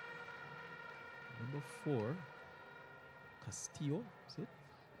number 4, Castillo, is it?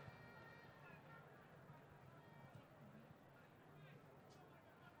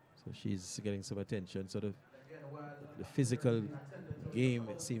 So she's getting some attention. So the physical game,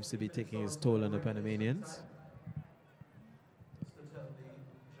 it seems to be taking its toll on the Panamanians.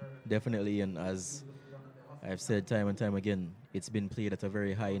 Definitely, and as I've said time and time again, it's been played at a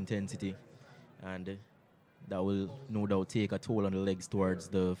very high intensity, and that will no doubt take a toll on the legs towards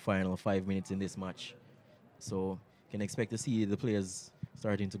the final 5 minutes in this match. So can expect to see the players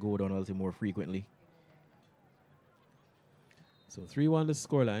starting to go down a little more frequently. So 3-1 the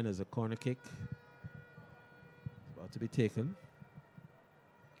scoreline as a corner kick. About to be taken.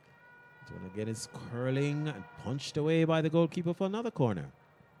 It's going to get his curling and punched away by the goalkeeper for another corner.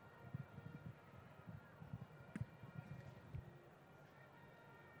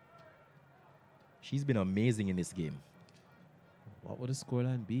 She's been amazing in this game. What would the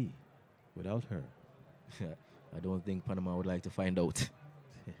scoreline be without her? I don't think Panama would like to find out.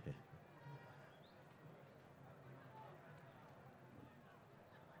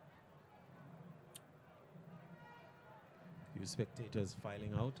 Few spectators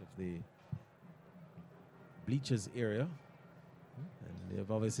filing out of the bleachers area. And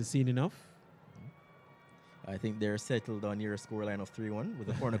they've obviously seen enough. I think they're settled on your scoreline of 3-1 with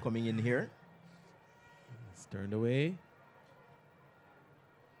the corner coming in here. It's turned away.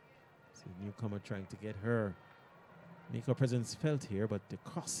 See the newcomer trying to get her, make her presence felt here, but the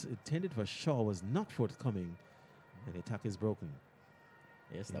cross intended for Shaw was not forthcoming, and the attack is broken.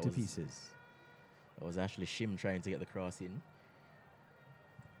 Yes, into pieces. That was actually Shim trying to get the cross in.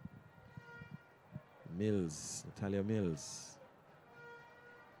 Mills, Natalia Mills.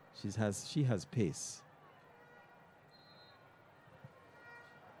 She has pace.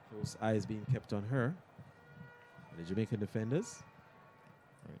 Close eyes being kept on her. The Jamaican defenders.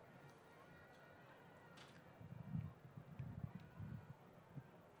 Right.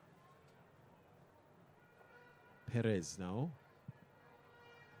 Perez now.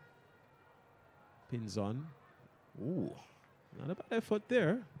 Pins on. Ooh. Not a bad effort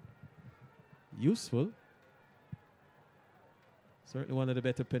there. Useful. Certainly one of the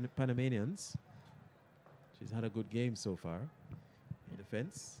better Panamanians. She's had a good game so far. In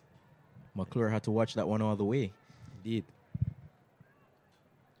defense. McClure had to watch that one all the way. Indeed.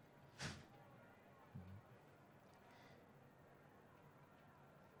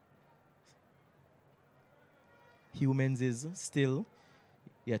 Humans is still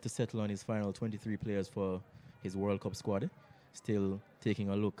yet to settle on his final 23 players for his World Cup squad. Still taking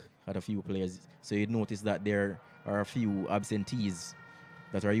a look at a few players. So you'd notice that there are a few absentees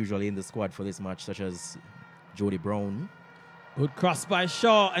that are usually in the squad for this match, such as Jody Brown. Good cross by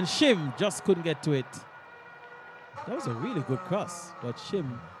Shaw, and Shim just couldn't get to it. That was a really good cross, but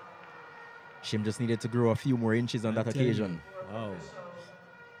Shim just needed to grow a few more inches on that occasion. Wow.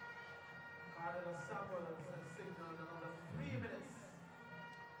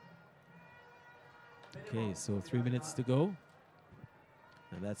 Okay, so 3 minutes to go.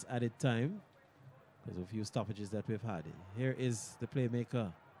 And that's added time because of a few stoppages that we've had. Here is the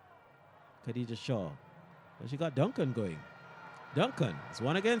playmaker, Khadija Shaw. And she got Duncan going. Duncan, it's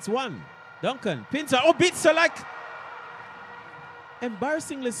 1 against 1. Duncan pins her. Oh, beats her like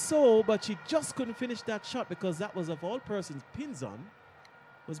embarrassingly so, but she just couldn't finish that shot because that was, of all persons, pins on.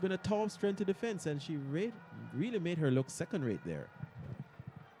 Was been a top strength to defense, and she really made her look second rate there.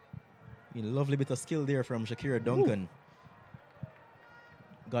 Lovely bit of skill there from Shakira Duncan. Ooh.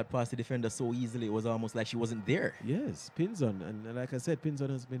 Got past the defender so easily, it was almost like she wasn't there. Yes, Pinzon. And like I said, Pinzon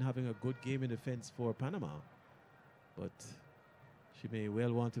has been having a good game in defense for Panama. But she may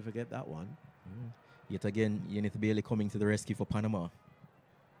well want to forget that one. Yet again, Yenith Bailey coming to the rescue for Panama.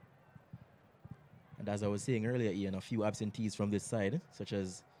 And as I was saying earlier, Ian, a few absentees from this side, such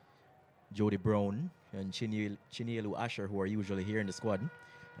as Jody Brown and Chinyelu Asher, who are usually here in the squad.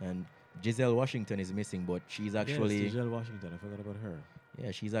 And Giselle Washington is missing, but she's actually... Yes, Giselle Washington, I forgot about her.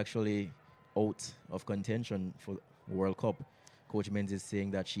 Yeah, she's actually out of contention for World Cup. Coach Menz is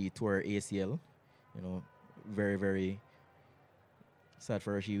saying that she tore her ACL. Very, very sad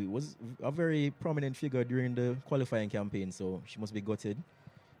for her. She was a very prominent figure during the qualifying campaign, so she must be gutted.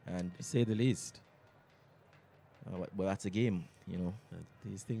 And to say the least. But that's a game,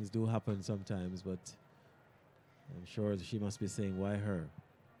 These things do happen sometimes, but I'm sure she must be saying, why her?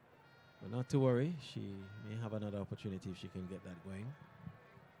 But not to worry. She may have another opportunity if she can get that going.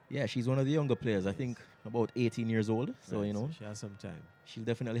 Yeah, she's one of the younger players. I think about 18 years old. So, right, so she has some time. She'll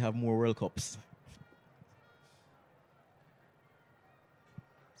definitely have more World Cups.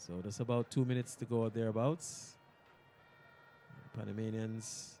 So there's about 2 minutes to go or thereabouts.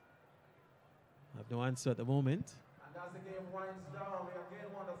 Panamanians have no answer at the moment. And as the game winds down, we again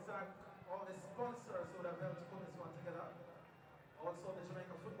want to thank all the sponsors who have helped put this one together. Also the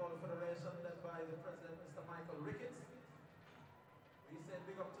Jamaica Football Federation, led by the president, Mr. Michael Ricketts. We say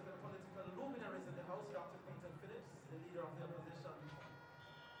big up to the political luminaries in the house, Dr. Peter Phillips, the leader of the opposition,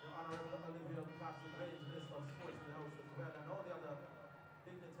 the Honorable Olivia Patrick, great list of sports in the house as well, and all the other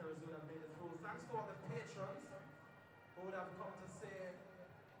dignitaries who have made it through. Thanks to all the patrons who would have come to say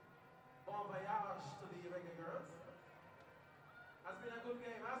bon voyage to the Reggae Girlz. Has been a good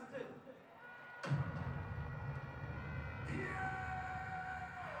game, hasn't it?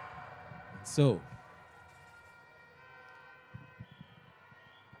 So,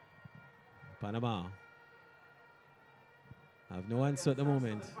 Panama have no answer at the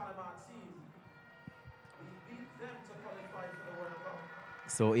moment.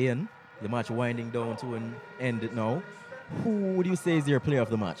 So, Ian, the match winding down to an end now. Who would you say is your player of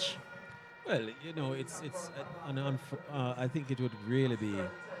the match? Well, I think it would really be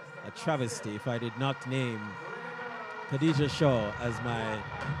a travesty if I did not name Khadija Shaw as my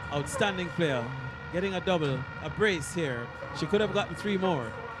outstanding player. Getting a double, a brace here. She could have gotten 3 more.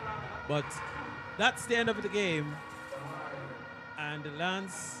 But that's the end of the game. And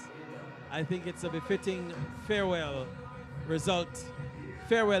Lance, I think it's a befitting farewell result,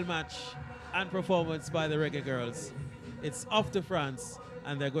 farewell match and performance by the Reggae Girlz. It's off to France,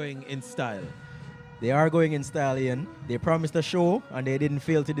 and they're going in style. They are going in style, Ian. They promised a show, and they didn't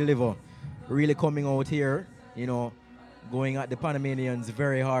fail to deliver. Really coming out here, going at the Panamanians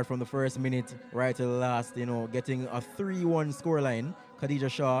very hard from the first minute right to the last, getting a 3-1 scoreline. Khadija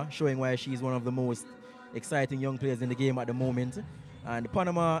Shaw showing why she's one of the most exciting young players in the game at the moment. And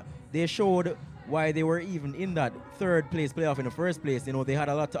Panama, they showed why they were even in that 3rd place playoff in the first place. They had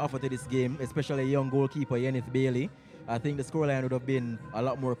a lot to offer to this game, especially young goalkeeper Yenith Bailey. I think the scoreline would have been a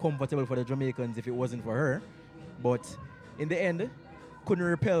lot more comfortable for the Jamaicans if it wasn't for her. But in the end, couldn't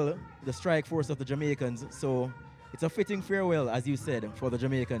repel the strike force of the Jamaicans. So it's a fitting farewell, as you said, for the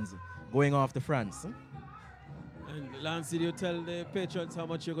Jamaicans going off to France. And Lance, did you tell the patrons how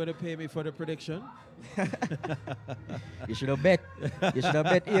much you're going to pay me for the prediction? You should have bet. You should have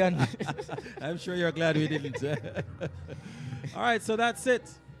bet, Ian. I'm sure you're glad we didn't. All right, so that's it.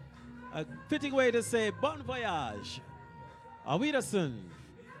 A fitting way to say bon voyage. Auf Wiedersehen.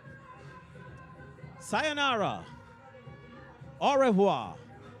 Sayonara. Au revoir.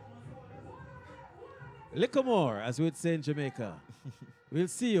 little more, as we'd say in Jamaica. We'll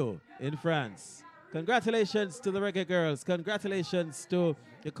see you in France. Congratulations to the Reggae Girlz. Congratulations to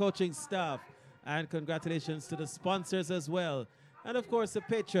the coaching staff. And congratulations to the sponsors as well. And of course, the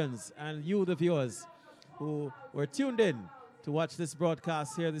patrons and you, the viewers, who were tuned in to watch this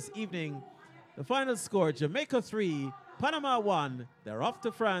broadcast here this evening. The final score, Jamaica 3, Panama 1. They're off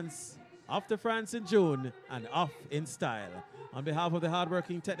to France in June, and off in style. On behalf of the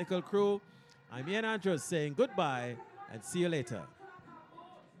hardworking technical crew, I'm Ian Andrews saying goodbye and see you later.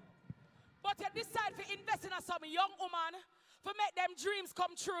 But you decide to invest in some young woman, for make them dreams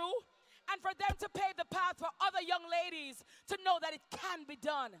come true, and for them to pave the path for other young ladies to know that it can be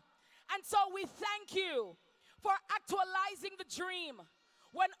done. And so we thank you for actualizing the dream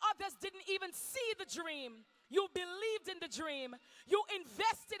when others didn't even see the dream. You believed in the dream, you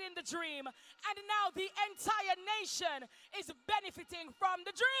invested in the dream, and now the entire nation is benefiting from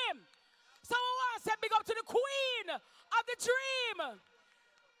the dream. So I want to say big up to the queen of the dream.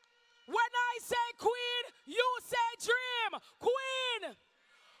 When I say queen, you say dream. Queen,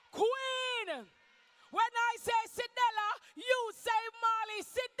 queen. When I say Sidella, you say Molly.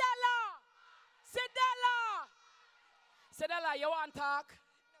 Sidella, Sidella. Sidella, you want to talk?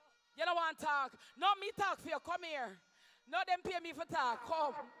 You don't want to talk. No, me talk for you. Come here. No, them pay me for talk.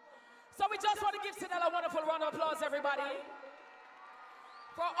 Come. So we just want to give Sidella a wonderful round of applause, everybody,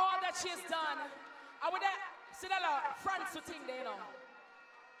 for all that she has done. I would Sidella, France the thing there, you know.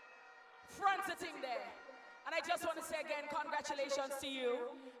 France the thing there. And I just want to say again, congratulations to you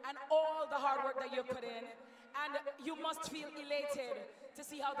and all the hard work that you've put in. And you must feel elated to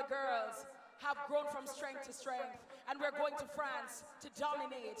see how the girls have grown from strength to strength. And we're going to France to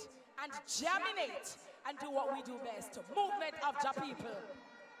dominate and jaminate and do what we do best, movement of the people.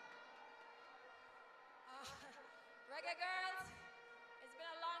 Reggae Girlz, it's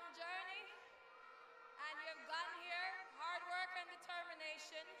been a long journey, and you've gotten here, hard work and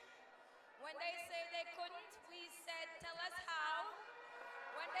determination. When they say they couldn't, we said, tell us how.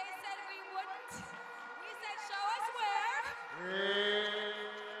 When they said we wouldn't, we said, show us where.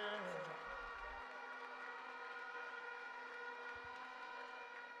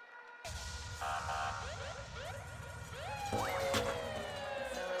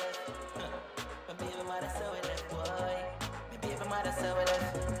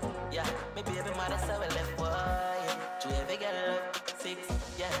 Yeah, me baby mother so we left boy. To every girl love 6,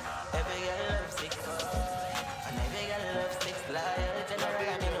 yeah. Every girl love 6, and every girl love 6 loyal. General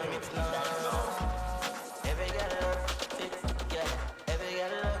and you know it's no. Every girl love 6, yeah. Every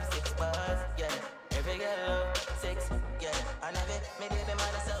girl love 6 boys, yeah. Every girl love 6, yeah. And every me baby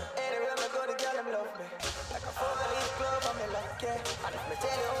mother so. Anywhere me go, the girl them love me. Like a 4-leaf glove on me like yeah. And if me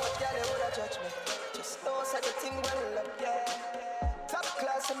tell you how much girl they woulda judge me, just know such a thing well up, yeah. Top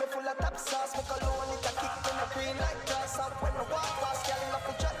class and me full of top sauce. Me cologne it a kick in the green like grass. And when I walk past, girl in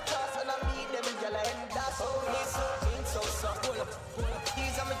a drop class. And I meet them girl I end that. Oh, he's so clean, so soft.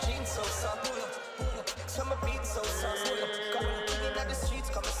 These are my jeans, so soft. So my beat so soft. Coming in the streets,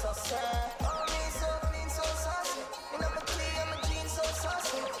 coming so sad. Oh, he's so clean, so saucy. And I'm a clean, I'm a jeans, so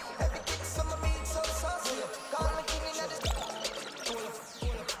saucy. Every kick, so my beat so saucy. Call me king in the streets.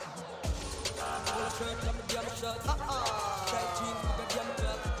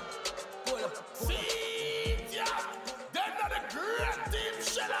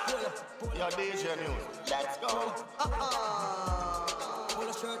 Your DJ news. Let's go. Pull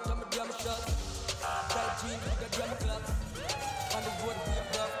a shirt, I'm a damn shot. Tight jeans with a damn club. On the road, we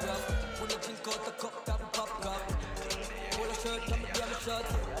have rough. When you drink out the cup, tap pop cup. Pull a shirt, I'm a damn shot.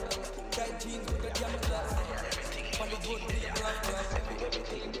 Tight jeans with a damn club. On the road, we have rough.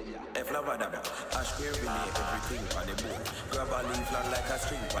 If lavadaba, ash queer we lay everything on the board. Grab a leaf long like a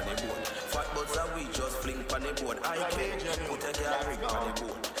string on the board. Fat butts and we just fling on the board. I can put a girl ring on the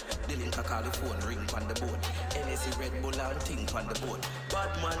board. The link a call the phone ring on the board. NSC Red Bull and ting on the board.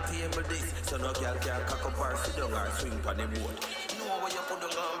 Bad man table this, so no girl can cock up or sit down or swing on the board. Know what you put on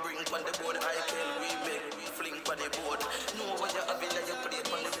and bring on the board. I can we make fling on the board. Know what you have in that you put it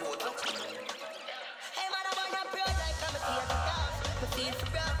on the board. Hey man, I'm on your broad like I'm a theater dog. Me feel for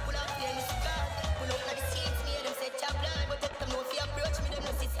rock, pull out the MC God. Pull out like the seats, me and them say chop blood. But if them know if you approach me, them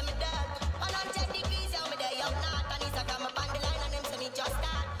no see me dog. 110 degrees, yeah, me there, young not. And it's a come up on the line and them say me just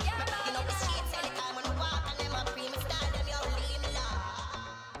start. You know the streets anytime when I walk and them a pre me style, them you leave me low.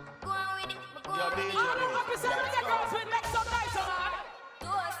 Go on with it, go on with it. All the represent Reggae Girlz will make some nice, man. Do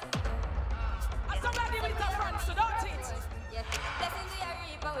us. And somebody with a front, so don't it. Yeah, blessings we are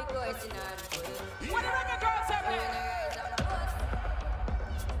reaping, we coursing on. What the Reggae Girlz have there?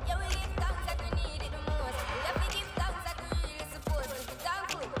 Yeah, we give thanks that we need it the most. We have to give thanks that we really supposed to be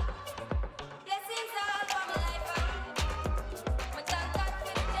thankful. Blessings all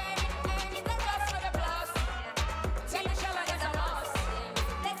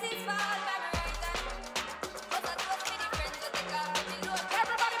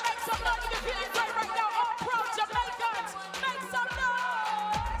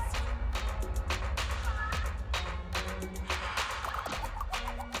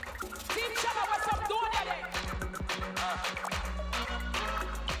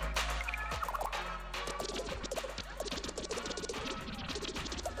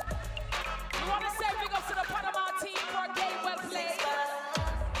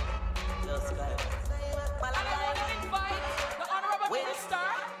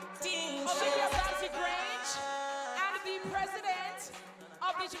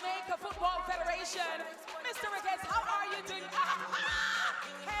the Jamaica Football Federation. Mr. Ricketts, how are you doing?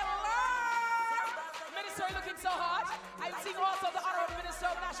 Hello! Minister, looking so hot. I'm seeing also the Honorable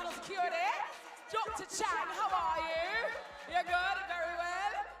Minister of National Security, Dr. Chang. How are you? You're good? Very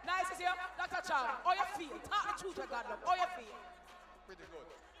well. Nice to see you. Dr. Chang, how you feel? Talk the truth with God, love. How you feel? Pretty good.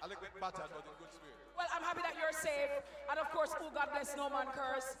 I look bit battered, but in good spirit. Well, I'm happy that you're safe. And of course, oh, God bless, no man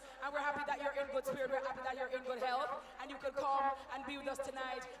curse. And we're happy that you're in good spirit. We're happy that you're in good health. And you could come and be with us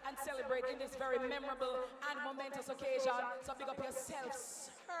tonight and celebrate in this very memorable and momentous occasion. So big up yourself,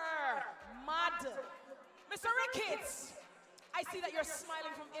 sir. Mad. Mr. Ricketts, I see that you're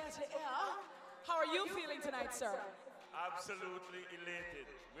smiling from ear to ear. How are you feeling tonight, sir? Absolutely elated.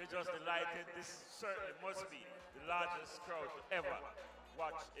 We're just delighted. This certainly must be the largest crowd to ever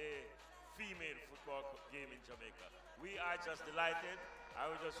watch a female football game in Jamaica. We are just delighted.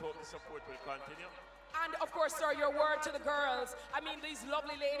 I would just hope the support will continue. And of course, sir, your word to the girls. I mean, these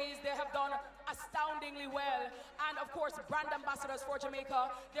lovely ladies, they have done astoundingly well. And of course, brand ambassadors for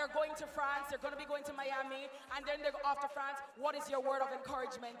Jamaica. They're going to France, they're going to be going to Miami, and then they go off to France. What is your word of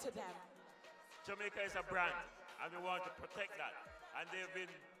encouragement to them? Jamaica is a brand, and we want to protect that. And they've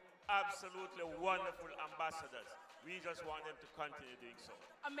been absolutely wonderful ambassadors. We just want them to continue doing so.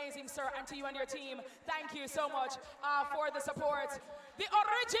 Amazing, sir, and to you and your team, thank you so much for the support. The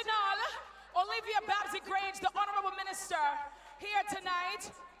original Olivia Babsy-Grange, the Honorable Minister, here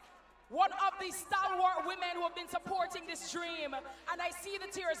tonight. One of the stalwart women who have been supporting this dream. And I see the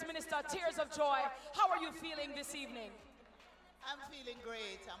tears, Minister, tears of joy. How are you feeling this evening? I'm feeling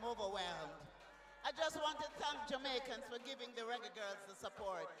great. I'm overwhelmed. I just want to thank Jamaicans for giving the Reggae Girlz the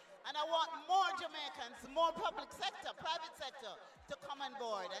support. And I want more Jamaicans, more public sector, private sector, to come on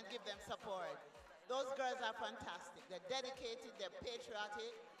board and give them support. Those girls are fantastic. They're dedicated, they're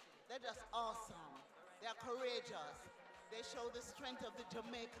patriotic, they're just awesome. They're courageous. They show the strength of the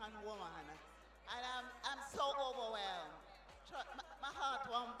Jamaican woman. And I'm so overwhelmed. My heart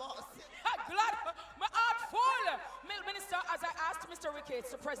won't bust. Glad, my heart full. Minister, as I asked Mr.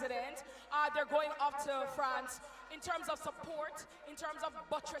 Ricketts, the president, they're going off to France in terms of support, in terms of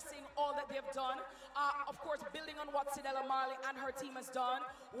buttressing all that they've done. Of course, building on what Sidella Marley and her team has done.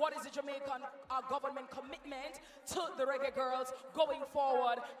 What is the Jamaican government commitment to the Reggae Girlz going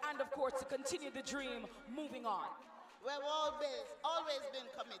forward? And of course, to continue the dream moving on. We've always been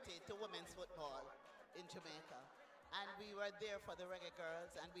committed to women's football in Jamaica. And we were there for the Reggae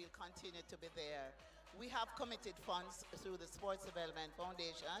Girlz, and we'll continue to be there. We have committed funds through the Sports Development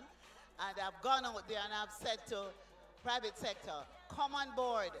Foundation, and I've gone out there and I've said to private sector, come on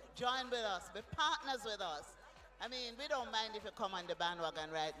board, join with us, be partners with us. I mean, we don't mind if you come on the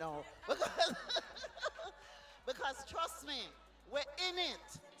bandwagon right now, because trust me, we're in it.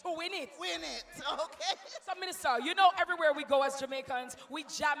 To win it. Win it, okay? So, Minister, you know everywhere we go as Jamaicans, we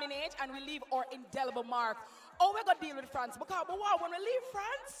germinate and we leave our indelible mark. Oh, we're going to deal with France, because when we leave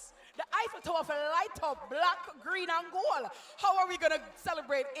France, the Eiffel Tower will light up black, green, and gold. How are we going to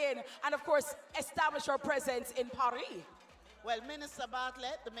celebrate in and, of course, establish our presence in Paris? Well, Minister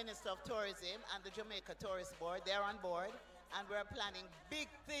Bartlett, the Minister of Tourism, and the Jamaica Tourist Board, they're on board, and we're planning big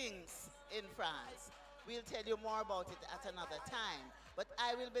things in France. We'll tell you more about it at another time. But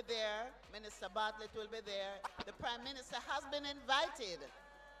I will be there, Minister Bartlett will be there. The Prime Minister has been invited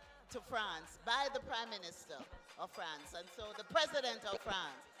to France by the Prime Minister of France, and so the President of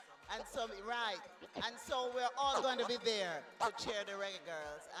France. And so, right, and so we're all going to be there to cheer the Reggae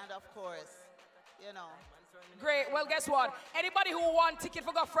Girlz. And of course, you know. Great. Well, guess what? Anybody who want ticket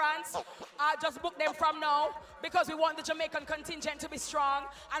for go France, just book them from now, because we want the Jamaican contingent to be strong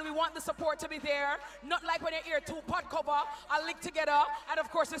and we want the support to be there. Not like when you hear two pod cover, a lick together, and of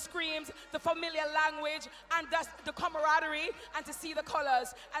course the screams, the familiar language, and that's the camaraderie, and to see the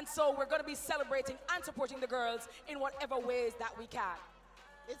colors. And so we're going to be celebrating and supporting the girls in whatever ways that we can.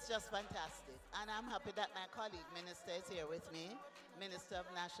 It's just fantastic. And I'm happy that my colleague, Minister, is here with me, Minister of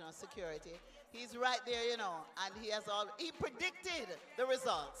National Security. He's right there, you know, and he predicted the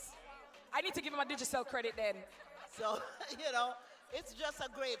results. I need to give him a digital credit then. So, you know, it's just a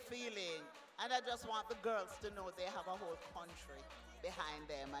great feeling. And I just want the girls to know they have a whole country behind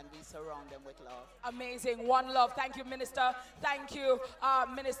them, and we surround them with love. Amazing. One love. Thank you, Minister. Thank you,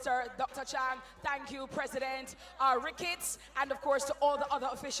 Minister Dr. Chang. Thank you, President Ricketts, and of course to all the other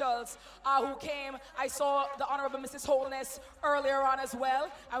officials who came. I saw the Honorable Mrs. Holness earlier on as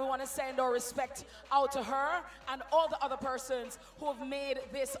well, and we want to send our respect out to her and all the other persons who have made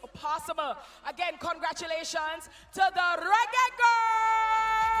this possible. Again, congratulations to the Reggae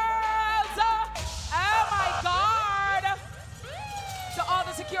Girlz. Oh my God. To all all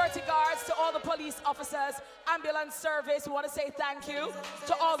the security guards, to all the police officers, ambulance service, we want to say thank you.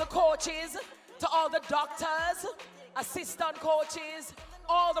 To all the coaches, to all the doctors, assistant coaches,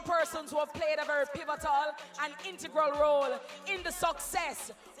 all the persons who have played a very pivotal and integral role in the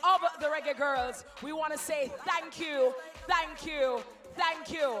success of the Reggae Girlz. We want to say thank you, thank you,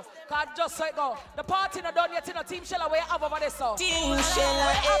 thank you. God, just so it go. The party not done yet, you know, Team Shella, where you have over there, so. Team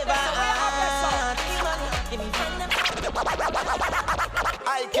Shella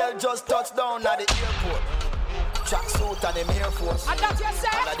Michael just touched down at the airport. Tracksuit and them Air Force. And that you say?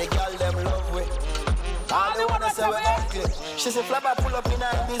 And the girl them love with. All they wanna say we ugly. She say flabber pull up in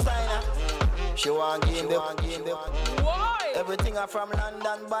her designer. She want game them. Why? Everything are from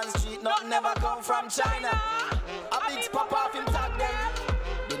London, Bond Street. Nothing never come from China. A big pop off him tag them.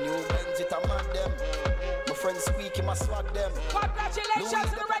 The new Benz it a mad them. My friend Squeak him a swag them. Congratulations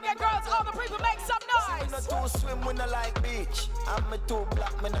to the Reggae Girlz. All the people make some noise. Me no too swim, we no like beach. And me too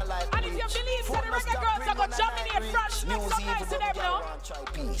black, me no like and if you believe that the Reggae Girlz are going to Germany and France, make some noise to them now.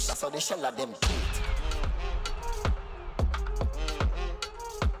 That's how they shell at them beat.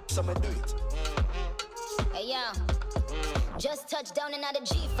 So me do it. Hey yo, just touched down and out of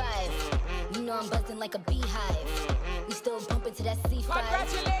G5. You know I'm buzzing like a beehive. We still bumping to that C5.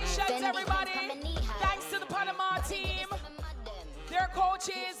 Congratulations, everybody. Thanks to the Panama team, their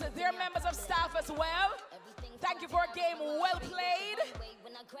coaches, their members of staff as well. Thank you for a game well played.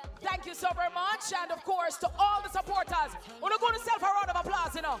 Thank you so very much. And of course, to all the supporters, we're going to self a round of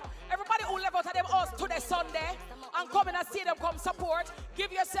applause, you know. Everybody who left out of them us today Sunday and come in and see them come support,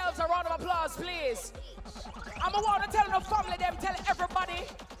 give yourselves a round of applause, please. I'm going to want to tell the family them, tell everybody.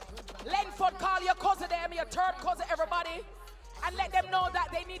 Lenford, call your cousin them, your third cousin, everybody. And let them know that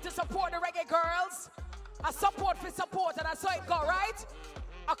they need to support the Reggae Girlz. A support for support, and that's how it go, right?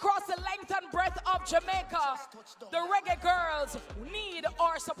 Across the length and breadth of Jamaica, the Reggae Girlz need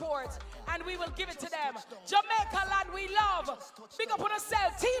our support, and we will give it to them. Jamaica land we love. Big up on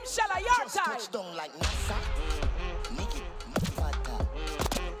ourselves. Team Shella, your time. Like NASA.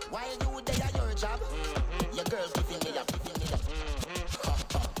 Why you there at your job? Your girls giving me that.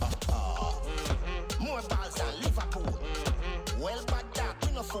 More balls than Liverpool. Well, bad dog,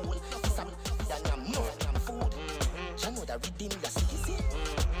 you no fool. Some than food. You know that redeem your citizen.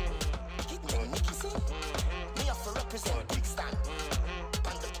 Hit me on Nicky see. Me have to represent Kingston.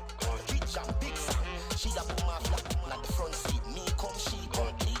 And the rich and big son. She a boom off like the front seat. Me come, she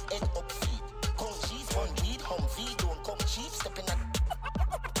complete, head up feet. Come cheese, on lead, Humvee, don't come cheap. Stepping at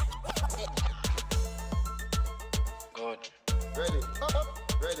good. Ready, up,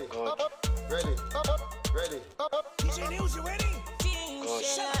 ready, up, ready, up, ready, up. DJ News, you ready? Good.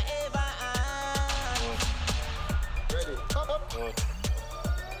 Ready, up. Good.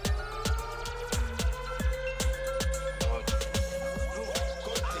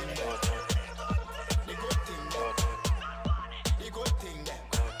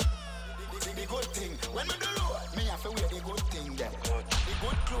 When we do road, me have to wear the good thing them. The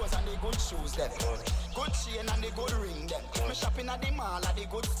good clothes and the good shoes them. Good chain and the good ring them. Me shopping at the mall at the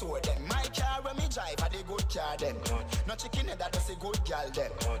good store them. My car when me drive at the good car them. No chicken head that does a good girl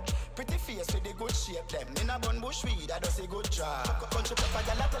them. Pretty face with the good shape them. In a bun bush weed that does a good job. Country pepper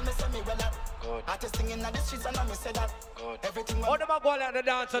girl tell me say me well up. Artist singing at the streets and I me say that. Everything. All them a go like the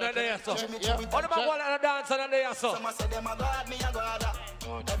dancer and they so. All them a go like the dancer and they so. Some say them a god, me a god.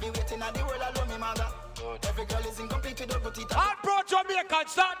 Every waiting at the world alone me maga. Every girl is incomplete with good teeth. All pro Jamaican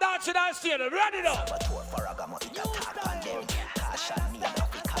start dancing and stadium. Ready now.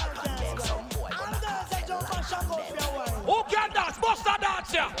 Who can dance? Bust a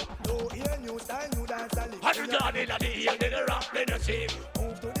dance here. And you down in the ear, then the rap, then the sing.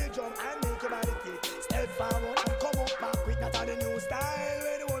 Move to the drum and make your body kick. Step forward and come up back with that the new style.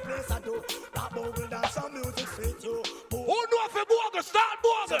 Where the whole place I do. Rap bogle dance, some music fit you. Who know if you bogle? Start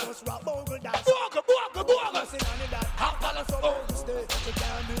bogle. Just rap bogle dance. Bogle. Sing on that. How colors from bogle stay. She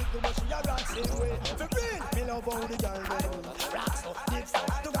can't do it too much. She a rock same way. For real, me love how the girl go. Rock so, deep so.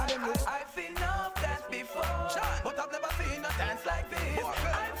 Look at them looks. I've seen enough dance before, but I've never seen a dance like this.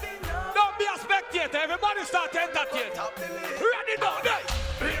 I've seen enough. Don't be a spectator. Everybody start entertaining. Ready now, guys.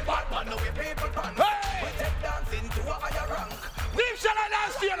 Real bad man, no we people pan. We take dancing to a higher rank. Team Shella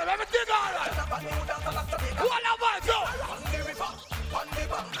dance stadium. Everything all right. What about you? On the river, on the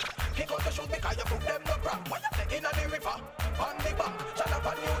bank. Kick out the shoes because you put them no crack. When you say in the river, on the bank. Shut up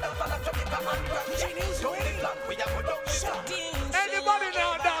and you dance like Jamaica and crack. Don't be blank, we are good on the Anybody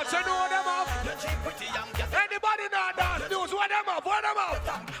now dance, you know them up. Anybody now dance, news, what them up, what them up.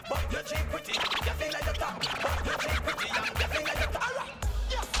 But you're cheap pretty, you feel like the top. But you're cheap pretty, you feel like the top.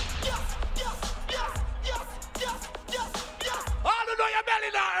 All who know your belly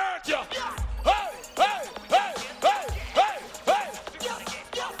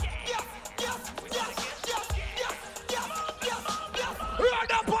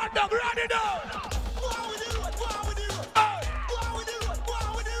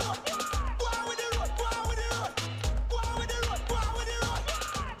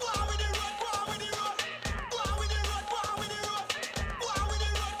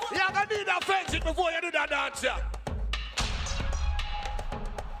You're gonna need a fence it before you do that dance, yeah.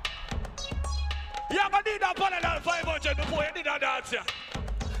 You're gonna need a Panama 500 before you do that dance, yeah.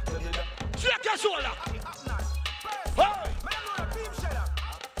 Shake your shoulder. Hey.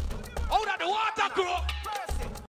 Out of the water, crew.